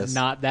for you're this.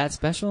 not that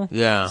special.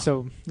 Yeah.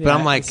 So, But yeah,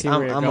 I'm I like, see where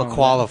I'm you're a going with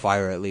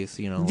qualifier at least,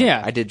 you know. Like,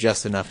 Yeah. I did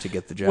just enough to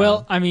get the that. job.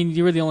 Well, I mean,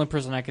 you were the only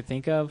person I could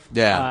think of.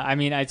 Yeah. I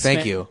mean,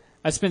 Thank you.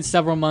 I spent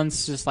several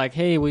months just like,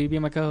 hey, will you be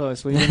my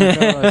co-host? Will you be my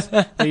co-host?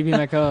 Will you be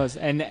my co-host?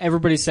 And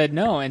everybody said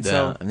no. And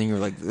Yeah. And then you were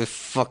like, this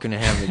fucking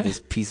having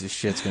this piece of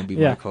shit's going to be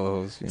Yeah. my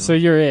co-host. You know? so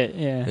you're it.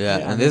 Yeah. yeah, I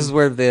and mean, this is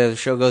where the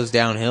show goes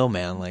downhill,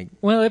 man. Like,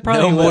 well, it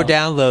probably no more will.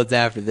 downloads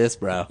after this,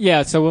 bro.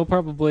 Yeah, so we'll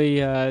probably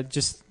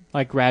just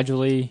like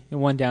gradually,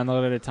 one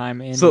download at a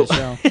time, end So- the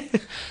show.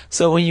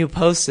 So when you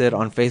posted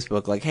on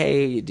Facebook, like,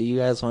 hey, do you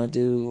guys want to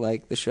do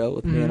like the show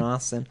with me Mm-hmm. and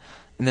Austin?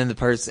 And then the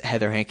person,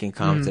 Heather Hankin,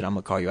 commented, I'm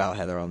going to call you out,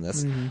 Heather, on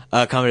this.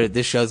 Mm-hmm. Commented,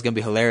 this show's going to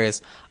be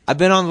hilarious. I've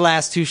been on the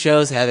last 2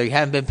 shows, Heather. You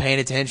haven't been paying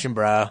attention,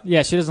 bro.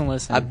 Yeah, she doesn't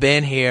listen. I've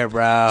been here,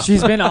 bro.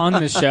 She's been on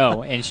the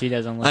show and she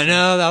doesn't listen. I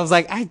know. I was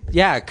like,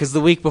 yeah, because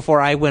the week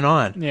before I went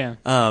on, Yeah.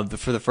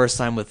 for the first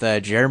time with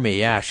Jeremy,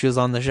 yeah, she was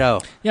on the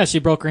show. Yeah, she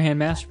broke her hand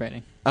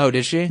masturbating. Oh,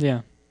 did she?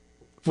 Yeah.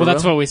 For Well,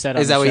 that's real? what we said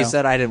on Is the that what you show.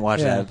 said? I didn't watch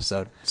Yeah. that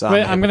episode. So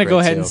But I'm going to go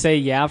ahead and too. say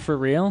yeah for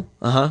real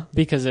Uh-huh.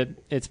 because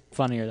it's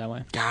funnier that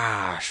way.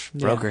 Gosh,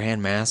 Yeah. broke her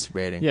hand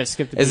masturbating. Yeah,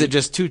 skip the Is beat. it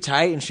just too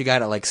tight and she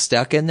got it like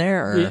stuck in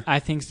there? Or? Yeah, I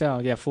think so.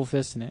 Yeah, full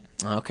fist in it.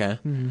 Okay.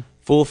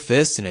 Full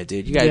fist in it,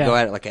 dude. You got to Yeah. go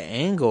at it like an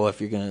angle if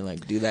you're going to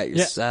like do that Yeah.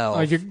 yourself.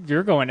 Oh,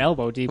 you're going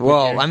elbow deep.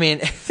 well, I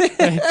mean,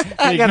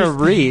 I got to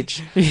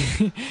reach.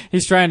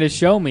 He's trying to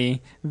show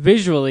me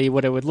visually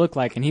what it would look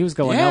like, and he was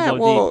going Yeah,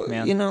 elbow well, deep,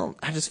 man. you know,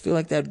 I just feel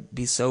like that'd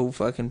be so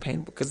fucking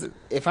painful because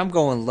if I'm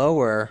going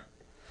lower,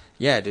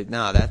 yeah, dude,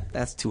 no,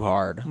 that's too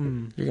hard.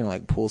 You're gonna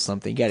like pull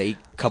something. You gotta eat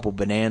a couple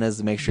bananas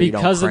to make sure you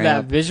don't because of that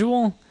cramp.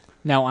 visual,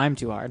 now I'm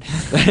too hard.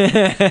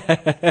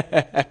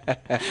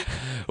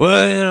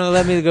 Well, you know,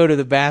 let me go to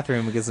the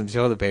bathroom and get some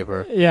toilet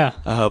paper. yeah.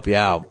 I'll help you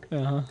out.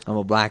 Uh-huh. I'm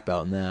a black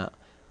belt in that.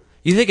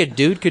 You think a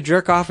dude could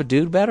jerk off a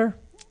dude better?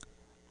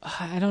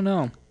 I don't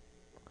know.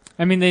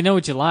 I mean, they know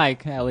what you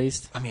like, at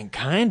least. I mean,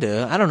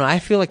 kinda. I don't know. I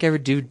feel like every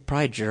dude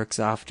probably jerks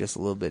off just a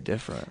little bit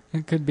different.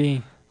 It could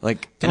be.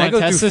 Like, Do and you I go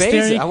wanna test through this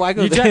phases. theory? I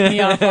go You jack me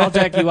off, I'll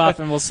jack you off,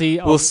 and we'll see.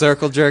 We'll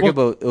circle jerk it,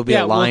 but it'll be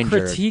yeah, a line we'll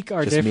jerk. critique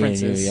our Just me and you,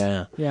 differences.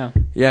 yeah. Yeah.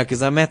 Yeah,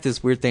 because I'm at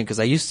this weird thing, because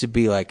I used to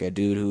be like a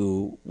dude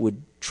who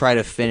would try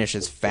to finish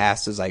as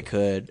fast as I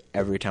could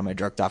every time I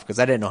jerked off, because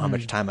I didn't know how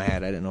much time I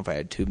had. I didn't know if I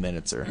had 2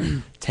 minutes or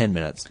 10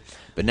 minutes.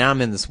 But now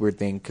I'm in this weird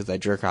thing, because I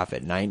jerk off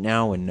at night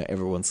now when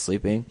everyone's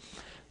sleeping,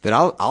 that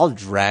I'll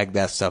drag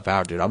that stuff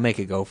out, dude. I'll make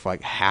it go for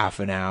like half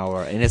an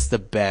hour, and it's the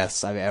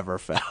best I've ever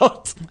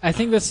felt. I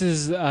think this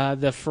is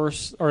the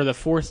first or the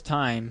fourth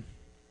time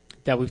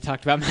that we've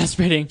talked about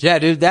masturbating. Yeah,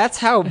 dude, that's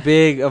how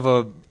big of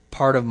a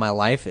part of my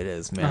life it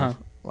is, man. Uh-huh.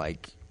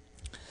 Like,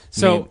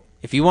 So- man,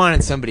 if you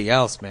wanted somebody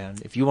else, man,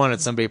 if you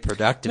wanted somebody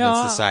productive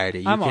No, in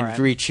society, you I'm can alright.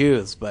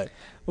 re-choose, but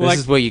Well, this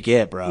like- is what you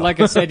get, bro. Like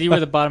I said, you were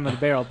the bottom of the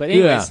barrel. But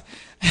anyways,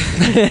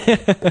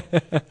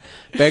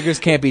 Beggars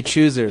can't be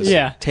choosers.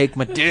 Yeah. Take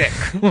my dick.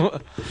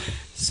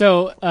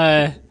 so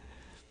I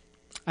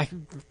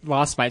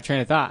lost my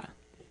train of thought.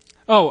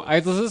 Oh, I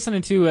was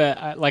listening to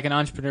like an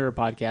entrepreneur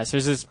podcast.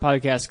 There's this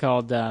podcast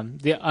called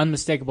The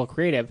Unmistakable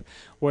Creative,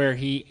 where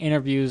he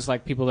interviews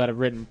like people that have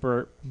written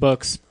written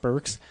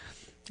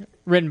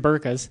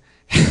burkas.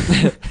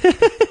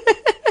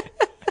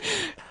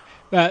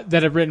 That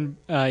have written,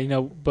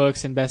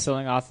 books and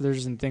best-selling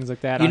authors and things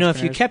like that. You know, if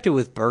you entrepreneurs. kept it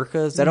with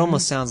burkas, that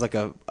almost sounds like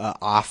a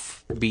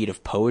offbeat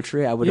of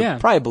poetry. I would have Yeah.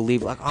 probably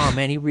believed, like, oh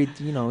man,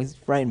 he's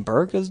writing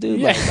burkas, dude.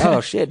 Yeah. Like,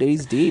 oh shit, dude,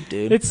 he's deep,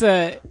 dude. it's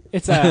a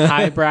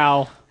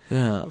highbrow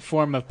Yeah.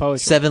 form of poetry.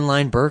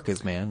 7-line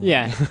burkas, man.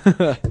 Yeah,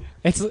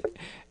 it's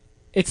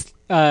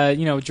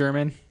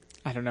German.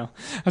 I don't know.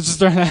 I was just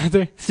throwing that out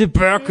there. The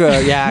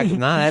burka. Yeah, no,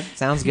 that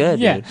sounds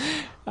good, Yeah.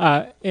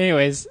 dude.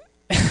 Anyways,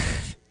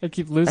 I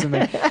keep losing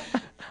me.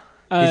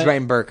 He's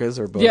writing burkas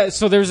or books. Yeah.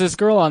 So there's this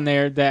girl on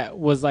there that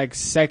was like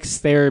sex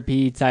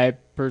therapy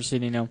type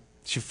person.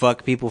 She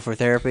fuck people for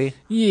therapy.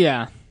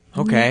 Yeah.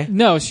 Okay.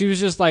 No, she was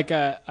just like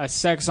a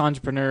sex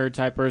entrepreneur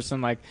type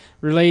person, like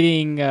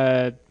relating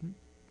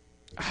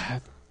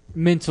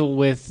mental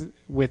with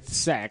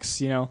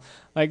sex,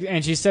 like,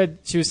 and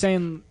she was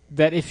saying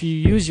that if you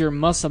use your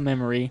muscle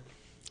memory,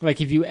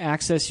 like if you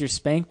access your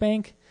spank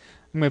bank,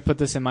 I'm going to put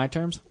this in my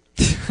terms.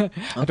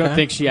 I don't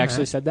think she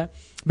actually said that.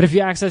 But if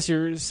you access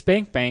your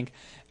spank bank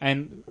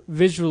and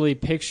visually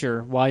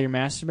picture while you're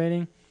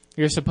masturbating,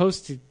 you're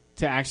supposed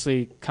to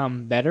actually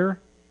come better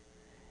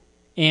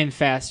and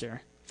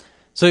faster.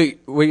 So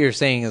what you're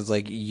saying is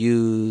like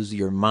use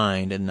your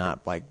mind and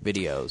not like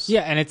videos.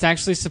 Yeah, and it's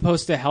actually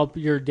supposed to help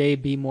your day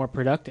be more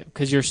productive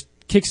because you're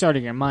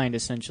kickstarting your mind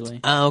essentially.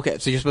 Oh, okay.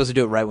 So you're supposed to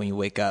do it right when you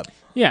wake up.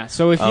 Yeah,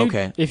 so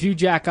if you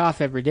jack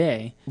off every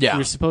day, Yeah.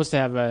 you're supposed to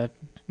have a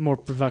more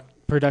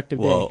productive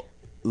day. Well,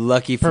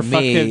 lucky for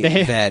me Productive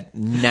day. that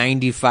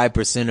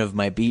 95% of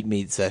my beat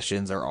meat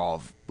sessions are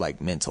all like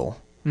mental.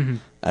 Mm-hmm.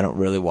 I don't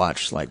really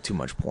watch like too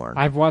much porn.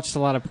 I've watched a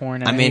lot of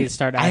porn, and I mean, need to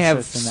start accessing I have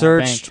that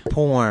searched bank.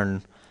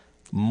 porn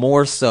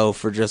more so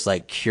for just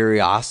like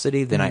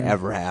curiosity than Mm-hmm. I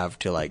ever have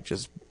to like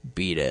just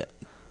beat it.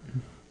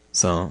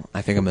 So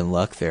I think I'm in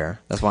luck there.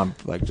 That's why I'm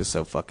like just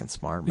so fucking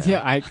smart, man.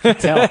 Yeah, I could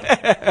tell.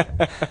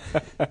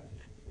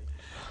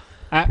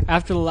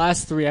 After the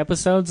last 3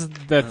 episodes,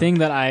 the thing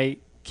that I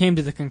came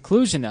to the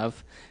conclusion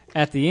of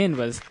at the end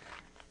was,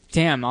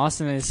 damn,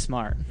 Austin is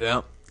smart.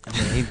 Yep. I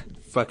mean, he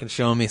fucking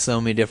showing me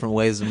so many different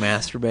ways to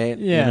masturbate.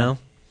 Yeah. You know,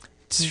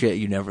 it's shit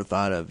you never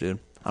thought of, dude.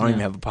 I don't Yeah.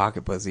 even have a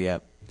pocket pussy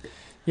yet.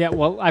 Yeah,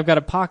 well, I've got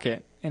a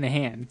pocket and a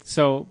hand,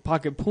 so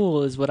pocket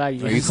pool is what I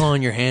use. Are you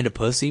calling your hand a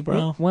pussy,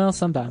 bro? Well,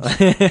 sometimes.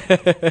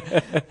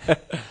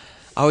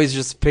 I always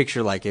just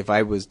picture like if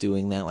I was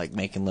doing that, like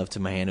making love to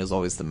my hand, it was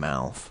always the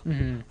mouth.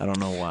 Mhm. I don't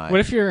know why. What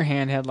if your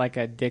hand had like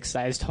a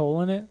dick-sized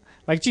hole in it,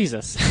 like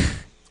Jesus?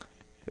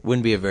 It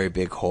wouldn't be a very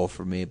big hole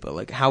for me, but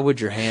like, how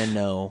would your hand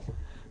know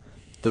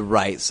the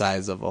right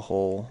size of a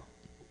hole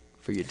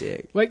for your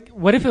dick? Like,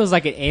 what if it was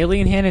like an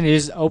alien hand and it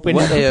just opened?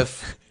 What up?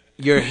 if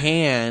your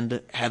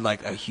hand had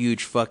like a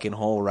huge fucking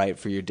hole right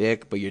for your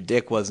dick, but your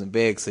dick wasn't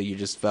big, so you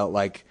just felt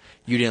like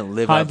you didn't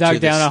live Hot up dog to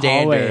the down a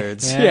hallway.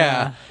 standards.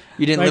 Yeah.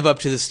 You didn't Like- live up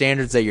to the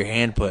standards that your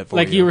hand put for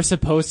like you. you were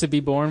supposed to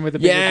be born with a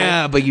big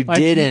Yeah, dick? but you Like,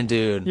 didn't,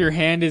 dude. Your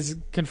hand is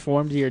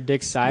conformed to your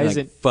dick You, size. like,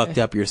 and fucked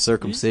up your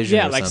circumcision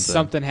Yeah, or like something.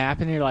 something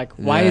happened. And you're like,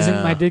 why isn't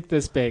Yeah. my dick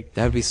this big?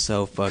 That would be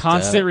so fucked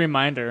Constant up.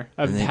 reminder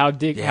of And then- how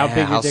big yeah,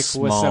 your dick was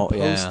small-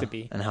 supposed yeah, to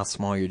be. and how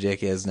small your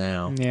dick is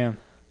now. Yeah.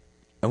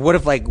 And what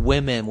if, like,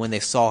 women, when they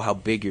saw how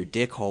big your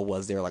dick hole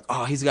was, they were like,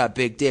 oh, he's got a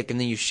big dick, and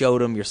then you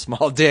showed them your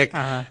small dick,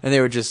 Uh-huh. and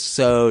they were just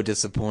so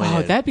disappointed.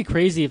 Oh, that'd be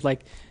crazy if like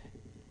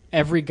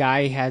every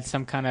guy had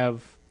some kind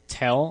of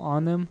tell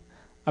on them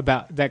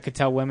about that could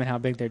tell women how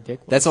big their dick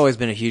was. That's always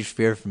been a huge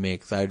fear for me,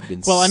 because I've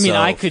been well, I mean, so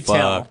I could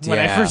tell fucked. when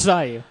I Yeah. first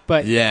saw you,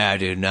 but Yeah,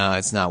 dude, no,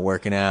 it's not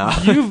working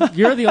out.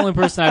 you're the only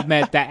person I've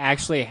met that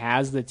actually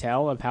has the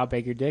tell of how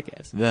big your dick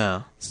is.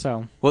 Yeah.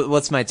 So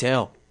What's my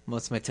tail?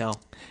 What's my tail?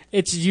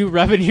 it's you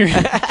rubbing your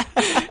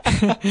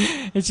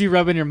it's you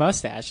rubbing your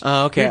mustache.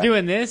 Oh, okay. You're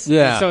doing this,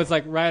 Yeah. so it's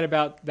like right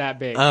about that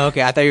big. Oh,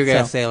 okay. I thought you were gonna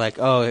So- say like,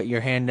 oh,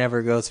 your hand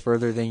never goes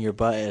further than your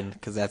button,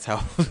 because that's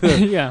how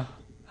Yeah,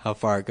 how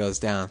far it goes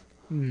down.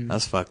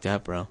 That's fucked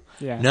up, bro.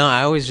 yeah. No,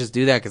 I always just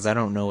do that because I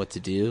don't know what to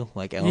do.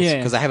 Like else, Yeah.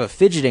 because I have a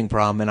fidgeting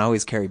problem and I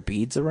always carry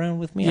beads around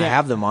with me. I Yeah.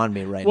 have them on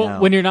me right Well, now.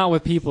 when you're not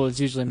with people, it's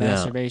usually Yeah.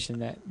 masturbation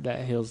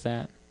that heals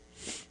that.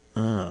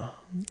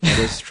 That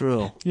is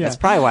true. Yeah. That's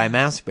probably why I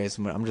masturbate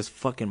so much. I'm just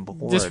fucking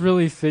bored. Just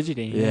really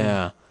fidgety.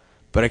 Yeah.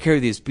 But I carry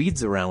these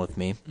beads around with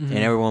me, and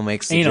everyone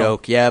makes the Anal.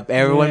 joke. Yep,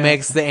 everyone Yeah.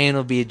 makes the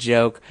anal bead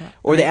joke.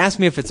 Or they ask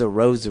me if it's a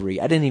rosary.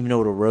 I didn't even know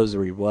what a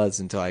rosary was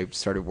until I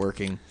started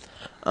working.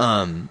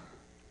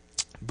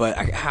 But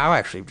I'll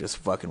actually just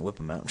fucking whip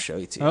them out and show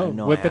you to you. I Oh,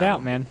 know whip I it have out,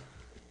 them. man.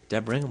 Did I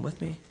bring them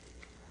with me?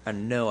 I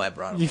know I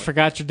brought them. You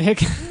forgot your dick.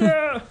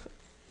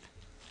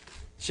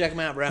 Check them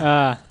out,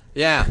 bro.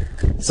 Yeah.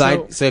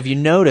 So- So if you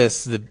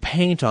notice, the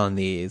paint on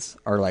these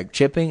are like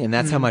chipping, and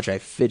that's how much I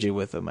fidget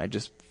with them. I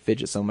just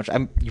fidget so much.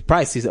 You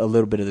probably see a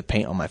little bit of the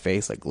paint on my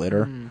face, like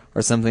glitter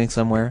or something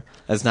somewhere.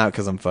 That's not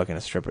because I'm fucking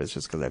a stripper. It's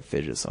just because I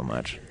fidget so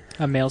much.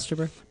 A male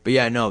stripper. But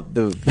yeah, no,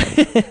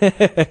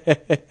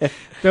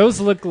 Those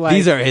look like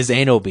these are his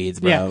anal beads,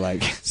 bro. Yeah.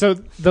 Like, So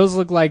those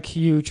look like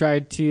you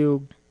tried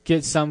to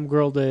get some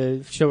girl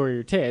to show her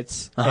your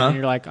tits, Uh-huh. and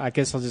you're like, I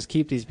guess I'll just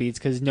keep these beads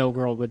because no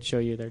girl would show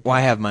you their tits. well,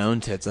 I have my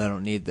own tits. I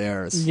don't need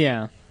theirs.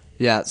 Yeah.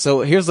 Yeah,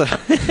 so here's a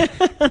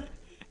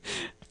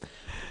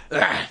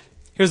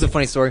here's a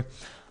funny story.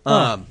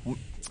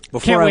 Before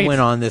Can't I wait.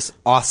 went on this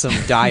awesome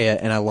diet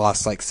and I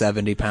lost like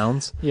 70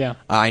 pounds, Yeah.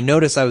 I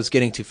noticed I was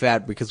getting too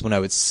fat because when I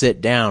would sit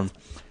down,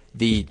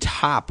 the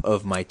top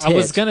of my tit. I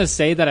was gonna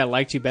say that I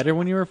liked you better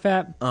when you were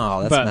fat.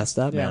 Oh, that's but- messed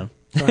up, yeah. man.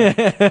 Go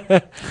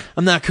ahead.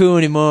 I'm not cool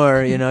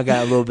anymore. You know, I got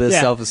a little bit of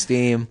Yeah.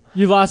 self-esteem.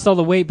 You lost all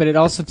the weight, but it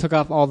also took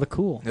off all the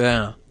cool.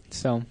 Yeah,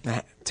 So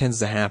that tends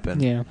to happen.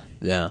 yeah.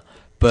 Yeah,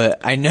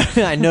 but I know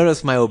I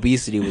noticed my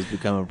obesity was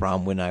becoming a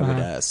problem when I would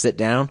Uh-huh. sit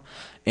down,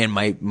 and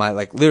my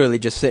like literally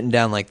just sitting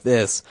down like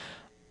this.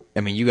 I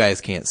mean, you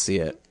guys can't see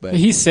it, but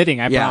He's sitting.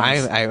 I yeah,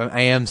 promise.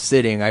 I am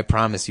sitting. I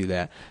promise you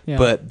that. Yeah.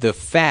 But the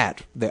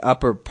fat, the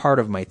upper part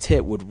of my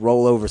tit would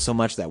roll over so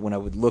much that when I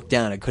would look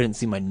down, I couldn't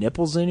see my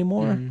nipples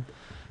anymore. Mm-hmm.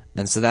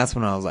 And so that's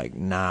when I was like,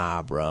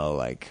 nah, bro,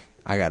 like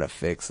I gotta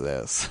fix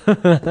this.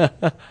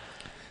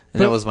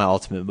 And that was my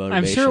ultimate motivation.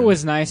 I'm sure it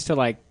was nice to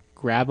like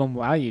grab them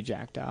while you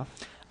jacked off.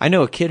 I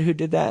know a kid who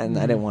did that, and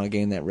I didn't want to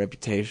gain that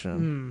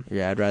reputation.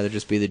 Yeah, I'd rather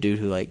just be the dude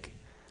who like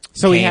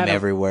So he came had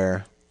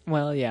everywhere.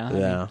 Well, yeah. I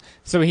Yeah. mean,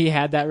 so he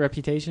had that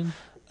reputation?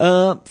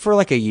 For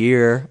like a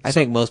year. I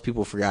think most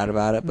people forgot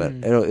about it, but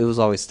it was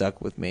always stuck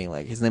with me.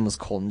 Like, his name was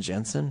Colton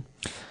Jensen.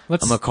 I'm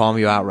going to call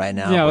you out right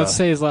now. Yeah, bro. let's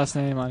say his last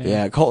name on here.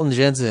 Yeah, Colton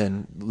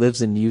Jensen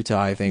lives in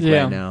Utah, I think,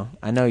 Yeah. right now.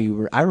 I know you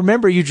were. I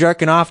remember you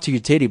jerking off to your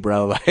titty,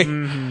 bro. Like,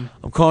 I'm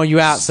calling you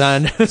out,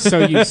 son. So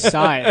you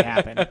saw it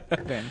happen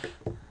then.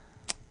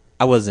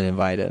 I wasn't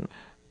invited,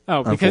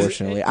 Oh, because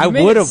unfortunately. you I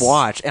made would it have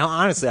watched. And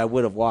honestly, I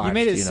would have watched. You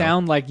made it know.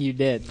 sound like you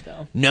did,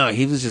 though. No,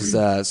 he was just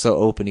so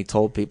open. He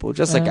told people,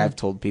 just like Uh-huh. I've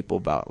told people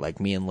about like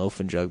me and Loaf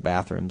and Jug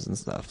bathrooms and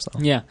stuff. So.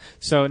 Yeah.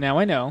 So now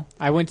I know.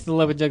 I went to the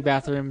Love and Jug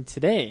bathroom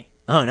today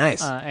Oh,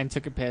 nice. and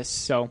took a piss.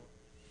 So,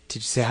 Did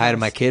you say hi to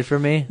my kid for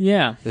me?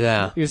 yeah.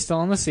 Yeah. He was still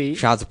on the seat.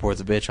 Child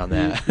support's a bitch on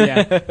that.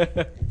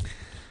 Yeah.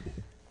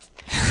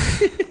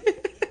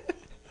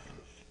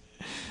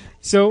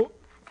 So,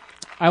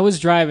 I was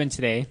driving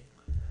today.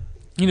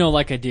 You know,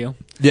 like I do.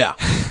 Yeah.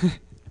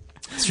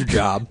 It's your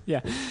job.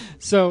 Yeah.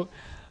 So,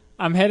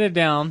 I'm headed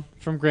down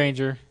from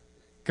Granger,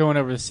 going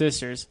over to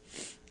Sisters,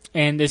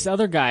 and this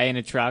other guy in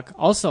a truck,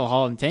 also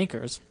hauling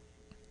tankers,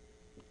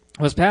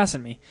 was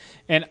passing me.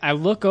 And I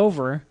look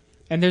over,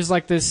 and there's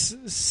like this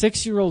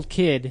 6-year-old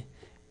kid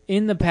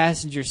in the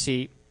passenger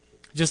seat,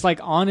 just like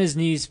on his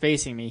knees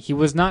facing me. He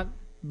was not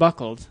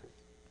buckled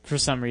for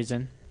some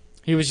reason.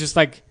 He was just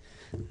like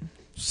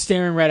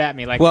staring right at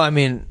me. Like, Well, I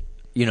mean,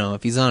 you know,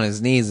 if he's on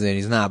his knees and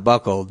he's not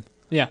buckled,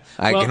 yeah.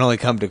 I Well, can only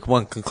come to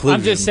one conclusion.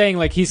 I'm just saying,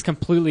 like, he's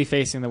completely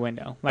facing the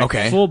window. Like,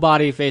 Okay. full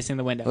body facing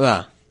the window.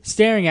 Yeah.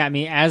 Staring at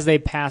me as they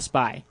passed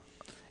by.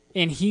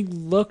 And he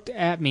looked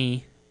at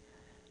me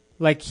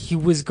like he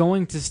was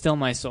going to steal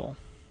my soul.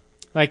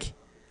 Like,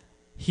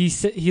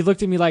 he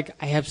looked at me like,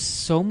 I have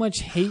so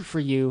much hate for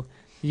you,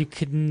 you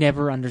could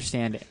never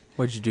understand it.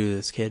 What'd you do to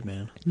this kid,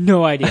 man?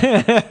 No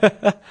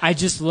idea. I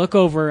just look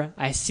over,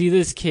 I see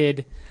this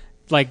kid,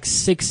 like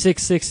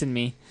 6'6" in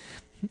me,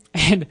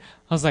 and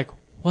I was like,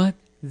 what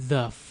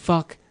the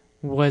fuck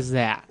was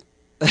that?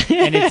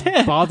 And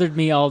it's bothered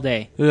me all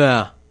day.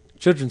 Yeah.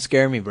 Children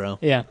scare me, bro.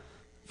 Yeah.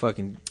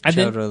 Fucking And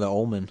then- children of the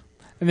omen.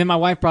 And then my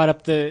wife brought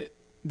up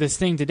this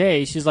thing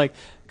today. She's like,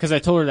 because I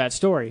told her that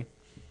story.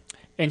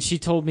 And she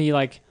told me,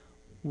 like,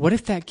 what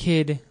if that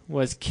kid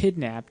was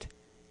kidnapped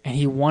and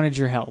he wanted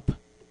your help?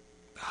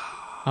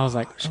 I was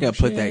like, She's got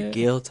to put that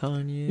guilt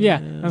on you. Yeah.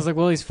 I was like,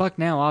 well, he's fucked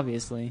now,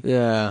 obviously.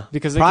 Yeah.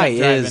 Because they probably kept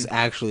driving. is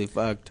actually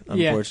fucked,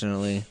 Yeah.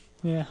 unfortunately.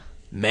 Yeah.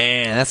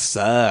 Man, that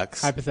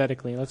sucks.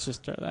 Hypothetically, let's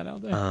just throw that out I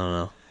there. don't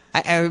know.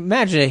 I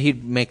imagine that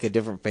he'd make a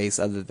different face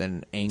other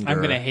than anger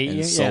I'm gonna hate and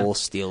you, soul yeah.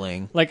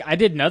 stealing. Like, I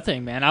did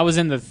nothing, man. I was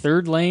in the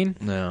third lane.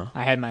 No.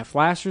 I had my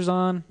flashers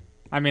on.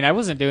 I mean, I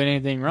wasn't doing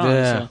anything wrong.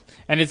 Yeah. So.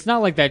 And it's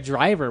not like that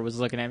driver was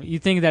looking at me.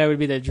 You'd think that it would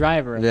be the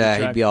driver of Yeah, the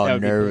truck he'd be all that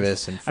would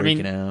nervous and I mean,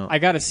 freaking out. I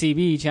got a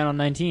CB, Channel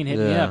 19, hit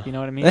me Yeah. up. You know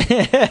what I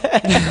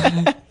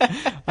mean?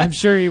 I'm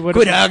sure he would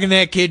Quit have. hugging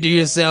that kid to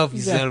yourself, you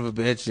Yeah. son of a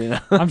bitch. You know?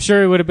 I'm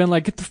sure he would have been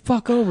like, get the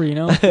fuck over, you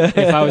know, if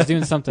I was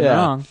doing something Yeah.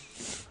 wrong.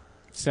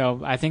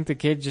 So I think the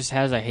kid just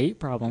has a hate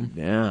problem.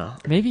 Yeah.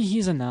 Maybe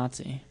he's a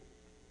Nazi.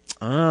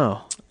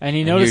 Oh. And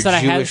he And noticed your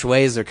that I Jewish had.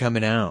 ways are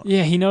coming out.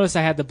 Yeah, he noticed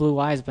I had the blue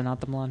eyes, but not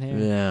the blonde hair.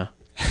 Yeah.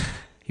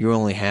 You're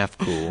only half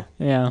cool.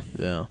 Yeah.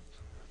 Yeah.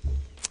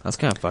 That's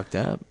kind of fucked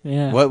up.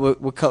 Yeah.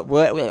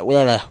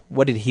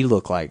 What did he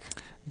look like?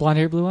 Blonde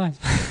hair, blue eyes.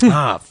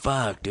 Ah,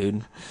 fuck,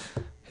 dude.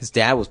 His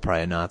dad was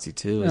probably a Nazi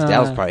too. His dad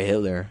was probably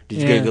Hitler. Did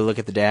you get a yeah. good look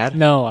at the dad?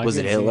 No, I Was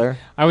it couldn't see Hitler?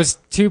 I was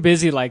too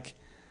busy, like,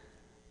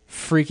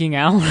 freaking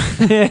out.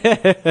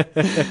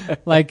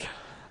 Like,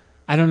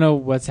 I don't know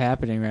what's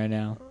happening right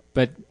now,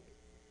 but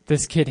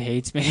this kid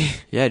hates me.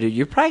 Yeah, dude.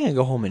 You're probably gonna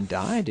go home and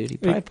die, dude. He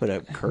probably put a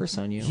curse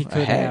on you. He a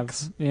could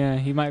hex. have. Yeah,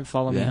 he might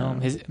follow me Yeah. home.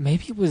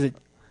 Maybe it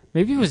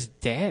was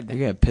dead. You're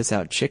gonna piss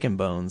out chicken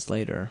bones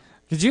later.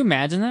 Did you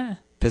imagine that?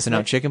 Pissing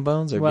out chicken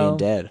bones or Well-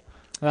 being dead?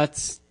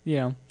 That's,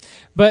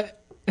 but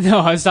no,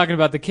 I was talking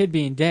about the kid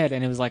being dead,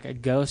 and it was like a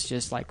ghost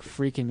just like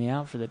freaking me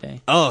out for the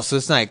day. Oh, so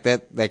it's like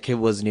that kid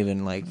wasn't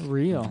even like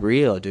Real.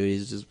 Real, dude.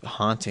 He's just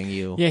haunting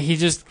you Yeah, he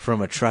just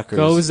from a trucker's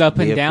goes up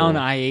and vehicle. down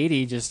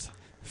I-80, just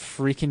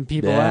freaking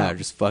people Yeah, out.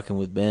 just fucking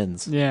with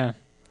bins. Yeah.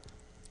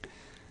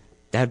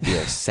 That'd be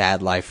a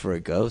sad life for a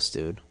ghost,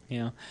 dude.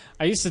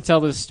 I used to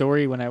tell this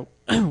story when I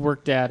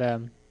worked at,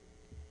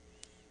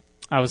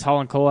 I was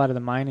hauling coal out of the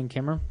mine in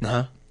Kimmer,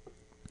 Huh?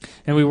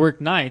 and we worked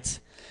nights,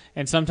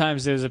 and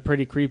sometimes it was a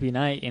pretty creepy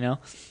night,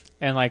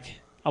 and like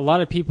a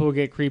lot of people would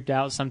get creeped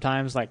out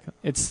sometimes, like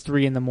it's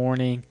 3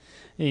 a.m,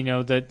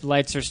 the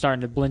lights are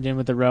starting to blend in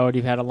with the road,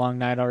 you've had a long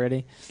night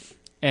already,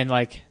 and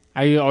like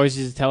I always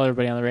used to tell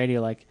everybody on the radio,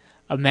 like,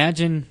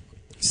 imagine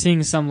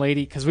seeing some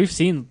lady, because we've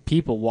seen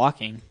people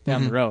walking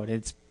down the road,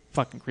 it's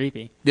fucking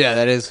creepy. Yeah,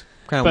 that is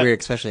kind of But- weird,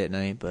 especially at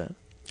night. But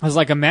I was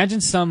like,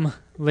 imagine some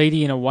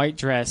lady in a white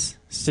dress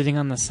sitting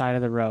on the side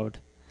of the road,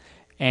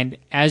 and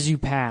as you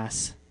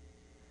pass,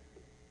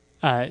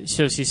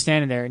 so she's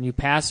standing there, and you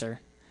pass her,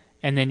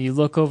 and then you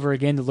look over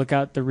again to look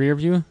out the rear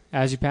view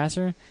as you pass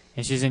her,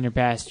 and she's in your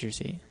passenger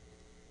seat.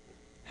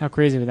 How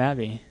crazy would that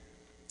be?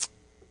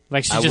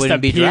 Like she I just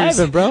wouldn't be appears,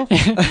 driving, bro.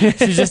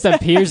 she just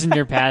appears in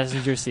your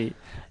passenger seat.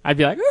 I'd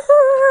be like,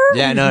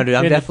 Yeah, no, dude,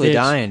 I'm in the definitely ditch.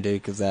 dying,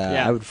 dude, because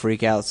Yeah. I would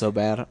freak out so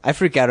bad. I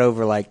freak out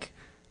over like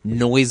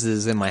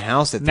noises in my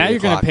house at 3 Now you're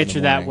o'clock gonna in the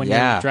picture that morning. when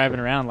yeah. you're driving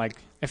around. Like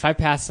if I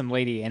pass some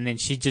lady and then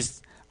she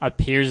just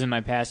appears in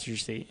my passenger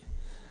seat,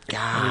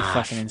 that'd be Gosh.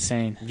 fucking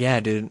insane. Yeah,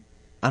 dude.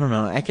 I don't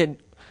know.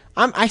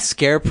 I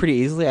scare pretty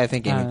easily. I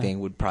think Uh. anything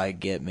would probably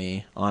get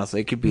me.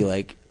 Honestly, it could be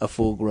like a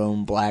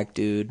full-grown black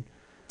dude.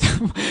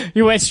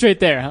 You went straight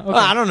there. Huh? Okay. Well,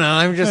 I don't know.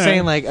 I'm just All saying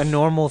right. like a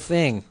normal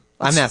thing.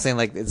 I'm not saying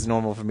like it's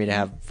normal for me to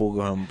have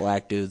full-grown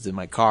black dudes in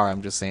my car.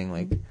 I'm just saying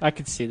like, I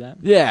could see that.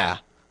 yeah.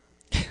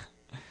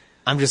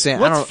 I'm just saying.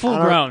 What's I don't, full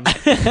grown?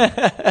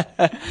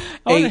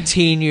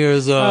 18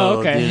 years old. Oh,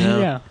 okay. You know?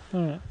 Yeah.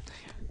 All right.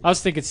 I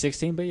was thinking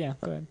 16, but yeah,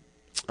 go ahead.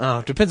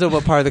 Oh, depends on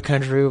what part of the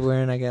country we're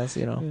in, I guess.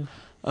 You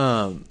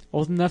know.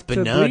 Old enough But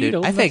to no, breed. dude.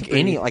 Old I enough think to breed.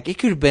 any like it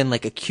could have been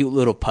like a cute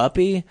little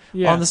puppy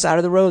Yeah. on the side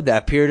of the road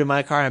that appeared in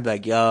my car. And I'd be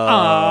like, yo,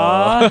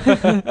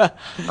 Aw.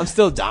 I'm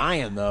still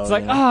dying though. It's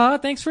like, you know? ah,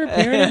 thanks for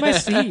appearing in my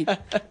seat.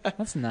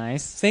 That's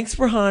nice. Thanks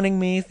for haunting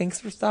me. Thanks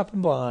for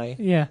stopping by.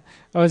 Yeah.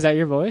 Oh, is that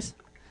your voice?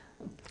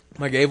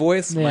 My gay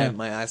voice, Yeah.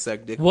 my I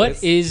suck dick What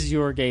voice. is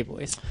your gay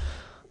voice?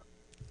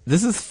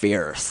 This is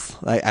fierce.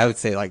 Like I would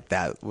say, like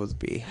that would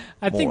be.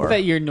 I think more.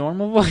 that your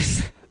normal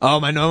voice. Oh,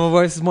 my normal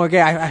voice is more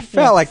gay. I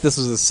felt like this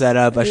was a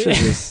setup. I should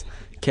have just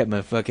kept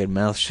my fucking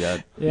mouth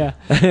shut. Yeah.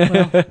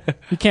 Well,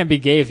 you can't be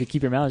gay if you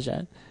keep your mouth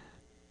shut.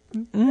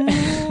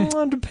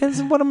 It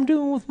depends on what I'm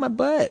doing with my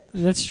butt.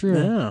 That's true.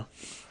 Yeah.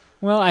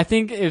 Well, I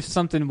think if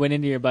something went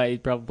into your butt,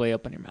 you'd probably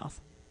open your mouth.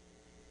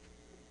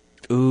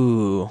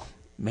 Ooh,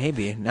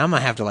 maybe. Now I'm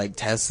gonna have to like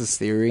test this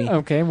theory.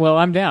 Okay. Well,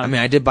 I'm down. I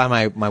mean, I did buy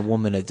my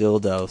woman a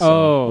dildo, so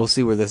Oh. we'll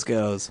see where this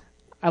goes.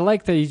 I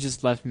like that you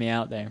just left me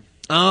out there.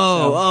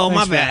 Oh, my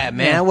thanks for bad, that.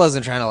 man. Yeah. I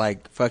wasn't trying to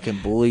like fucking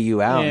bully you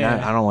out. Yeah.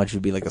 I don't want you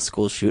to be like a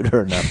school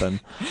shooter or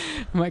nothing.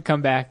 I might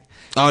come back.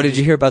 Oh, did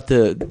you hear about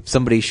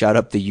somebody shot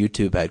up the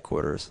YouTube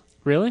headquarters?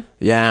 Really?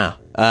 Yeah.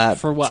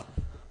 For what?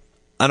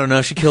 I don't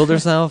know. She killed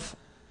herself.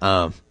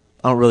 I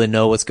don't really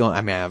know what's going. I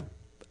mean,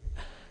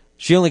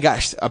 she only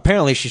got.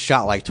 Apparently, she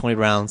shot like 20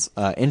 rounds.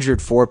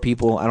 Injured 4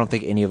 people. I don't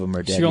think any of them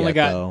are dead She only yet,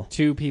 got though.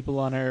 2 people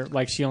on her.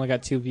 Like she only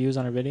got 2 views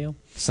on her video.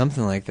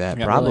 Something like that.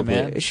 Got really Probably.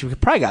 mad? She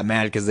probably got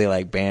mad because they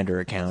like banned her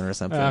account or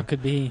something.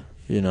 Could be.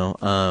 You know.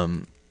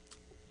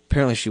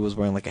 Apparently, she was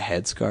wearing like a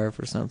headscarf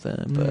or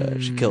something,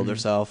 but she killed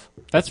herself.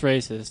 That's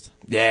racist.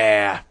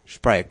 Yeah, she's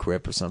probably a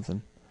Crip or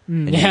something.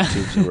 And Yeah.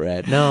 YouTube's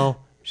red. No,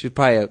 she was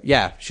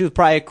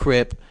probably a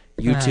Crip.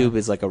 YouTube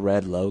is like a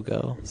red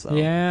logo. So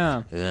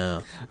Yeah.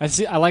 yeah. I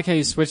see. I like how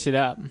you switched it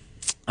up.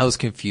 I was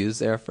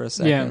confused there for a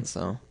second. Yeah.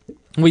 So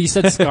Well, you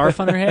said scarf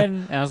on her head,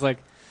 and I was like,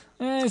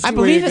 I see I where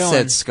believe you're it going.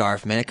 said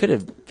scarf, man. It could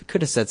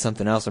have said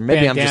something else, or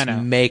maybe I'm Bandana.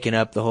 just making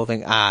up the whole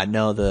thing.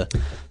 No, the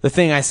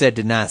thing I said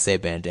did not say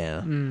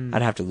bandana.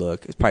 I'd have to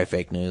look. It's probably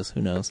fake news.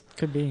 Who knows?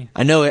 Could be.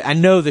 I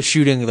know the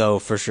shooting though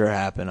for sure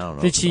happened. I don't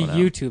know. Did what's she going on.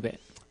 YouTube it?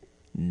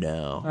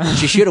 No,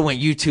 she should have went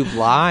YouTube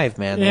live,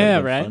 man. That Yeah,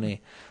 would've been right.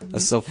 Funny.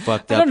 That's so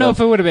fucked I up. don't know though. if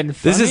it would have been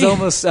funny. This is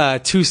almost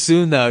too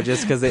soon though,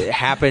 just because it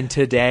happened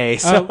today.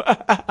 So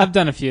I've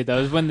done a few of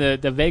those. When the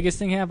Vegas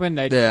thing happened,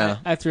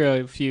 I threw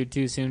a few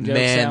too soon jokes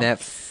man, out. that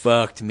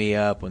fucked me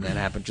up when that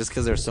happened. Just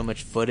because there's so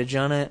much footage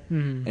on it,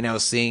 and I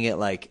was seeing it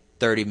like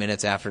 30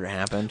 minutes after it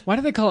happened. Why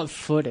do they call it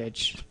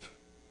footage?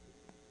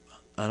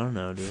 I don't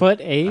know, dude.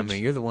 Footage? I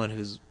mean, you're the one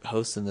who's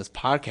hosting this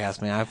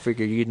podcast, man. I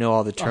figured you'd know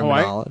all the Oh,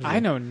 terminology. I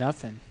know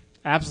nothing.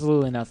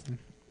 Absolutely nothing.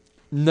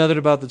 nothing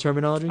about the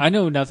terminology. I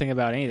know nothing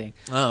about anything.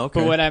 Oh, okay.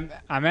 But what I'm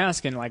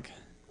asking, like,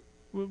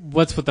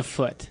 what's with the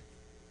foot?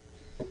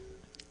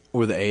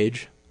 Or the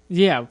age.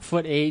 Yeah,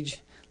 foot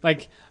age.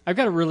 Like, I've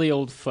got a really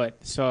old foot,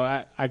 so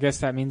I guess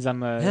that means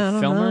I'm a Yeah, I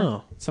don't filmer.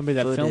 know. Somebody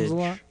that films a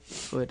lot.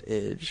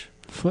 Footage.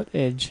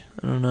 Footage.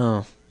 I don't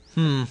know.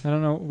 I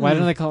don't know. Why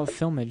don't they call it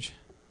filmage?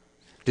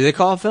 Do they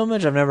call it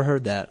filmage? I've never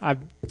heard that. I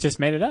just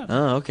made it up.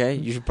 Oh, okay.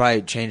 You should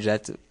probably change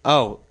that to.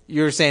 Oh,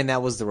 you were saying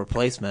that was the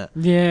replacement.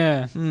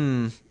 Yeah.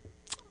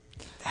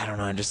 I don't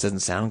know. It just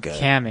doesn't sound good.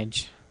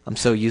 Camage. I'm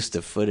so used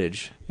to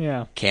footage.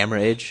 Yeah.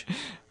 Camera-age.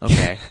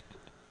 Okay.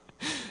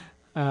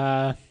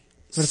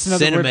 What's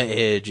another Cinema word?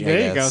 age. I There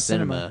you guess. go,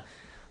 Cinema.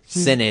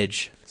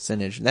 Cinage.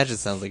 Cinage. That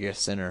just sounds like you're a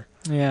sinner.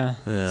 Yeah.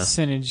 Yeah.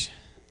 Synage.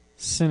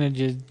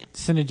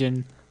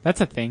 Synogen.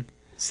 That's a thing.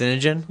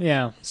 Synogen?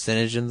 Yeah,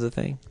 Synogen's a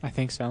thing? I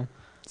think so.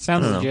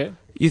 Sounds I don't know. legit.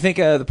 You think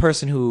the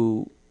person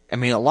who... I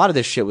mean, a lot of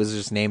this shit was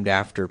just named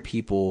after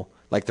people,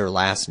 like their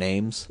last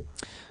names.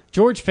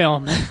 George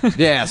Film.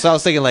 Yeah, so I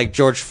was thinking like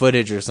George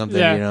Footage or something,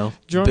 Yeah. you know?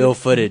 George- Bill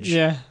Footage.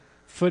 Yeah.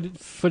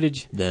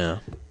 Footage. Yeah.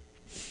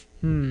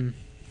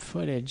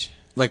 Footage.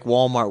 Like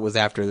Walmart was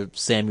after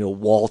Samuel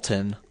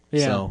Walton.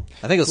 Yeah. So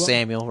I think it was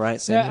Samuel,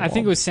 right? Samuel Yeah, I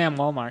think it was Sam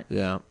Walmart.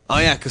 Yeah. Oh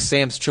yeah, because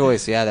Sam's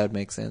Choice. Yeah, that would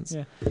make sense.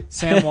 Yeah.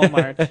 Sam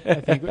Walmart.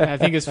 I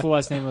think his full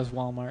last name was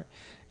Walmart.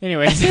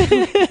 Anyways.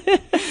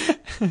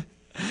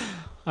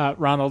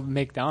 Ronald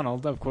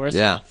McDonald, of course.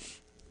 Yeah.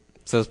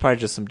 So it's probably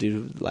just some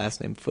dude with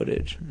last name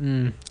Footage.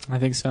 I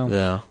think so.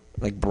 Yeah.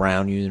 Like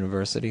Brown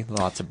University.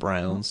 Lots of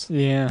Browns.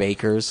 Yeah.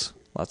 Bakers.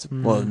 Lots of...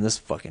 Well, in this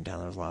fucking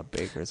town, there's a lot of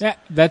bakers. Yeah,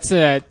 that's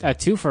a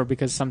twofer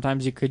because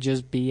sometimes you could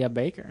just be a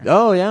baker.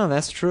 Oh, yeah,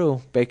 that's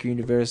true. Baker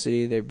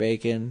University, they're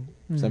baking.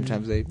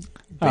 Sometimes they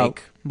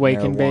bake wake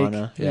and bake.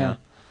 marijuana. Yeah.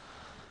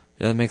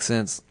 Yeah, that makes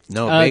sense.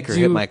 No, a baker do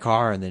hit you- my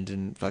car and then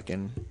didn't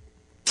fucking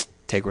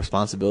take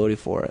responsibility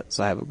for it.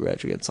 So I have a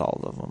grudge against all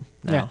of them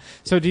now. Yeah.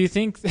 So do you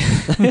think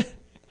that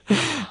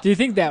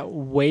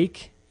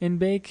wake and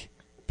bake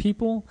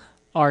people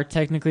are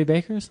technically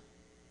bakers?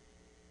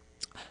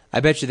 I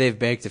bet you they've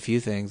baked a few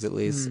things at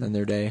least in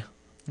their day.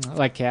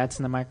 Like cats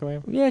in the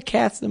microwave? Yeah,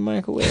 cats in the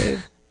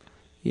microwave.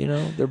 You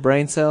know, their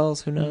brain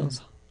cells. Who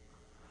knows?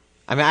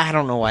 I mean, I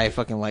don't know why I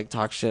fucking like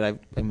talk shit.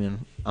 I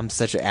mean, I'm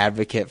such an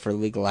advocate for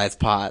legalized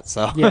pot.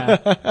 So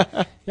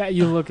Yeah. Yeah,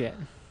 you look it.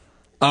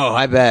 Oh,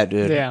 I bet,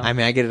 dude. Yeah. I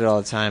mean, I get it all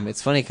the time.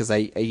 It's funny because I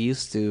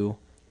used to.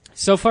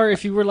 So far,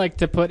 if you were like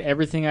to put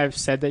everything I've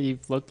said that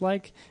you've looked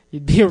like,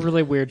 you'd be a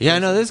really weird Yeah, I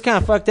person. know this is kind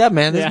of fucked up,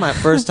 man. This Yeah. is my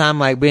first time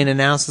like being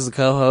announced as a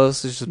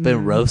co-host. It's just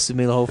been roasting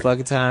me the whole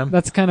fucking time.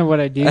 That's kind of what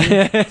I do.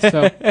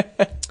 So,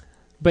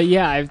 but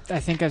yeah, I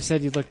think I've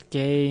said you looked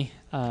gay.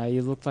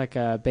 You look like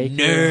a baker.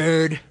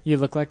 Nerd. You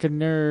look like a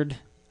nerd.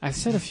 I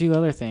said a few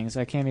other things.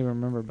 I can't even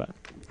remember, but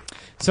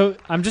so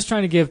I'm just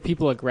trying to give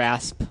people a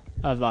grasp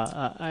of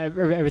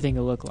everything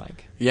you look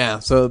like. Yeah.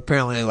 So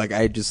apparently, like,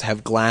 I just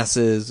have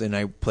glasses and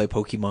I play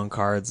Pokemon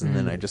cards and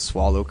then I just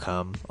swallow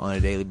cum on a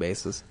daily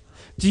basis.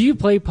 Do you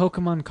play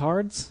Pokemon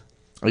cards?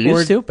 I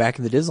used to back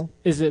in the Dizzle.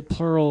 Is it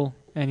plural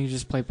and you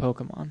just play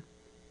Pokemon?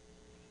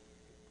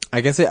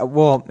 I guess it.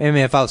 Well, I mean,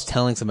 if I was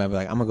telling somebody, I'd be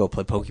like, I'm gonna go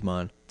play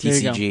Pokemon There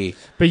you go. TCG.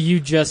 But you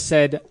just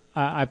said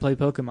I play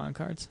Pokemon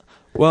cards.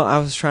 Well, I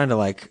was trying to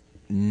like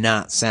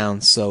not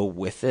sound so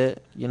with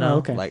it, you know. Oh,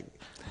 okay. Like,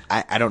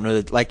 I don't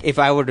know. Like, if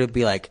I were to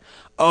be like,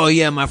 oh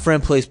yeah, my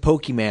friend plays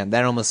Pokemon,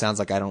 that almost sounds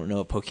like I don't know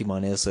what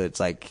Pokemon is. So it's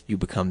like you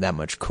become that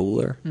much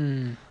cooler.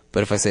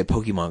 But if I say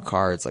Pokemon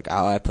cards, like,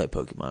 oh, I play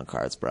Pokemon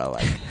cards, bro.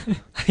 Like,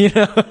 you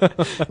know.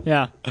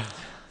 Yeah.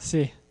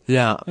 See.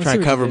 Yeah, I'm I see trying what to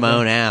you cover did my there.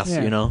 own ass,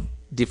 Yeah. you know.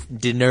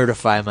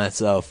 Denerdify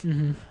myself.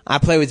 I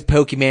play with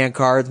Pokemon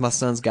cards. My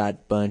son's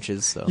got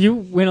bunches, so You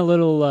went a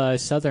little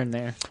southern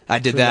there. I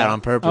did for that that.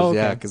 on purpose. Oh, okay.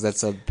 Yeah, because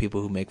that's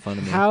people who make fun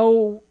of me.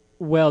 How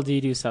well do you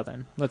do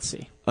southern? Let's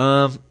see.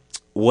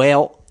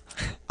 Well,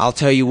 I'll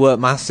tell you what.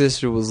 My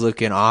sister was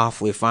looking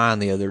awfully fine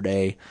the other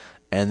day,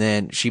 and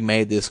then she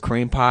made this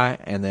cream pie,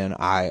 and then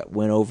I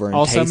went over and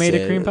Also tasted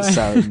made a cream pie?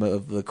 some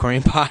of the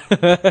cream pie.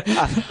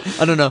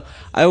 I don't know.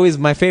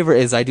 My favorite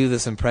is I do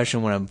this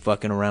impression when I'm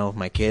fucking around with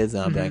my kids,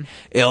 and I'm like,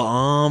 El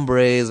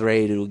hombre's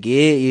ready to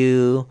get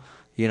you.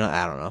 You know,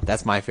 I don't know.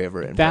 That's my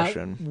favorite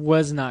impression. That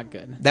was not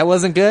good. That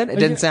wasn't good? It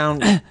didn't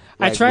sound I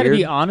like, try to weird?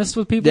 be honest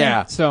with people.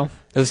 Yeah. So,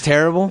 It was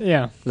terrible?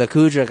 yeah. The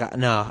Kuja,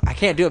 no, I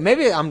can't do it.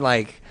 Maybe I'm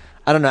like,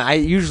 I don't know. I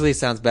usually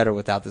sounds better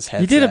without this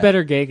headset. You did a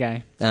better gay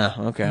guy. Oh,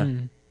 okay.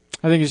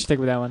 I think you should stick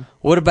with that one.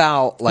 What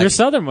about like Your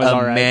Southern was a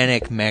all right.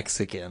 manic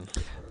Mexican?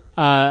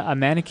 A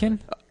mannequin?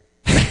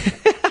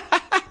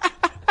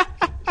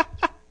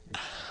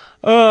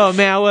 Oh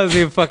man, I wasn't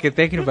even fucking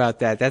thinking about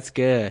that. That's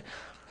good.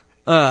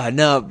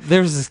 No,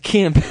 there was this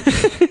Kim. There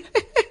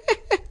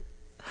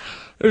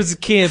was a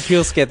Key and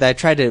Peele skit that I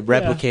tried to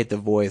replicate the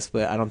voice,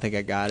 but I don't think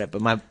I got it.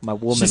 But my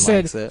woman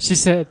likes it. She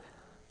said,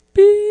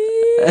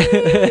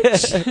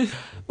 bitch.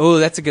 Oh,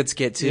 that's a good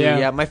skit too. Yeah.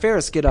 Yeah, my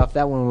favorite skit off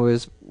that one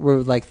was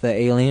like the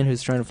alien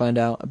who's trying to find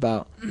out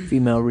about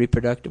female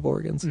reproductive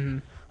organs. I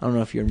don't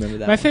know if you remember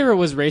that. My one. favorite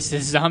was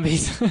racist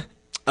zombies.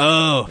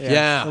 Oh, That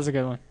yeah. was a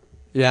good one.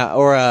 Yeah,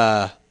 or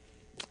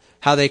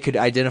how they could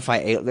identify.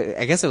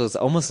 I guess it was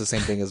almost the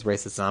same thing as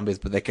racist zombies,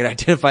 but they could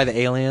identify the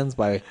aliens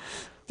by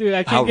Dude,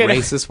 I how can't get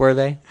racist were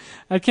they?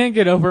 I can't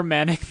get over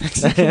manic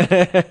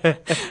Mexican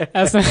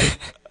as a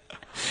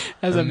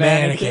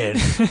mannequin.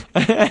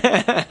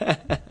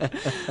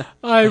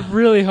 I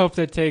really hope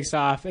that takes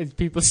off and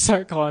people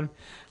start calling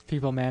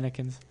people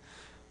mannequins.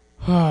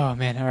 Oh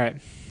man, all right.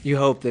 You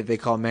hope that they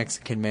call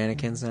Mexican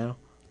mannequins now?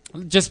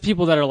 Just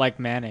people that are like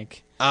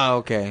manic. Oh,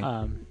 okay.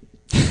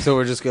 So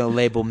we're just gonna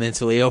label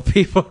mentally ill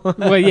people.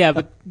 Well, yeah,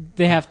 but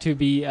they have to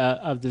be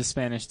of the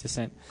Spanish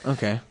descent.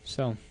 Okay.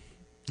 So,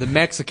 The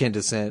Mexican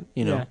descent,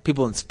 Yeah.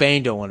 people in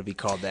Spain don't want to be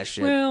called that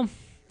shit. well,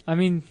 I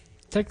mean,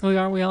 technically,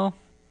 aren't we all?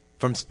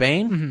 From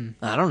Spain?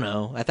 I don't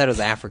know. I thought it was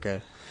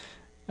Africa.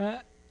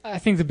 I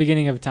think the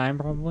beginning of time,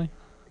 probably.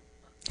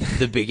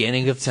 The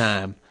beginning of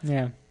time.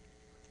 Yeah.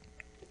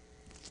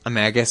 I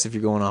mean, I guess if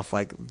you're going off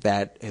like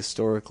that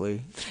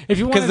historically, If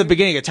you because want the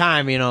beginning of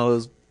time, it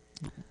was,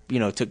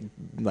 took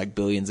like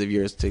billions of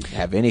years to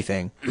have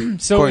anything.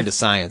 so According to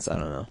science, I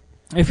don't know.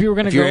 if you were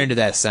gonna If you're go, into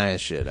that science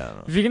shit, I don't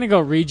know. if you're gonna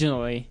go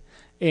regionally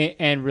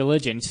and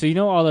religion,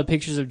 so all the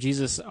pictures of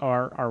Jesus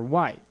are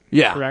white.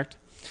 Yeah. Correct.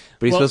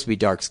 But he's Well- supposed to be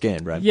dark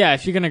skinned, right? Yeah.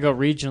 If you're gonna go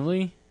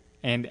regionally,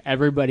 and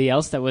everybody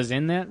else that was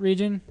in that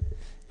region,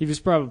 he was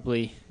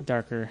probably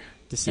darker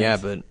descent. Yeah,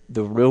 but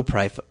the real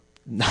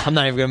I'm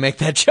not even gonna make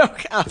that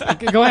joke.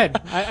 Go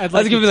ahead. I'd I was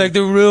like gonna you be to. like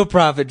the real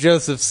prophet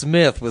Joseph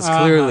Smith was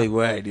Uh-huh. clearly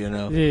white, you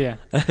know. Yeah.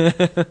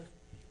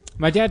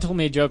 My dad told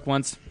me a joke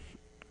once.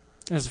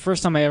 It was the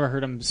first time I ever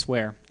heard him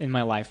swear in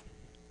my life.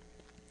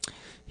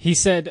 He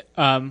said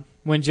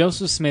when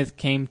Joseph Smith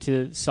came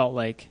to Salt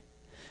Lake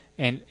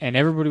and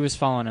everybody was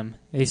following him,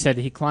 he said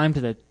he climbed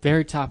to the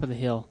very top of the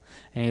hill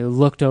and he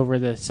looked over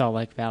the Salt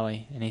Lake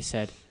Valley and he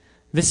said,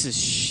 "This is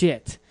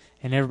shit."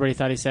 And everybody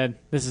thought he said,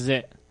 "This is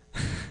it."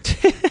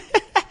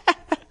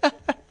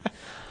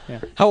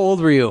 How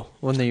old were you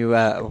when you?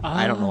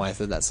 I don't know why I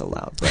said that so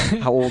loud. But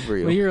how old were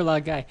you? Well, you're a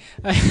loud guy.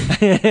 I'm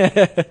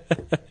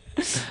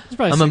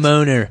I'm a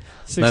moaner.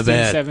 16, My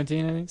bad.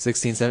 17, I think.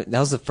 16, 17. That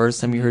was the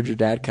first time you heard your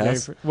dad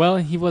cuss. Well,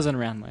 he wasn't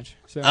around much.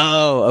 So.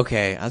 Oh,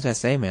 okay. I was gonna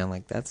say, man,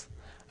 like that's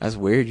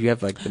weird. You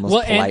have like the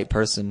most polite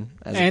person.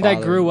 As And a I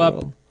father grew in the up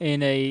world.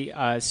 in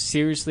a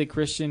seriously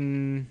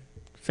Christian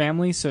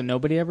family, so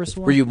nobody ever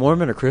swore. Were you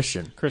Mormon or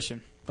Christian?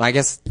 Christian? I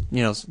guess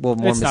well,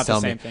 Mormons not the tell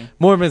same me. thing.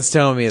 Mormons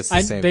tell me it's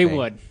the same They thing.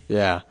 would.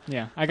 Yeah.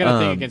 Yeah, I got a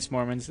thing against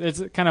Mormons. It's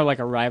kind of like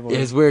a rivalry.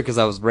 It's weird because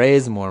I was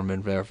raised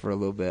Mormon there for a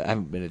little bit. I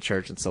haven't been to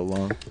church in so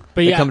long. But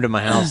They yeah, come to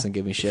my house and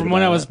give me shit. from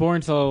when I about was it.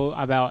 born till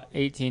about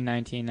 18,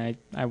 19,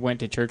 I went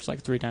to church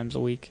like 3 times a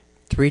week.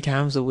 3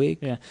 times a week.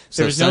 Yeah.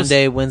 So There was no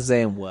Sunday,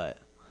 Wednesday, and what?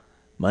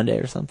 Monday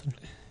or something.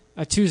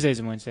 Tuesdays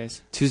and Wednesdays.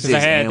 'Cause Tuesdays I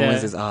had, and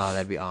Wednesdays. Oh,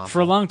 that'd be awful. for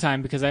a long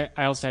time because I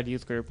also had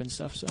youth group and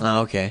stuff. So.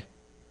 Oh, okay.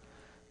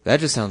 That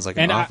just sounds like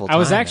And an awful I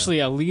was time, actually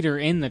a leader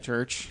in the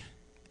church.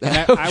 And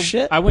man. Oh, I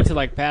shit. I went to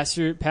like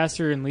pastor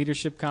and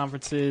leadership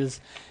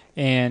conferences,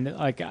 and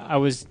like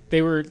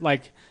they were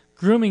like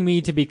grooming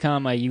me to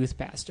become a youth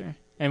pastor.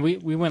 And we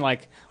went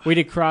we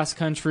did cross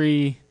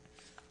country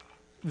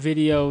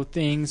video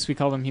things. We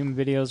call them human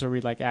videos, where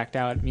we like act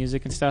out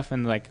music and stuff.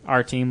 And like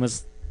our team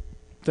was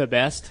the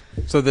best.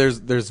 So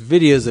there's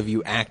videos of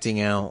you acting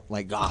out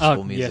like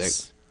gospel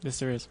music. Yes,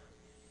 there is.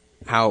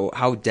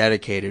 How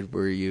dedicated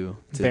were you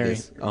to Very.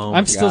 this? Oh, I'm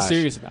my still gosh.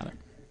 serious about it.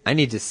 I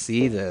need to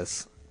see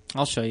this.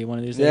 I'll show you one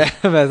of these days.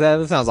 Yeah,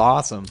 that sounds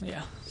awesome.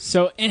 Yeah.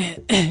 So,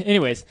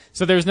 anyways,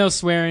 so there was no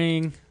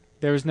swearing.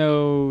 There was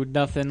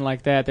nothing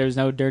like that. There was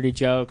no dirty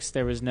jokes.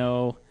 There was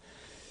no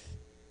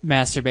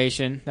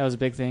masturbation. That was a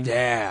big thing.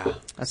 Yeah,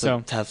 that's So-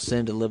 a tough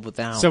sin to live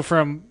without. So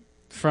from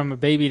a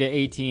baby to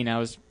 18, I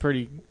was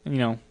pretty,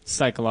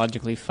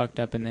 psychologically fucked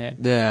up in the head.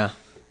 yeah,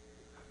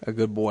 a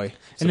good boy,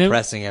 And then-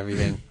 suppressing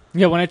everything.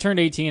 Yeah, when I turned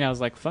 18, I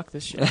was like, fuck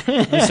this shit.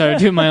 I started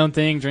doing my own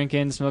thing,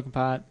 drinking, smoking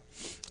pot,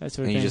 that sort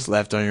of And you thing. just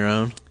left on your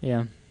own.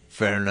 Yeah.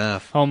 Fair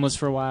enough. Homeless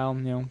for a while, Were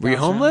you bounced around.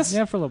 homeless?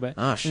 Yeah, for a little bit.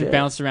 Oh, And shit.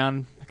 bounced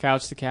around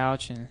couch to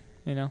couch and,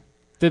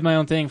 did my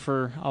own thing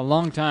for a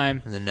long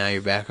time. And then now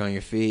you're back on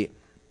your feet.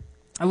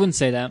 I wouldn't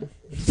say that.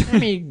 I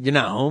mean, you're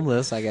not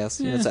homeless, I guess.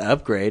 Yeah. It's an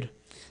upgrade.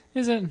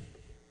 Is it?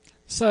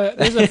 So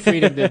there's a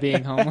freedom to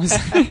being homeless.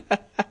 I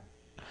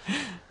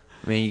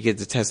mean, you get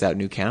to test out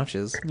new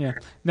couches. Yeah.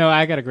 No,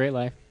 I got a great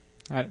life.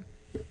 I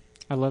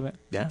love it.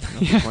 Yeah.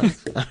 No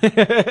complaints.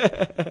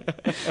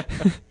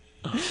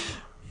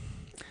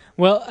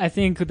 Well, I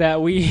think that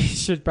we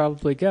should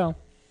probably go.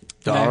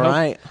 And I All hope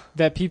right.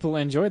 that people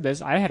enjoyed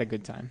this. I had a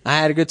good time. I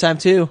had a good time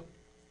too.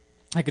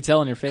 I could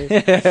tell in your face.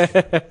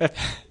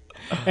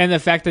 And the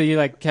fact that you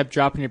kept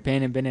dropping your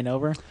pen and bending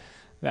over.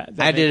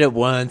 I did it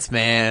once,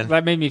 man.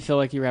 That made me feel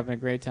like you were having a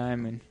great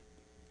time. And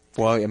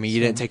Well, I mean, you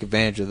didn't take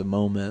advantage of the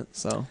moment,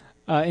 so.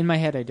 in my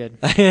head, I did.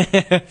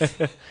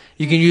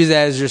 You can use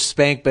that as your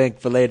spank bank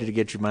for later to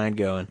get your mind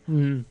going.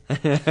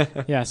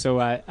 Mhm. Yeah, so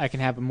I can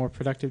have a more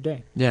productive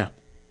day. Yeah.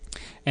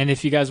 And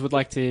if you guys would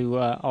like to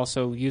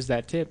also use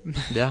that tip,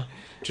 Yeah.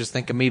 Just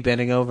think of me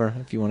bending over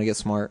if you want to get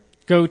smart.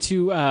 go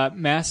to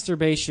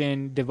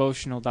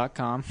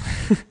masturbationdevotional.com.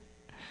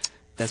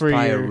 That's For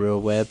probably your- a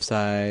real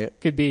website.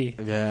 Could be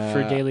Yeah.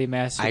 for daily I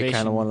masturbation.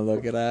 kind of want to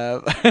look it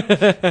up.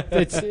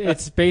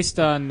 It's based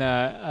on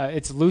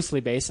it's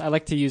loosely based. I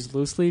like to use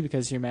loosely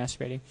because you're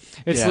masturbating.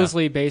 It's Yeah.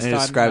 loosely based And it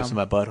on describes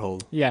my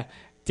butthole.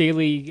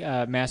 daily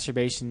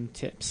masturbation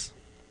tips.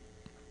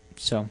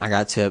 So I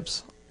got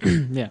tips.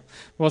 yeah.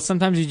 Well,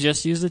 sometimes you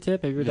just use the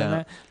tip. Have you ever done Yeah.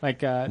 that?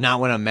 Like Not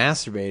when I'm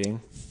masturbating.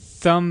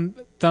 thumb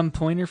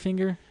pointer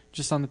finger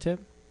just on the tip.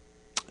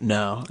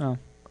 No. Oh.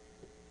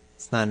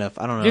 It's not enough.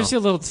 I don't know. Gives you a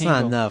little It's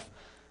not tingle. enough.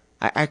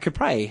 I could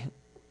probably.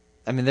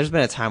 I mean, there's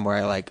been a time where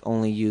I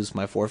only used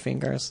my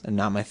forefingers and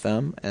not my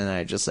thumb, and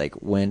I just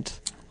went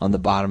on the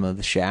bottom of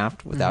the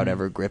shaft without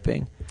ever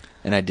gripping,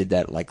 and I did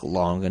that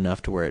long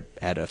enough to where it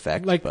had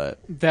effect. Like but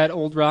that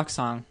old rock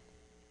song.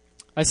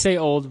 I say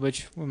old,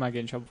 which we might get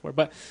in trouble for,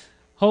 but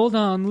hold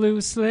on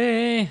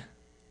loosely,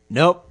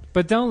 nope.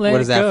 but don't let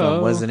What is it that go.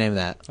 from? What is the name of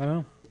that? I don't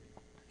know.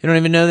 You don't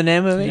even know the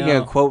name of it? No. You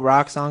gotta quote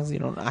rock songs? You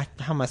don't. How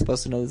am I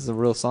supposed to know this is a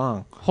real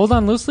song? Hold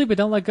on loosely, but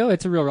don't let go.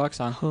 It's a real rock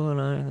song. Hold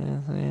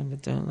on,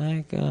 but don't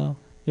let go.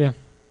 Yeah. It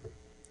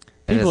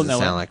People doesn't know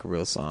sound it. like a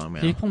real song,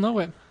 man. People know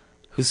it.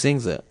 Who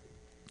sings it?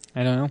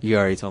 I don't know. You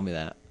already told me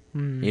that.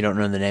 You don't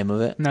know the name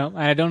of it? No,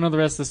 I don't know the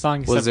rest of the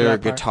song. Was except for there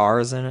that part.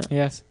 guitars in it?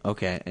 Yes.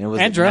 Okay. And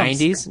was And it drums.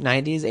 90s,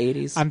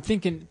 80s? I'm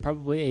thinking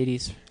probably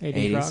 80s.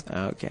 80s rock.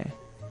 Oh, okay.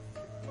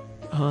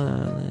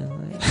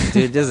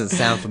 Dude, it doesn't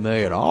sound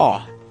familiar at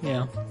all.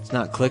 Yeah. It's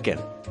not clicking.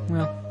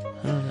 Well,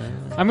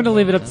 I'm going to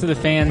leave it up to the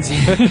fans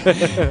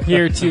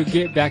here to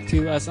get back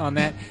to us on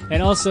that.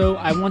 And also,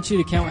 I want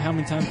you to count how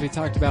many times we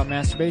talked about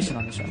masturbation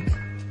on the show.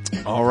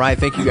 All right,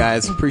 thank you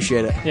guys.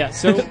 Appreciate it. Yeah,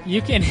 so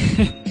you can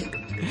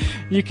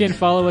you can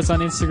follow us on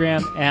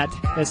Instagram at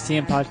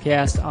STM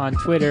Podcast, on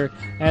Twitter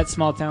at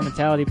Small Town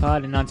Mentality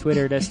Pod, and on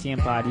Twitter at STM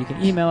Pod. You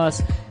can email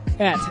us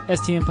at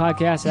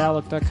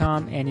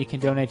stmpodcast@outlook.com, and you can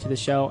donate to the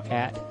show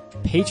at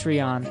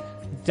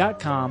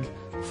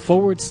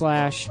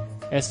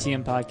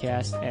patreon.com/STM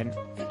Podcast, and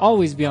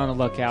always be on the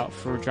lookout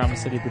for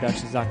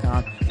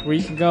DramaCityProductions.com, where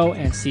you can go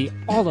and see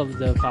all of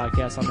the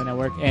podcasts on the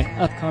network and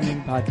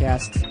upcoming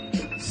podcasts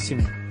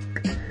soon.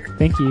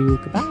 Thank you.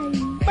 Goodbye.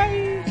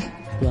 Bye.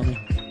 Love me.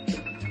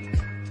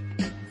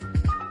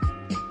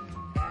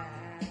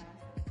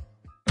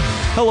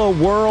 Hello,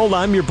 world.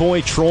 I'm your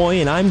boy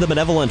Troy, and I'm the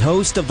benevolent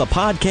host of the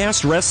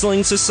Podcast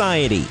Wrestling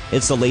Society.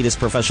 It's the latest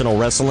professional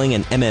wrestling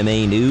and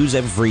MMA news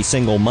every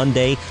single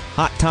Monday,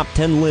 hot top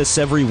 10 lists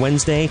every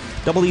Wednesday,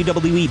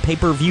 WWE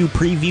pay-per-view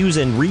previews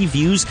and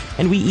reviews,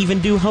 and we even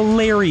do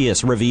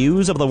hilarious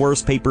reviews of the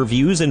worst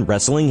pay-per-views in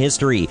wrestling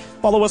history.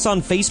 Follow us on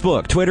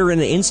Facebook, Twitter,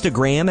 and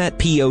Instagram at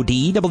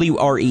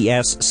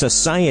PODWRES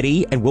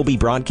Society, and we'll be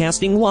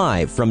broadcasting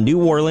live from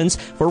New Orleans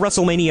for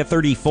WrestleMania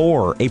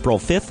 34, April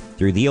 5th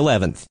through the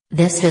 11th.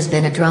 This has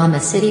been a Drama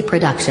City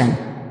production.